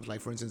of my problems. Like,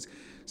 for instance,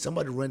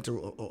 somebody rent a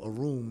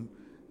room,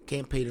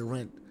 can't pay the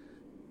rent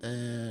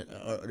and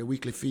the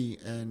weekly fee,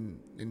 and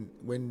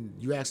when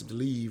you ask them to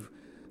leave,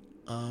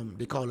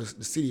 they call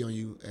the city on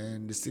you,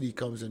 and the city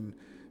comes and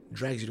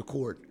drags you to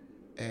court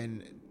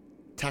and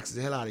taxes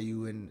the hell out of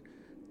you and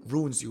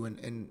ruins you,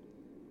 and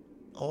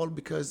all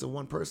because of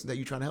one person that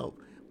you're trying to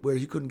help, where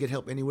he couldn't get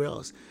help anywhere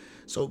else.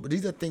 So, but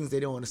these are things they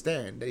don't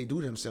understand, that they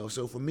do to themselves.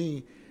 So for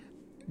me,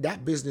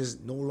 that business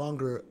no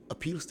longer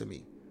appeals to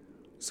me.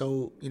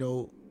 So,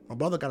 my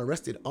brother got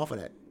arrested off of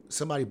that.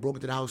 Somebody broke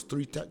into the house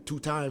two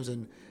times,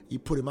 and he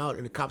put him out,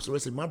 and the cops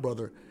arrested my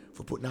brother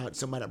for putting out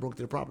somebody that broke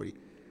into the property.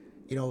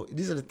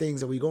 These are the things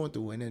that we're going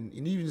through. And then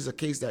even there's a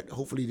case that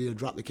hopefully they'll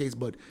drop the case,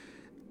 but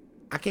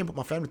I can't put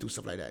my family through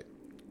stuff like that,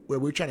 where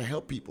we're trying to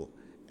help people.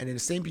 And then the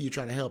same people you're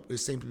trying to help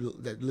is the same people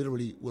that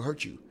literally will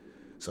hurt you.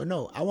 So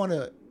no, I want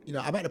to,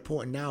 I'm at the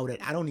point now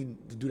that I don't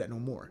need to do that no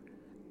more.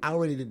 I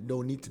already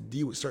don't need to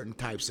deal with certain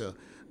types of,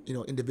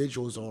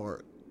 individuals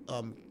or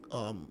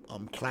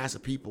class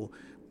of people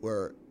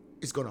where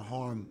it's going to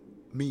harm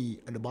me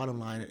and the bottom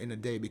line in the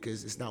day,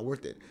 because it's not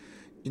worth it.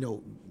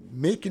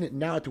 Making it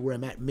now to where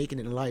I'm at, making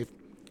it in life,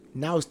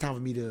 now it's time for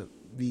me to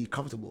be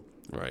comfortable.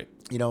 Right.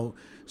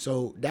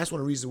 So that's one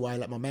of the reasons why,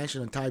 like my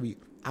mansion in Tybee,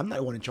 I'm not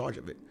the one in charge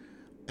of it.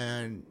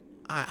 And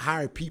I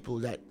hire people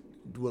that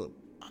will,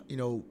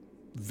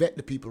 vet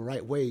the people the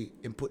right way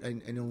and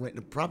then rent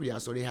the property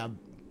out so they have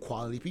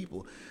quality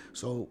people.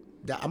 So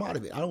that I'm out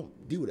of it. I don't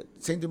deal with it.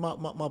 Same thing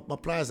with my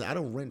plaza. I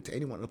don't rent to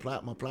anyone.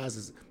 My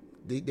plazas,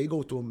 they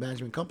go through a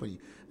management company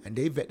and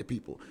they vet the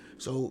people.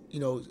 So,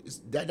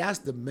 that's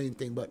the main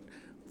thing. But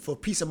for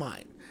peace of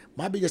mind,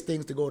 my biggest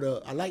thing is to go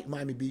to, I like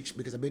Miami Beach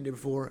because I've been there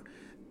before,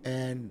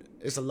 And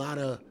it's a lot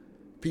of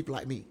people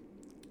like me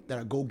that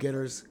are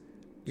go-getters,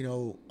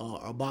 are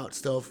about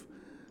stuff.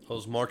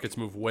 Those markets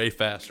move way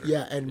faster.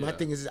 Yeah, and my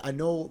thing is I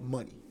know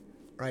money,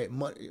 right?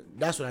 Money,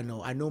 that's what I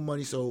know. I know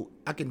money, so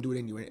I can do it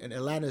anyway. And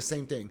Atlanta, the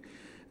same thing.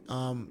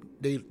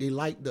 They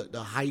like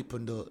the hype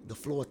and the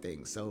floor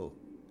thing. So,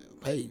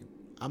 hey,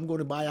 I'm going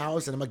to buy a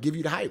house and I'm going to give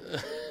you the hype.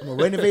 I'm going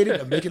to renovate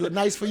it and make it look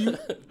nice for you.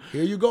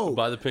 Here you go.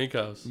 Buy the pink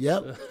house.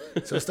 Yep.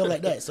 So stuff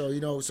like that.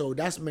 So, so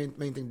that's the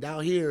main thing.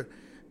 Down here,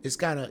 it's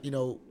kind of,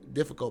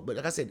 difficult. But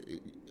like I said,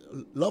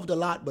 loved a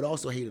lot, but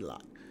also hated a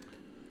lot.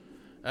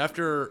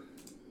 After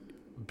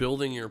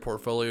building your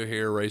portfolio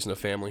here, raising a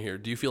family here,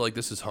 do you feel like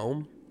this is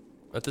home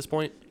at this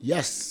point?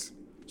 Yes.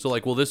 So,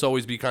 like, will this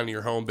always be kind of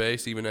your home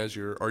base, even as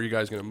are you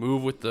guys going to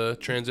move with the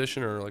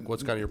transition, or, like,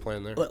 what's kind of your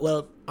plan there?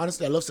 Well,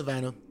 honestly, I love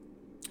Savannah.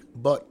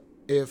 But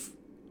if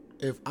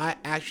I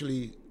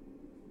actually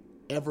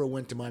ever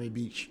went to Miami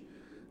Beach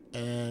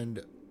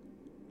and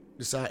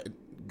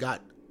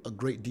got a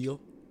great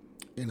deal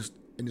and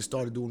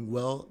started doing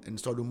well and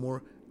started doing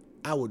more,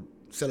 I would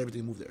sell everything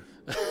and move there.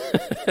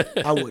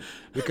 I would.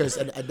 Because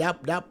at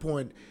that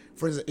point,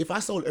 for instance, if I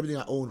sold everything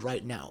I owned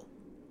right now,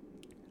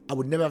 I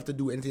would never have to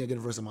do anything again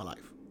for the rest of my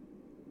life.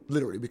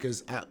 Literally,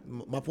 because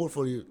my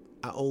portfolio,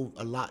 I owe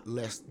a lot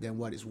less than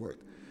what it's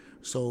worth.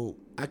 So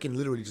I can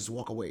literally just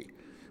walk away.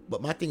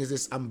 But my thing is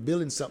this, I'm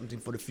building something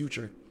for the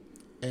future,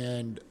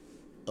 and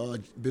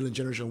building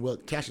generational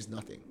wealth. Cash is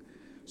nothing.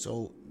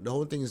 So the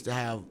whole thing is to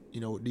have,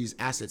 these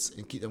assets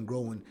and keep them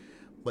growing.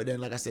 But then,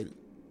 like I said,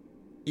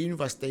 even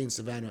if I stay in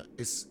Savannah,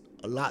 it's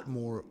a lot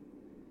more,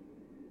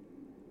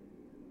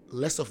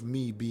 less of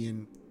me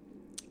being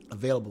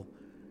available,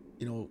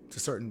 to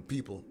certain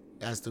people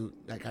as to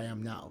like I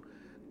am now.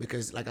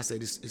 Because, like I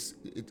said,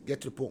 it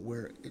gets to the point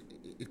where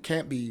it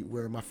can't be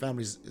where my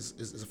family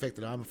is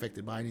affected. I'm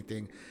affected by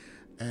anything,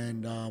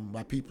 and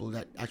by people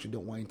that actually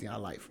don't want anything out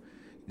of life.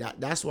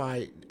 That's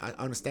why I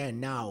understand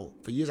now.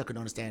 For years I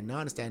couldn't understand. Now I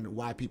understand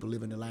why people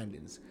live in the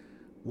Landings,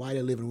 why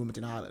they live in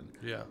Wilmington Island,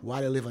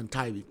 why they live in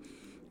Tybee,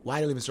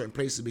 why they live in certain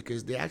places,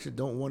 because they actually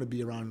don't want to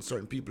be around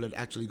certain people that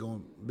actually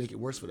going to make it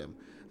worse for them,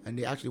 and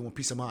they actually want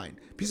peace of mind.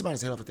 Peace of mind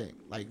is a hell of a thing,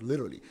 like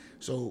literally.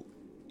 So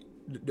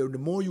the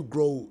more you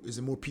grow is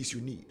the more peace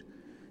you need.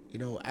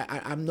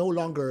 I'm no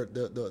longer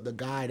the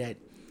guy that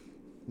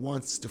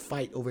wants to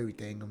fight over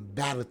everything and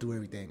battle through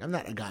everything. I'm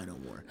not a guy no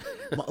more.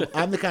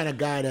 I'm the kind of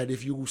guy that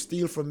if you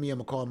steal from me, I'm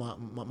gonna call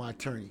my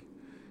attorney.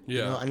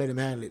 Yeah. I let him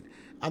handle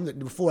it.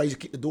 Before I used to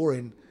kick the door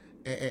in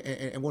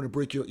and want to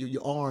break your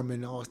arm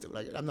and all stuff.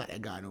 Like, I'm not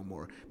that guy no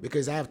more,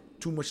 because I have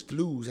too much to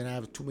lose and I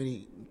have too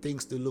many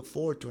things to look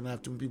forward to, and I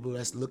have too many people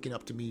that's looking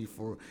up to me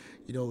for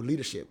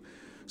leadership.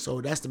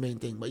 So that's the main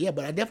thing. But yeah,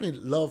 but I definitely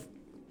love.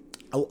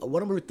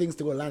 One of the things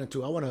to go to Atlanta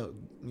too. I want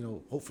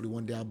to, hopefully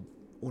one day I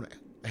want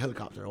a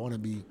helicopter. I want to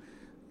be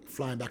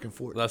flying back and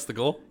forth. That's the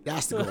goal?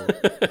 That's the goal.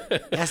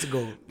 That's the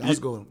goal. That's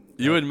the goal.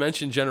 You had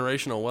mentioned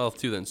generational wealth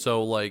too then.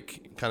 So,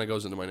 like, kind of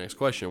goes into my next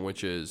question,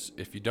 which is,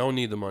 if you don't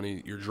need the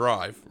money, your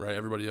drive, right?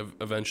 Everybody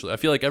eventually, I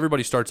feel like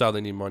everybody starts out,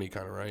 they need money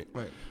kind of, right?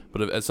 Right.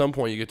 But at some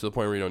point you get to the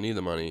point where you don't need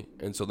the money,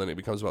 and so then it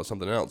becomes about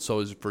something else.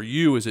 So for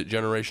you, is it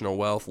generational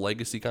wealth,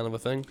 legacy kind of a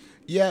thing?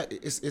 Yeah,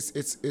 it's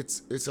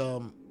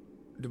the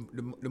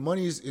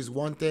money is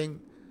one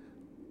thing.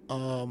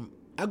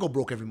 I go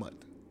broke every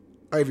month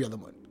or every other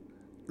month.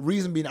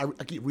 Reason being, I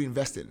keep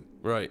reinvesting.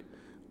 Right.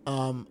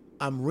 I'm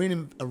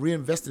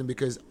reinvesting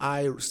because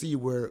I see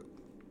where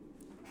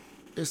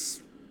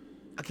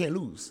I can't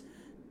lose.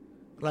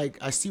 Like,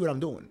 I see what I'm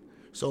doing.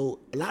 So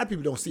a lot of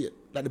people don't see it.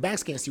 Like, the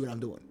banks can't see what I'm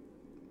doing.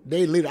 I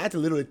have to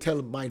literally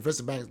tell my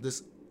investment banks,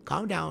 this,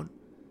 calm down,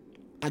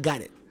 I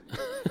got it.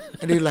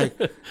 And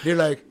they're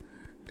like,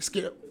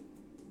 scared.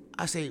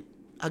 I say,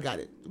 I got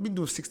it. I've been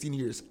doing 16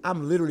 years.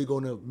 I'm literally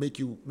going to make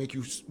you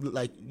look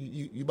like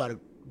you about to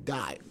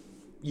die.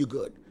 You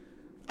good.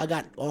 I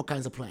got all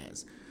kinds of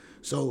plans.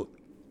 So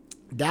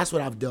that's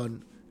what I've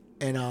done.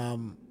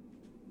 And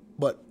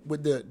but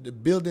with the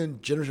building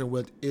generational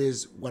wealth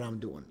is what I'm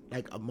doing.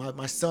 Like,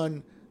 my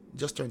son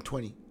just turned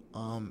 20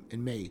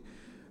 in May,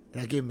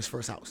 and I gave him his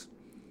first house,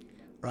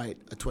 right,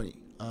 at 20.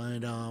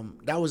 And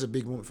that was a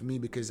big moment for me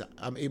because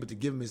I'm able to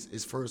give him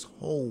his first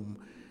home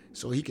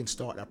so he can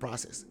start that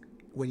process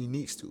when he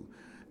needs to.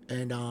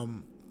 And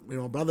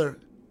my brother,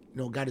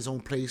 got his own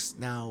place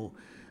now,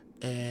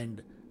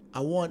 and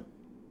I want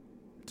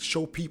to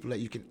show people that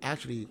you can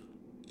actually,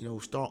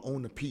 start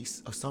owning a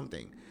piece of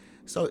something.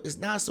 So it's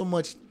not so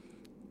much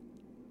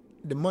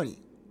the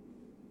money.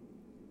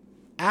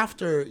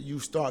 After you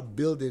start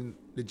building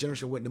the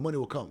generational wealth, the money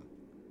will come.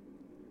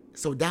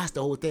 So that's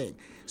the whole thing.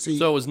 So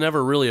it was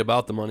never really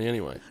about the money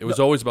anyway. It was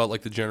always about,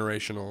 like, the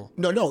generational.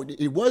 No,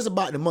 it was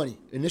about the money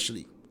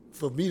initially.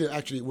 For me to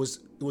actually, it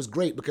was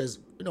great because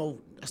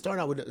I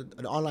started out with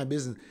an online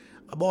business.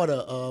 I bought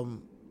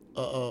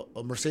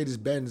a Mercedes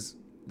Benz.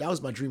 That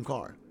was my dream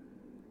car,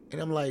 and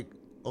I'm like,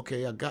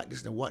 okay, I got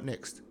this. Now what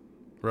next?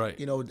 Right.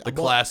 You know, the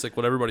classic,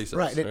 what everybody says.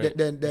 Right.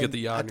 Then you get the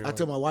yacht. I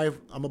tell my wife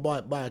I'm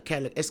gonna buy a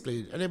Cadillac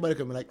Escalade. And everybody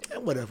can be like,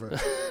 whatever.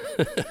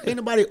 Ain't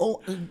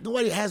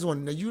nobody has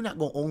one. You're not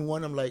gonna own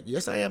one. I'm like,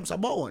 yes, I am. So I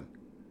bought one.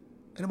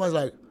 And everybody's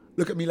like,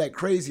 look at me like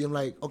crazy. I'm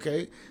like,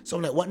 okay. So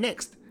I'm like, what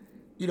next?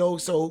 You know,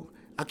 so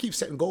I keep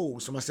setting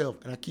goals for myself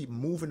and I keep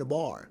moving the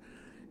bar.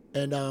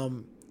 And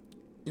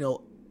you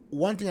know,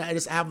 one thing I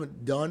just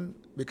haven't done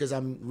because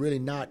I'm really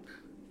not.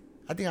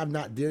 I think I'm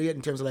not there yet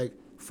in terms of like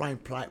flying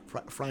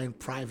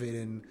private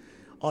and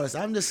all this.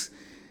 I'm just,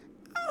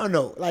 I don't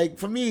know. Like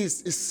for me,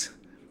 it's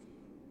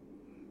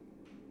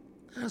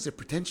I don't say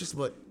pretentious,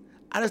 but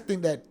I just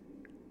think that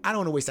I don't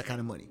want to waste that kind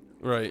of money.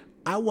 Right.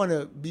 I want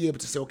to be able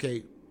to say,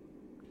 okay,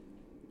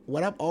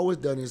 what I've always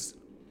done is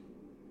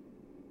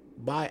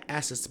buy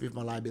assets to pay for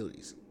my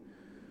liabilities.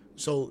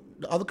 So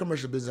the other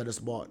commercial business I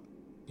just bought,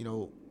 you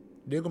know,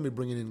 they're gonna be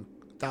bringing in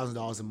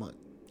 $1,000 a month.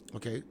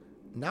 Okay.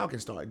 Now I can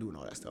start doing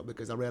all that stuff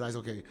because I realize,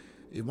 okay,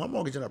 if my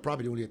mortgage on that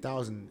property only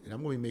 $1,000 and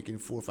I'm gonna be making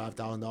 $4,000 or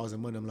 $5,000 a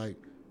month, I'm like,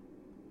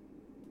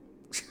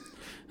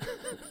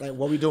 like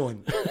what we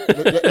doing?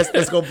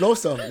 Let's go blow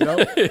some, you know?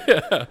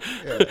 Yeah.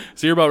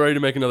 So you're about ready to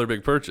make another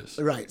big purchase,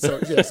 right? So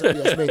that's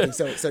the main thing.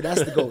 So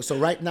that's the goal. So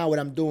right now, what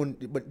I'm doing,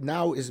 but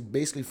now is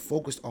basically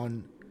focused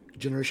on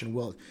generational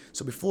wealth.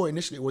 So before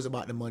initially it was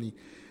about the money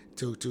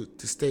to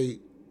stay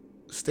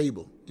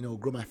stable, you know,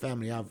 grow my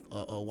family. I have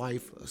a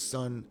wife, a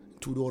son,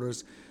 2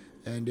 daughters.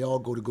 And they all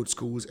go to good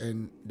schools,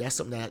 and that's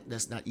something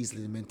that's not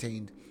easily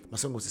maintained. My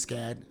son goes to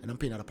SCAD, and I'm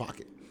paying out of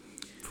pocket.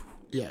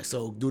 Yeah,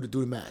 so do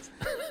the math.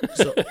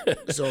 So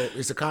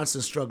it's a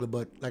constant struggle.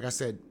 But like I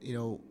said, you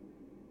know,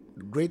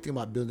 the great thing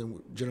about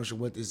building generational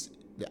wealth is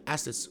the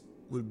assets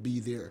will be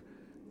there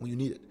when you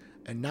need it.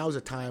 And now is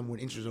a time when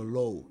interests are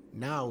low.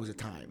 Now is a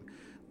time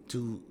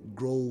to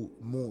grow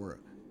more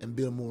and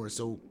build more.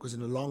 So because in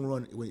the long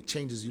run, when it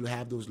changes, you'll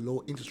have those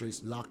low interest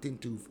rates locked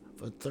into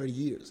for 30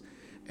 years.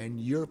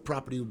 And your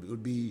property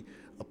would be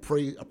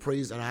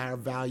appraised at a higher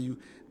value,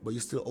 but you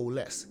still owe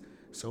less.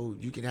 So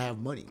you can have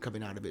money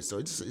coming out of it. So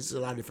it's a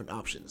lot of different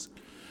options.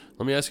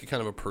 Let me ask you kind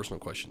of a personal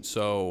question.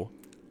 So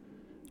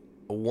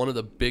one of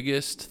the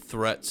biggest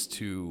threats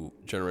to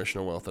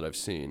generational wealth that I've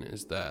seen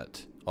is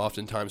that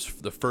oftentimes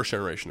the first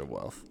generation of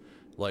wealth,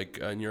 like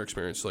in your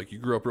experience, like you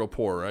grew up real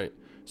poor, right?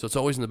 So it's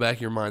always in the back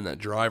of your mind, that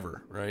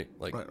driver, right?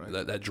 Like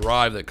right. That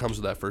drive that comes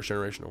with that first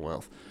generation of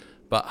wealth.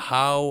 But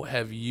how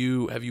have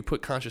you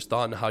put conscious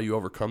thought into how you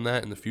overcome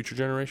that in the future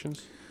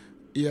generations?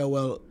 Yeah,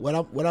 well,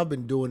 what I've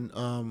been doing,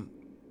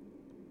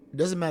 it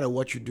doesn't matter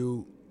what you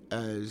do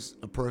as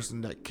a person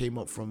that came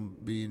up from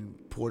being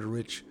poor to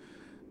rich.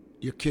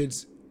 Your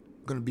kids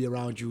gonna be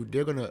around you.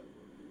 They're gonna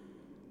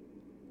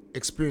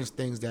experience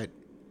things that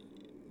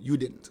you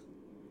didn't.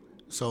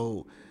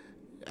 So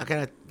I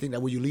kind of think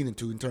that what you lean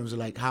into in terms of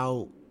like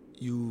how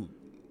you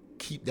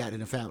keep that in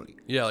the family.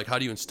 Yeah, like how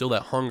do you instill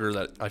that hunger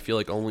that I feel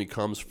like only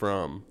comes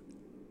from?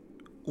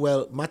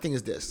 Well, my thing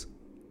is this.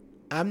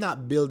 I'm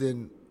not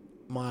building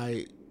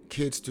my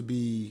kids to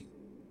be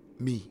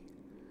me.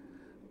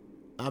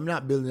 I'm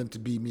not building them to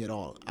be me at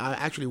all. I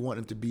actually want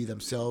them to be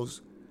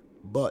themselves,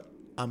 but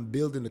I'm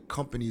building the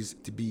companies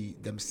to be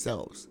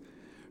themselves.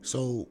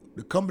 So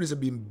the companies are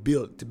being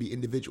built to be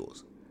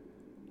individuals,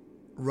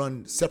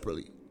 run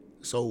separately.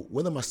 So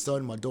whether my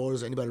son, my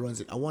daughters, or anybody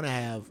runs it, I want to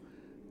have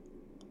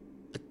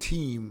a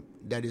team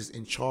that is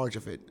in charge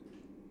of it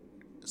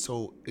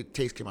so it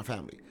takes care of my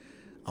family.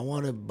 I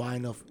want to buy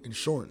enough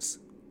insurance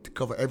to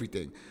cover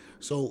everything.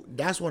 So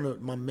that's one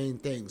of my main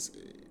things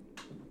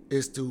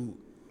is to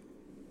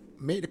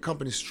make the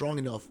company strong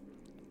enough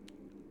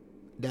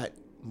that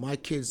my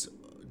kids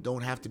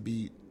don't have to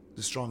be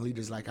the strong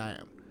leaders like I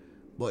am.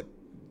 But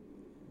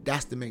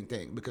that's the main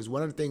thing, because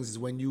one of the things is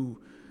when you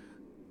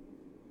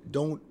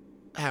don't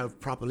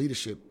have proper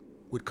leadership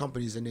with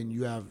companies and then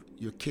you have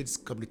your kids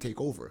come to take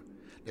over.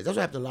 That's what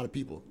happens to a lot of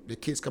people. The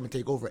kids come and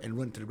take over and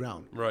run to the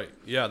ground. Right.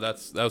 Yeah,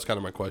 that was kind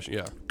of my question.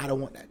 Yeah. I don't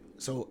want that.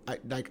 So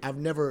I've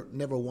never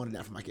wanted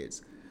that for my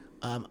kids.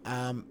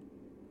 I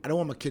don't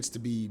want my kids to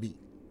be me.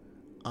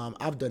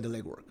 I've done the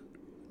legwork.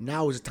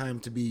 Now is the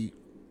time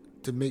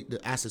to make the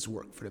assets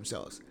work for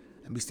themselves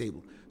and be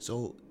stable.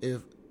 So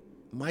if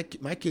my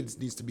kids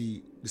needs to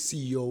be the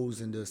CEOs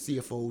and the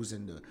CFOs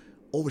and the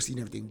overseeing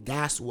everything,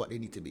 that's what they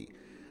need to be.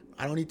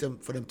 I don't need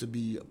for them to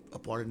be a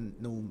part of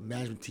no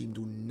management team,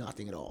 do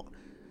nothing at all.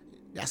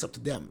 That's up to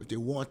them if they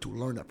want to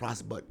learn that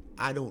process. But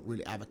I don't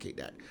really advocate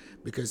that,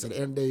 because at the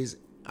end of the days,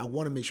 I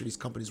want to make sure these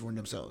companies run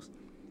themselves.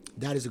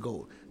 That is the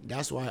goal.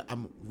 That's why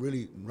I'm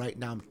really right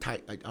now. I'm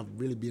tight. Like I've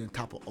really been on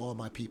top of all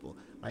my people.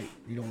 Like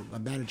my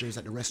managers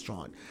at the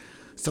restaurant,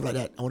 stuff like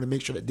that. I want to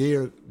make sure that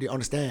they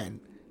understand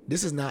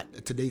this is not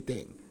a today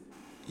thing.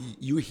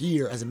 You're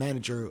here as a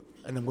manager,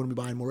 and I'm going to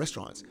be buying more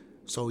restaurants.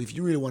 So if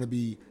you really want to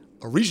be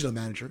a regional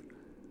manager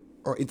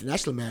or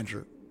international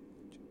manager,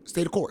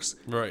 stay the course.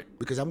 Right.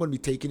 Because I'm going to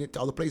be taking it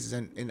to other places.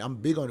 And I'm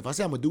big on, if I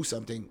say I'm going to do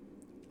something,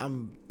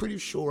 I'm pretty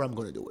sure I'm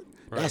going to do it.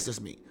 Right. That's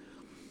just me.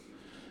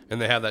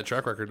 And they have that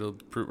track record to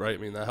prove, right?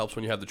 I mean, that helps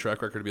when you have the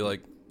track record to be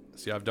like,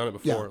 see, I've done it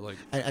before. Yeah. Like,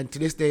 and to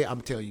this day,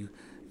 I'm telling you,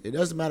 It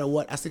doesn't matter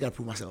what. I still gotta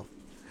prove myself.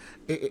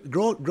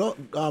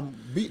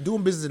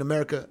 Doing business in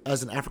America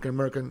as an African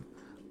American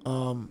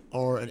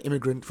or an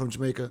immigrant from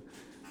Jamaica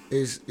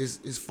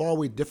is far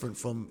way different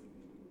from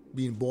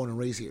being born and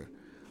raised here.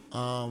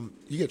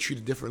 You get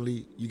treated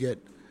differently.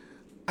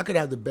 I could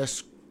have the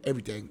best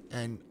everything,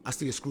 and I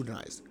still get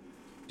scrutinized,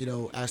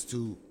 as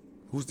to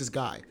who's this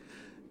guy.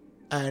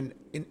 And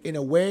in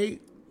a way,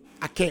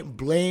 I can't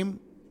blame.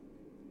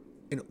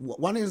 In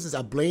one instance,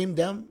 I blame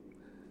them,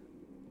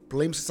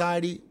 blame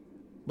society,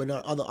 but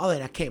on the other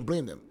hand, I can't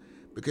blame them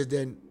because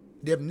then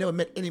they've never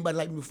met anybody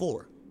like me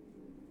before.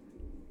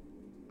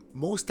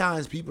 Most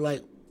times, people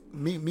like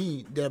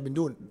me that have been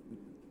doing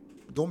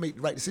don't make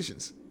the right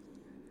decisions.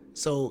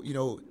 So,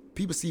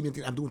 people see me and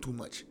think I'm doing too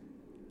much.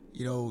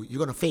 You're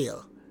gonna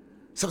fail.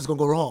 Something's gonna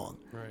go wrong.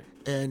 Right.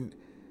 And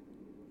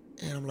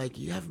I'm like,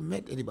 you haven't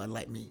met anybody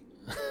like me.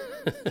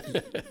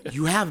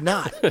 You have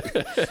not.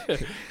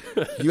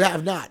 You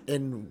have not.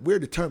 And we're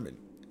determined.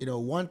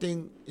 One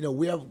thing, me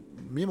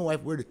and my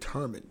wife, we're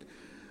determined.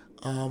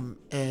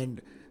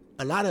 And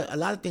a lot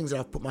of things that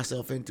I've put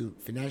myself into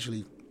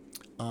financially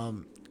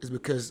is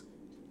because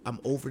I'm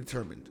over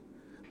determined.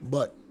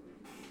 But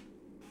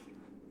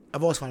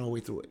I've always found a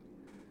way through it.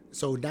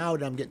 So now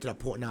that I'm getting to that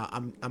point now,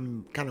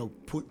 I'm kind of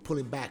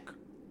pulling back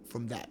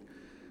from that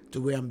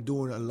to where I'm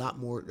doing a lot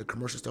more the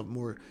commercial stuff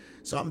more.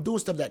 So I'm doing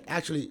stuff that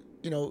actually,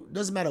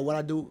 doesn't matter what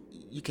I do,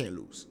 you can't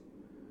lose.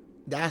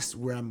 That's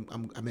where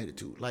I'm headed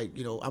to. Like,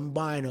 I'm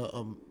buying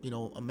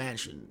a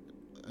mansion.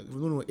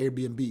 We're going to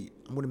Airbnb.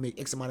 I'm going to make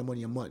X amount of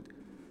money a month.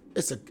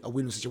 It's a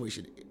win-win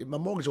situation. My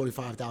mortgage is only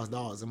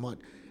 $5,000 a month,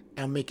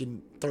 and I'm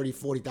making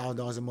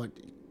 $30,000-$40,000 a month.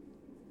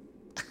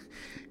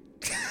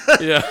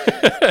 Yeah.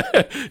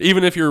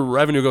 Even if your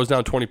revenue goes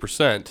down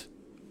 20%,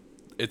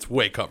 it's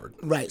way covered.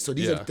 Right. So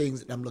these are the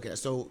things that I'm looking at.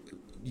 So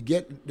you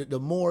get the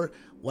more,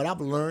 what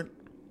I've learned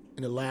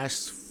in the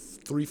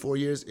last 3-4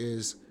 years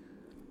is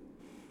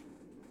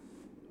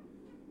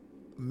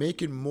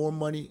making more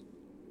money,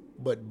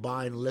 but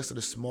buying less of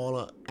the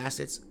smaller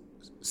assets,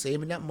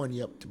 saving that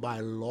money up to buy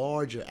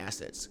larger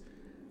assets,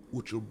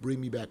 which will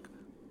bring me back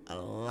a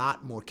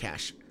lot more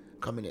cash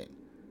coming in.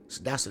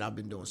 So that's what I've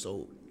been doing.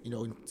 So,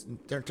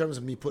 in terms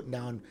of me putting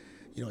down,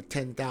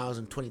 $10,000,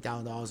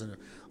 $20,000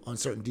 on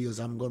certain deals,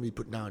 I'm going to be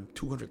putting down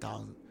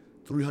 $200,000,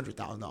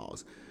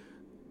 $300,000.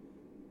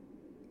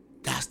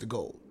 That's the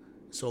goal.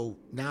 So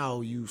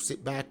now you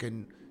sit back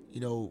and,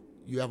 you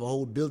have a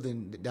whole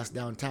building that's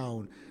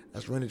downtown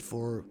that's rented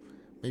for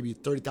maybe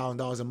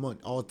 $30,000 a month,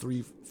 all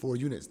 3-4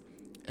 units,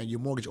 and your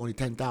mortgage only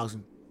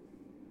 $10,000.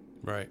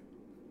 Right.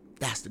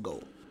 That's the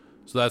goal.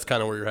 So that's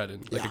kind of where you're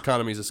headed. Like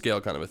economies of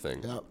scale kind of a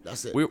thing. Yeah,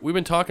 that's it. We've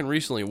been talking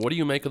recently. What do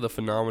you make of the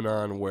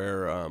phenomenon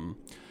where,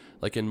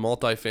 like in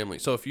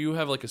multifamily, so if you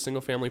have like a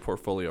single family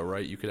portfolio,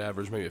 right, you could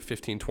average maybe a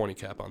 15-20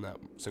 cap on that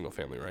single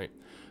family, right?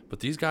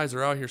 But these guys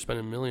are out here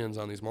spending millions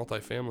on these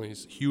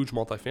multifamilies, huge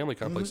multifamily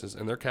complexes,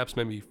 and their cap's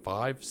maybe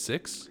 5,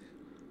 6?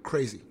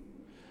 Crazy.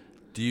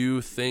 Do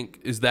you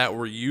think, is that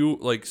where you,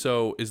 like,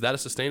 so is that a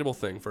sustainable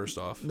thing, first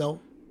off? No.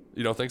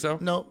 You don't think so?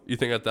 No. You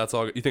think that's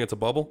all? You think it's a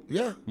bubble?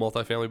 Yeah.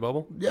 Multifamily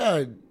bubble?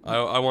 Yeah.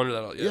 I wonder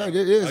that. Yeah, it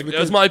is.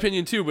 That's my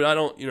opinion too, but I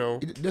don't,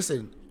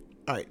 Listen,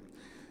 all right.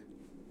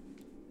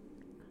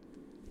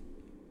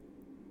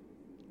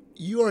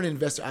 You are an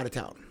investor out of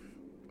town.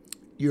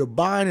 You're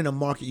buying in a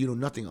market you know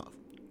nothing of.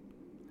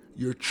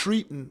 You're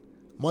treating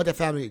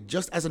multifamily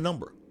just as a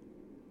number.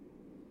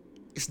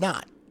 It's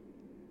not.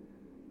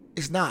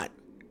 It's not.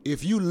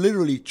 If you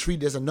literally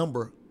treat it as a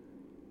number,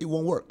 it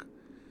won't work.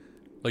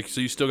 Like,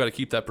 so you still got to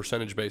keep that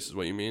percentage base is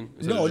what you mean?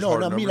 No.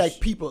 I mean, like,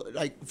 people,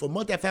 like, for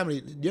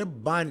multifamily, they're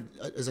buying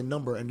it as a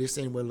number, and they're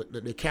saying, well,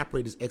 the cap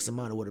rate is X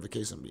amount or whatever the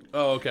case may be.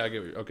 Oh, okay, I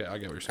get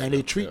what you're saying. And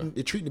they're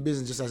treating the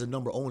business just as a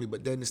number only,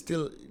 but then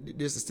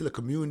there's still a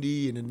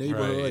community and a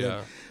neighborhood. Right, yeah.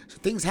 And so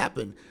things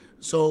happen.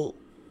 So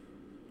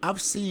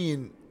I've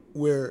seen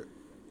where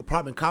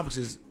apartment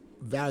complexes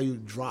value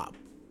drop,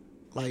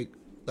 like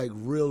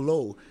real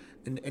low,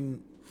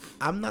 and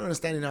I'm not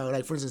understanding how,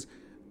 like, for instance,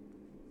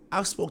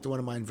 I've spoke to one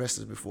of my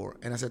investors before,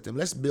 and I said to him,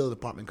 let's build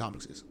apartment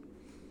complexes.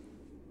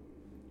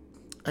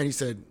 And he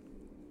said,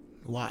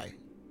 why?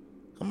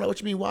 I'm like, what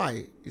you mean,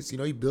 why? It's,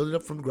 you build it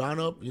up from the ground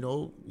up,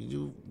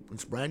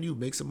 it's brand new,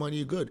 make some money,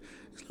 you're good.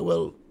 He's like,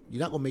 well, you're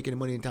not going to make any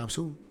money anytime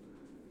soon.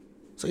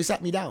 So he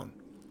sat me down,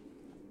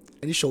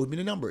 and he showed me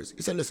the numbers.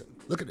 He said, listen,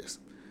 look at this.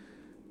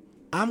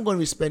 I'm going to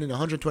be spending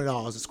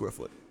 $120 a square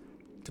foot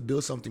to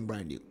build something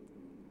brand new,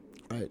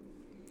 right?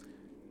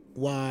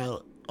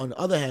 While on the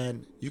other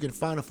hand, you can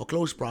find a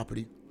foreclosed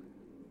property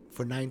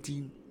for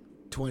 $19,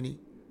 $20,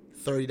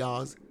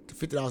 $30 to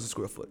 $50 a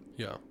square foot.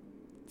 Yeah.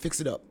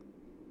 Fix it up.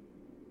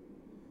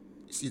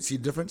 See the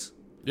difference?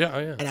 Yeah.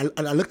 And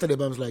I looked at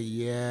him and I was like,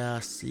 yeah, I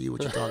see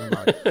what you're talking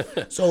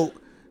about. So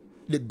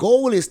the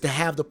goal is to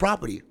have the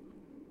property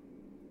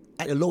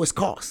at the lowest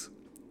cost.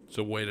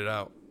 So wait it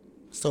out.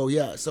 So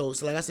yeah, so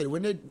like I said,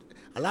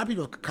 a lot of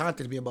people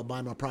contacted me about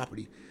buying my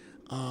property.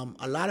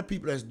 A lot of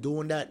people that's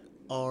doing that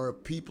are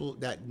people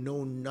that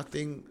know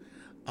nothing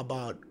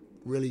about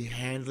really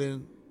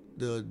handling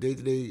the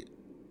day-to-day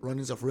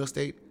runnings of real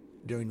estate.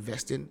 They're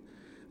investing,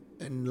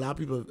 and a lot of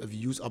people have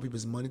used other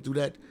people's money to do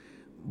that.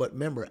 But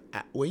remember,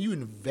 when you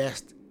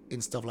invest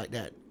in stuff like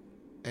that,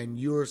 and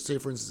you're, say,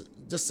 for instance,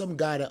 just some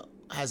guy that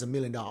has $1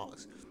 million,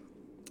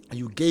 and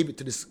you gave it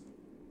to this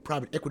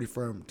private equity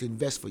firm to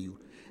invest for you,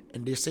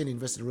 and they're saying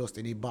invest in real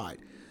estate, and they buy it.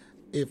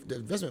 If the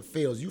investment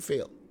fails, you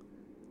fail.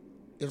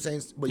 You know what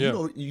I'm saying? But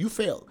you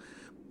fail.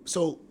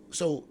 So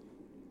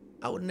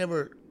I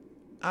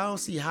don't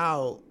see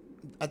how.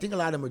 I think a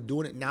lot of them are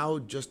doing it now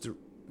just to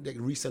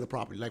resell the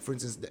property. Like, for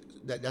instance,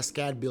 that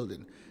SCAD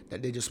building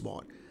that they just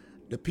bought.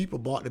 The people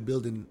bought the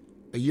building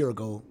a year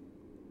ago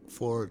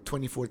for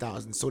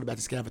 $24,000, sold it back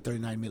to SCAD for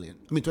 $39 million.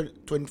 I mean,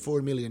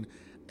 $24 million,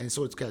 and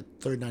sold it to SCAD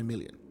 $39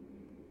 million.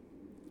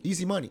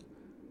 Easy money.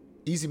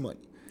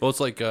 Well, it's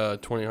like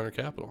 2000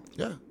 Capital.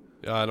 Yeah.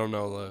 Yeah, I don't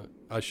know.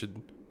 I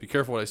should be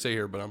careful what I say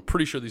here, but I'm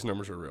pretty sure these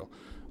numbers are real.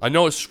 I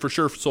know it's for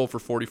sure sold for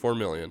 $44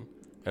 million,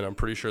 and I'm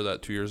pretty sure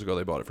that 2 years ago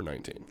they bought it for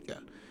 19. Yeah.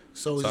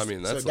 So I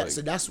mean,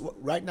 that's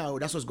what, right now.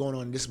 That's what's going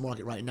on in this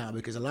market right now,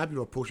 because a lot of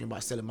people are approaching me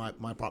about selling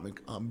my apartment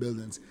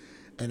buildings,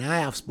 and I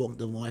have spoken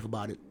to my wife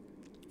about it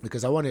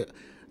because I want to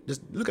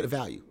just look at the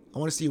value. I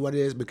want to see what it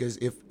is, because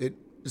if it's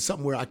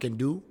something where I can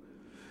do,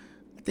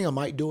 I think I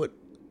might do it.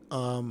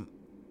 I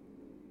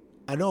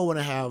know I want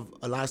to have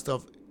a lot of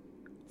stuff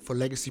for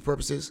legacy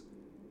purposes,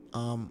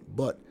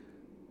 but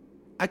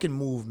I can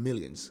move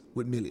millions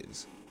with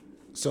millions.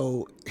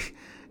 So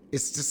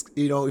it's just,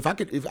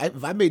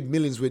 if I made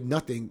millions with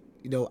nothing,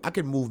 I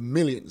can move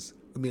millions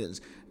with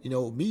millions.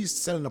 Me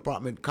selling an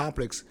apartment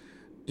complex,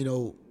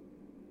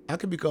 I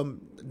could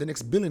become the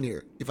next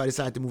billionaire if I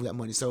decide to move that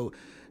money. So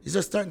it's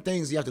just certain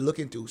things you have to look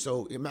into.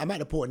 So I'm at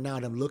the point now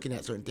that I'm looking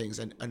at certain things,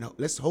 and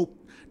let's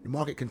hope the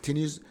market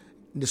continues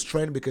this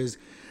trend, because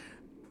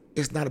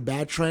it's not a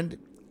bad trend.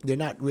 They're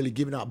not really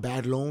giving out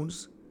bad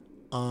loans.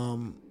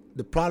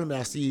 The problem that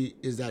I see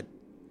is that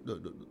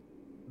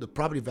the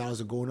property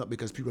values are going up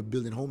because people are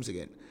building homes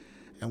again.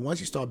 And once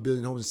you start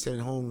building homes and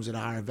selling homes at a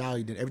higher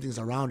value, then everything's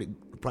around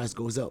it, the price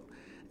goes up.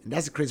 And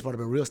that's the crazy part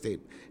about real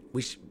estate,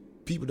 which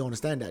people don't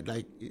understand that.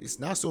 Like, it's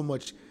not so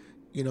much,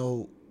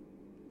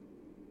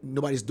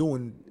 nobody's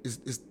doing,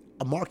 is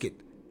a market.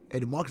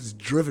 And the market is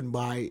driven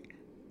by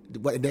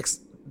what the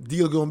next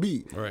deal going to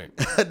be. Right.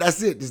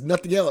 That's it. There's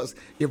nothing else.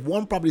 If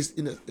one property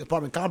in an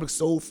apartment complex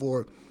sold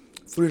for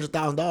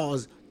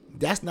 $300,000,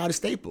 that's not a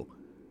staple.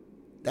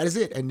 That is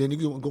it. And then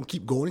you're going to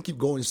keep going and keep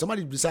going. If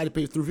somebody decided to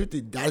pay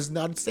 $350, that is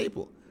not a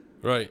staple.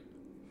 Right.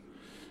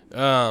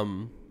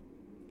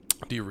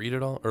 Do you read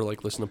it all, or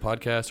like listen to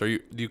podcasts? Do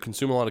you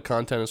consume a lot of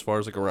content as far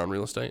as like around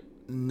real estate?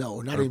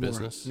 No, not or anymore.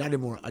 Business? Not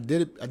anymore. I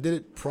did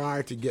it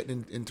prior to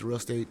getting into real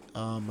estate.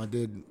 I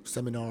did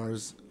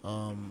seminars.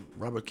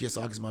 Robert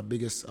Kiyosaki is my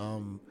biggest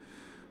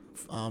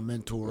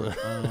mentor.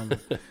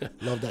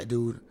 Love that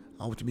dude.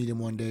 I went to meet him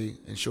one day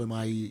and show him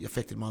how he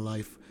affected my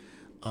life.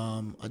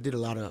 I did a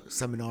lot of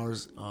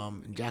seminars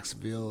in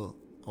Jacksonville.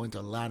 I went to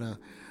Atlanta,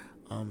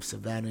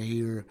 Savannah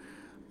here.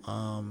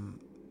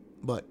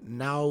 But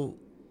now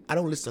I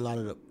don't listen to a lot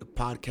of the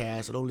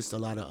podcasts. I don't listen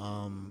to a lot of,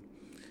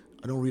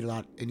 I don't read a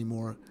lot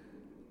anymore,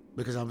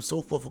 because I'm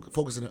so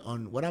focusing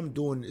on what I'm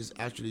doing is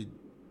actually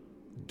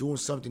doing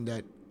something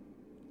that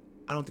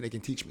I don't think they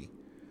can teach me.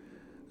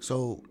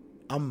 So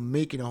I'm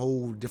making a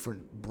whole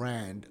different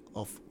brand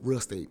of real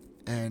estate,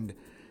 and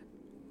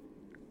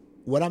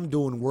what I'm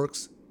doing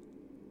works,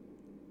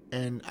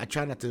 and I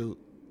try not to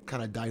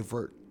kind of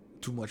divert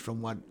too much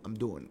from what I'm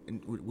doing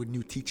with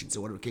new teachings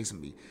or whatever the case may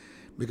be.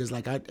 Because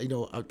like I think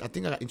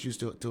I got introduced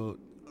to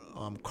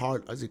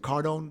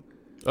Cardone?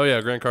 Oh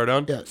yeah, Grant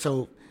Cardone. Yeah.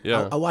 So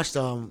yeah, I watched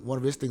one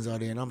of his things out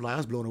there, and I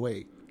was blown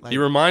away.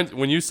 Like,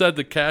 when you said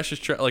the cash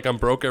is like I'm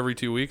broke every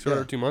 2 weeks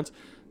or 2 months.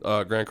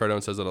 Grant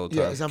Cardone says that all the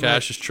time. Yeah,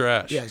 cash is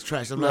trash. Yeah, it's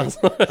trash. I'm like,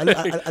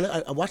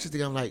 I watched this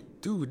thing. I'm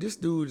like, dude, this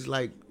dude is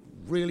like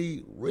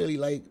really, really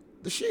like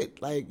the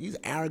shit. Like, he's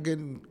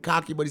arrogant,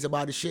 cocky, but he's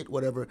about the shit,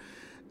 whatever.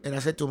 And I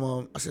said to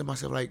him, I said to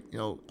myself, like,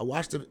 I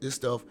watched this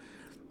stuff,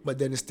 but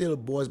then it still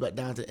boils back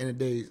down to the end of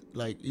the day.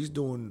 Like, he's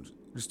doing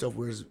the stuff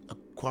where he's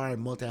acquiring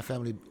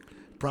multifamily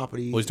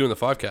property. Well, he's doing the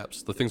 5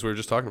 caps, the things we were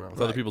just talking about,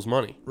 with other people's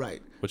money.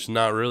 Right. Which is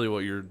not really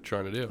what you're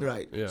trying to do.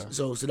 Right. Yeah.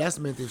 So that's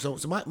the main thing. So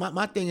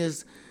my thing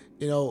is,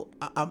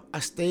 I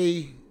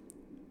stay.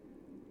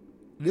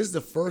 This is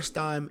the first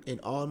time in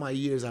all my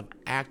years I've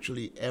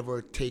actually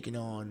ever taken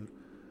on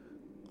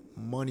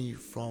money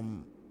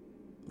from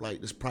like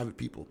this private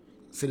people,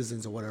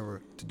 citizens or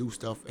whatever, to do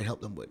stuff and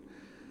help them with.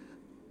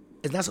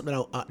 It's not something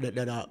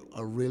that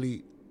I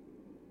really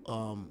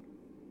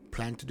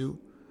plan to do,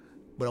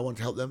 but I want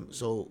to help them.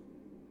 So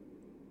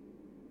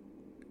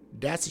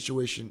that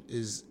situation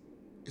is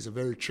a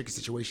very tricky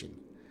situation.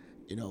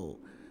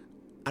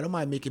 I don't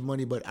mind making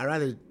money, but I'd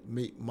rather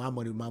make my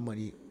money with my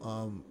money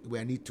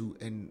where I need to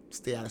and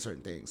stay out of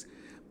certain things.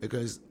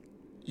 Because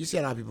you see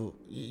a lot of people,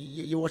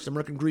 you watch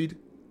American Greed?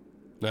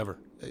 Never.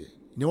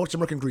 You watch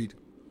American Greed?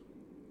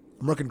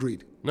 American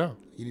Greed. No.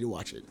 You need to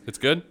watch it. It's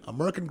good?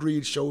 American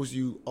Greed shows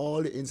you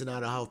all the ins and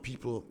outs of how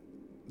people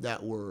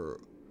that were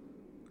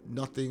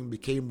nothing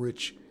became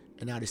rich,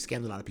 and now they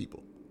scammed a lot of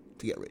people.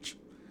 to get rich.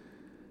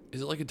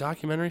 Is it like a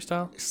documentary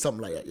style?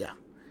 Something like that, yeah.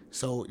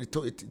 So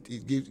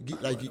it gives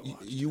like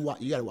you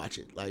gotta watch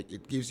it. Like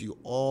it gives you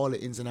all the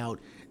ins and out,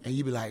 and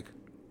you be like,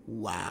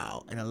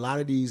 wow. And a lot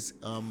of these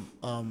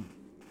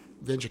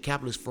venture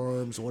capitalist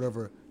firms or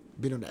whatever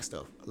been on that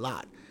stuff a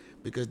lot,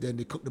 because then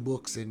they cook the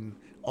books and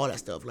all that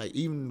stuff. Like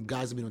even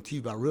guys have been on TV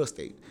about real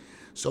estate.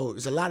 So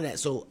there's a lot of that.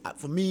 So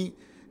for me,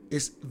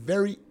 it's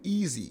very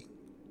easy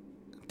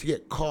to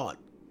get caught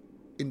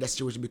in that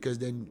situation, because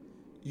then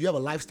you have a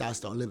lifestyle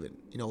start living.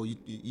 You know,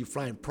 you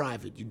flying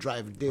private, you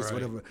driving this, right.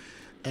 whatever.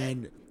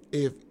 And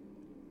if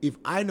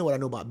I know what I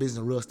know about business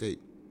and real estate,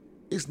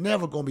 it's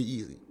never gonna be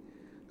easy.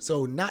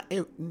 So you're not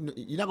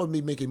gonna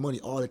be making money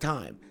all the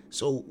time.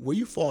 So where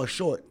you fall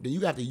short, then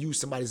you have to use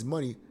somebody's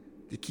money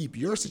to keep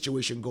your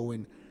situation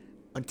going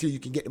until you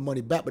can get the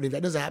money back. But if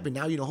that doesn't happen,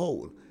 now you're in a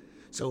hole.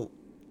 So,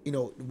 you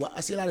know,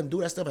 I see a lot of them do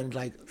that stuff, and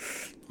I'm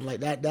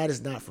like that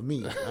is not for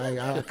me.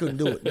 I couldn't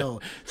do it. No.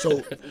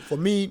 So for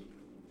me,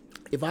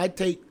 if I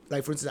take,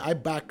 like for instance, I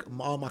back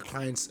all my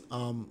clients'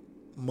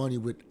 money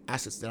with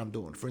assets that I'm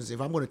doing. For instance,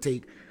 if I'm going to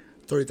take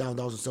 $30,000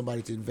 from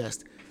somebody to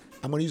invest,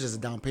 I'm going to use it as a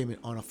down payment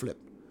on a flip.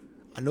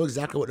 I know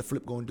exactly what the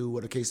flip going to do,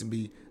 what the case can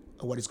be,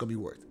 and what it's going to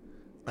be worth.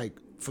 Like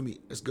for me,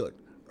 it's good,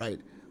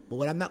 right? But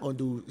what I'm not going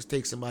to do is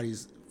take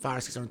somebody's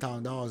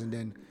 $500,000-$600,000 and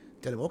then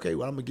tell them, okay,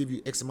 well, I'm going to give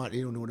you X amount.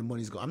 They don't know where the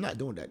money's going. I'm not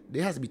doing that.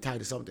 It has to be tied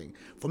to something.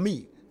 For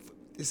me,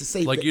 it's a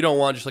safe. Like you don't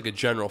want just like a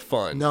general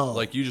fund. No.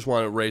 Like you just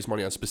want to raise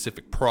money on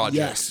specific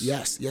projects.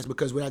 Yes.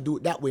 Because when I do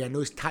it that way, I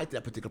know it's tied to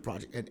that particular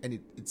project, and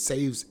it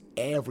saves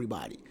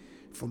everybody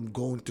from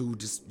going through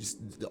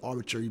just the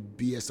arbitrary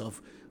BS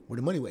of where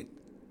the money went.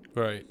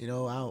 Right. You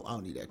know, I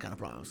don't need that kind of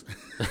problems.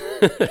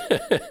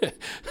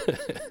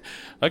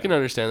 I can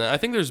understand that. I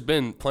think there's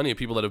been plenty of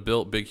people that have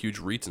built big, huge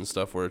REITs and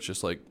stuff where it's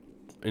just like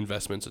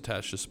investments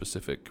attached to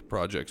specific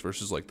projects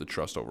versus like the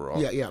trust overall.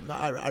 Yeah.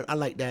 I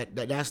like that.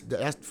 That's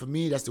for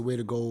me. That's the way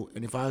to go.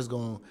 And if I was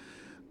going,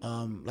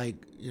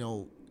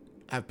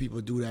 have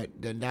people do that,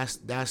 then that's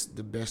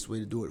the best way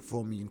to do it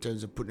for me in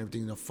terms of putting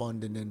everything in a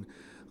fund and then,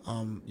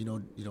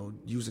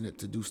 using it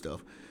to do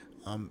stuff.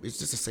 It's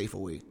just a safer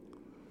way.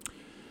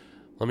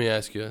 Let me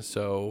ask you.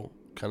 So,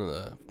 kind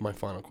of my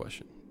final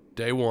question.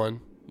 Day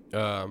one,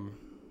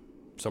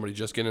 somebody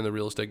just getting in the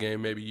real estate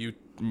game. Maybe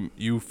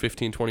you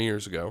 15, 20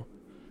 years ago.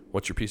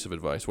 What's your piece of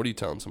advice? What are you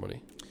telling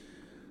somebody?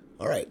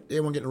 All right,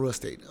 everyone getting real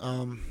estate.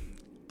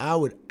 I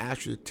would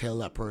actually tell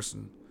that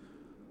person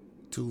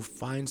to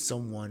find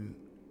someone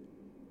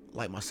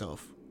like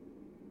myself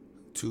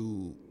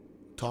to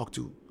talk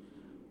to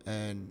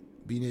and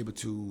being able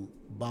to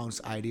bounce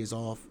ideas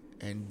off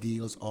and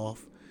deals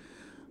off.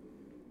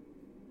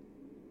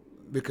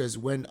 Because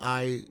when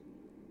I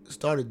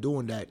started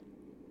doing that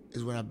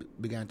is when I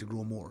began to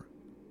grow more.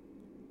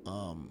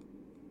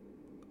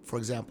 For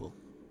example,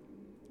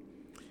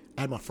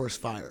 I had my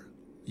first fire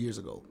years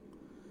ago.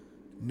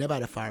 Never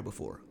had a fire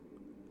before.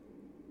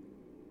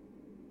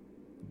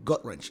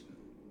 Gut-wrenching.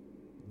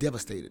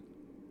 Devastated.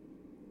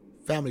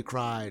 Family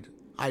cried.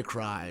 I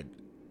cried.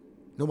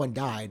 No one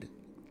died,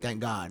 thank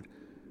God.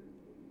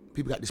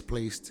 People got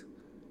displaced.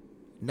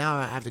 Now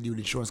I have to deal with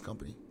the insurance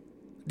company.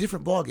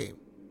 Different ball game.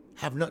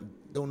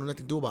 Don't know nothing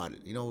to do about it.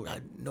 You know, I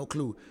had no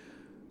clue.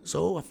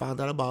 So I found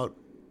out about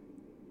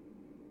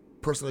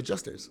personal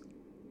adjusters.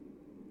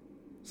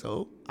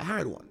 So I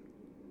hired one.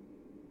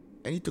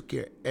 And he took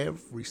care of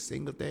every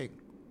single thing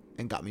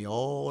and got me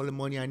all the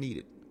money I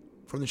needed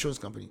from the insurance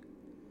company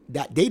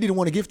that they didn't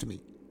want to give to me.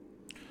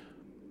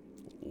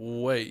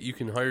 Wait, you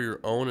can hire your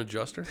own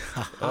adjuster?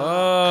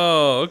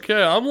 Oh,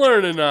 okay. I'm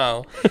learning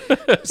now.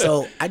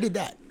 So I did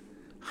that.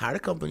 Hired a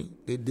company.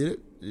 They did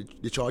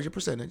it. They charge a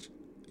percentage.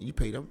 You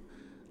pay them.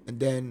 And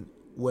then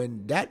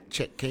when that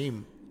check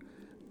came,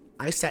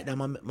 I sat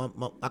down.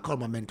 I call him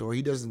my mentor.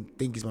 He doesn't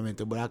think he's my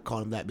mentor, but I call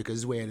him that because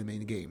it's way in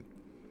the game.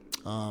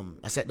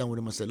 I sat down with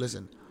him and said,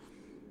 listen,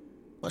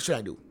 what should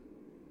I do?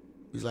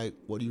 He's like,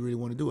 what do you really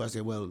want to do? I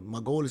said, well,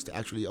 my goal is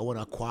I want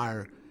to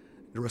acquire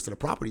the rest of the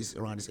properties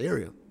around this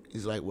area.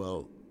 He's like,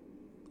 well,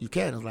 you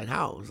can. I was like,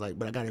 how? He's like,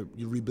 but I got to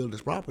rebuild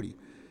this property.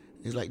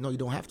 He's like, no, you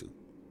don't have to. I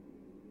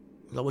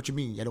was like, what you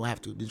mean? I don't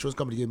have to. The insurance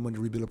company gave me money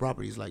to rebuild a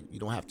property. He's like, you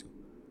don't have to.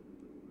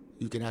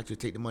 You can actually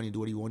take the money and do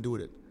what you want to do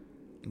with it.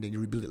 And then you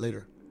rebuild it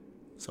later.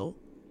 So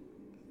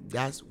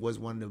that was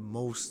one of the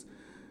most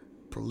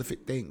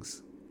prolific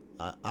things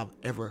I've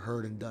ever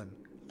heard and done.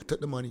 I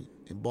took the money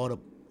and bought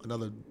up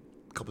another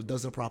couple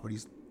dozen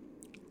properties,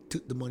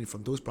 took the money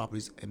from those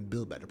properties and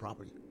built back the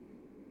property.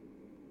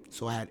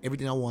 So I had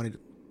everything I wanted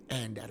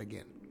and that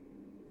again.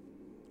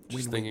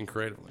 Just thinking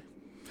creatively.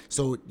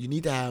 So you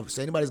need to have,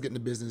 so anybody's getting the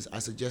business, I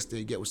suggest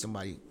they get with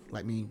somebody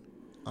like me.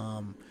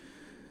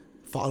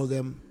 Follow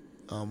them,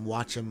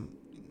 watch them,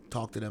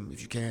 talk to them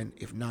if you can.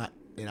 If not,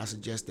 then I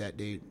suggest that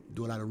they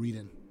do a lot of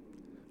reading.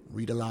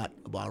 Read a lot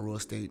about real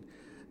estate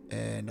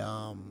and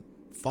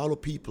follow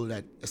people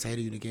that is ahead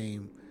of you in the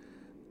game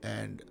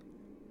and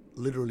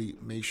literally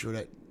make sure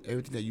that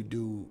everything that you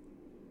do,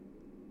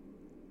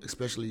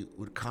 especially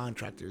with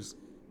contractors,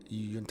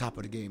 you're on top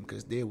of the game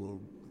because they will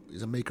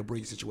is a make or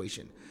break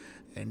situation.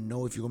 And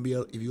know if you're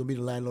gonna be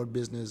the landlord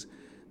business,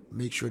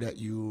 make sure that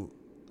you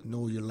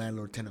know your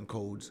landlord tenant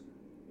codes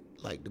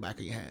like the back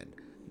of your hand.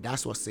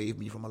 That's what saved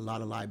me from a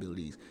lot of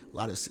liabilities, a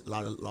lot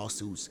of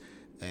lawsuits,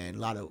 and a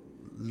lot of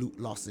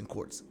losses in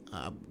courts.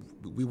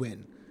 We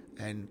win,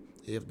 and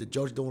if the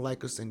judge don't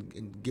like us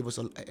and give us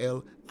a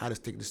L, I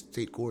just take the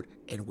state court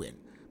and win,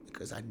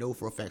 because I know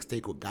for a fact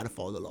state court gotta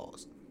follow the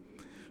laws.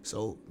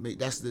 So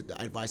that's the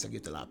advice I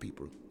give to a lot of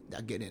people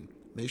that get in.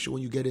 Make sure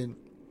when you get in,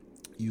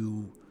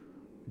 you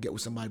get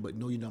with somebody, but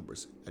know your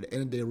numbers. At the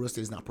end of the day, real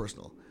estate is not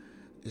personal.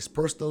 It's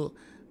personal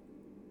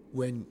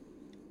when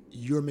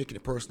you're making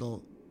it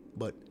personal,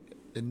 but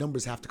the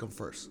numbers have to come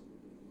first.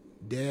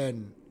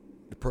 Then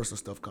the personal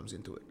stuff comes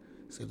into it.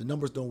 So if the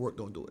numbers don't work,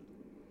 don't do it.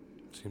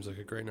 Seems like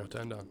a great note to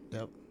end on.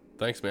 Yep.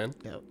 Thanks, man.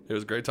 Yep. It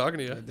was great talking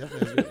to you. Yeah,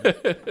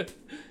 definitely.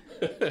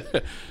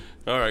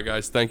 All right,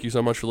 guys. Thank you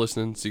so much for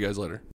listening. See you guys later.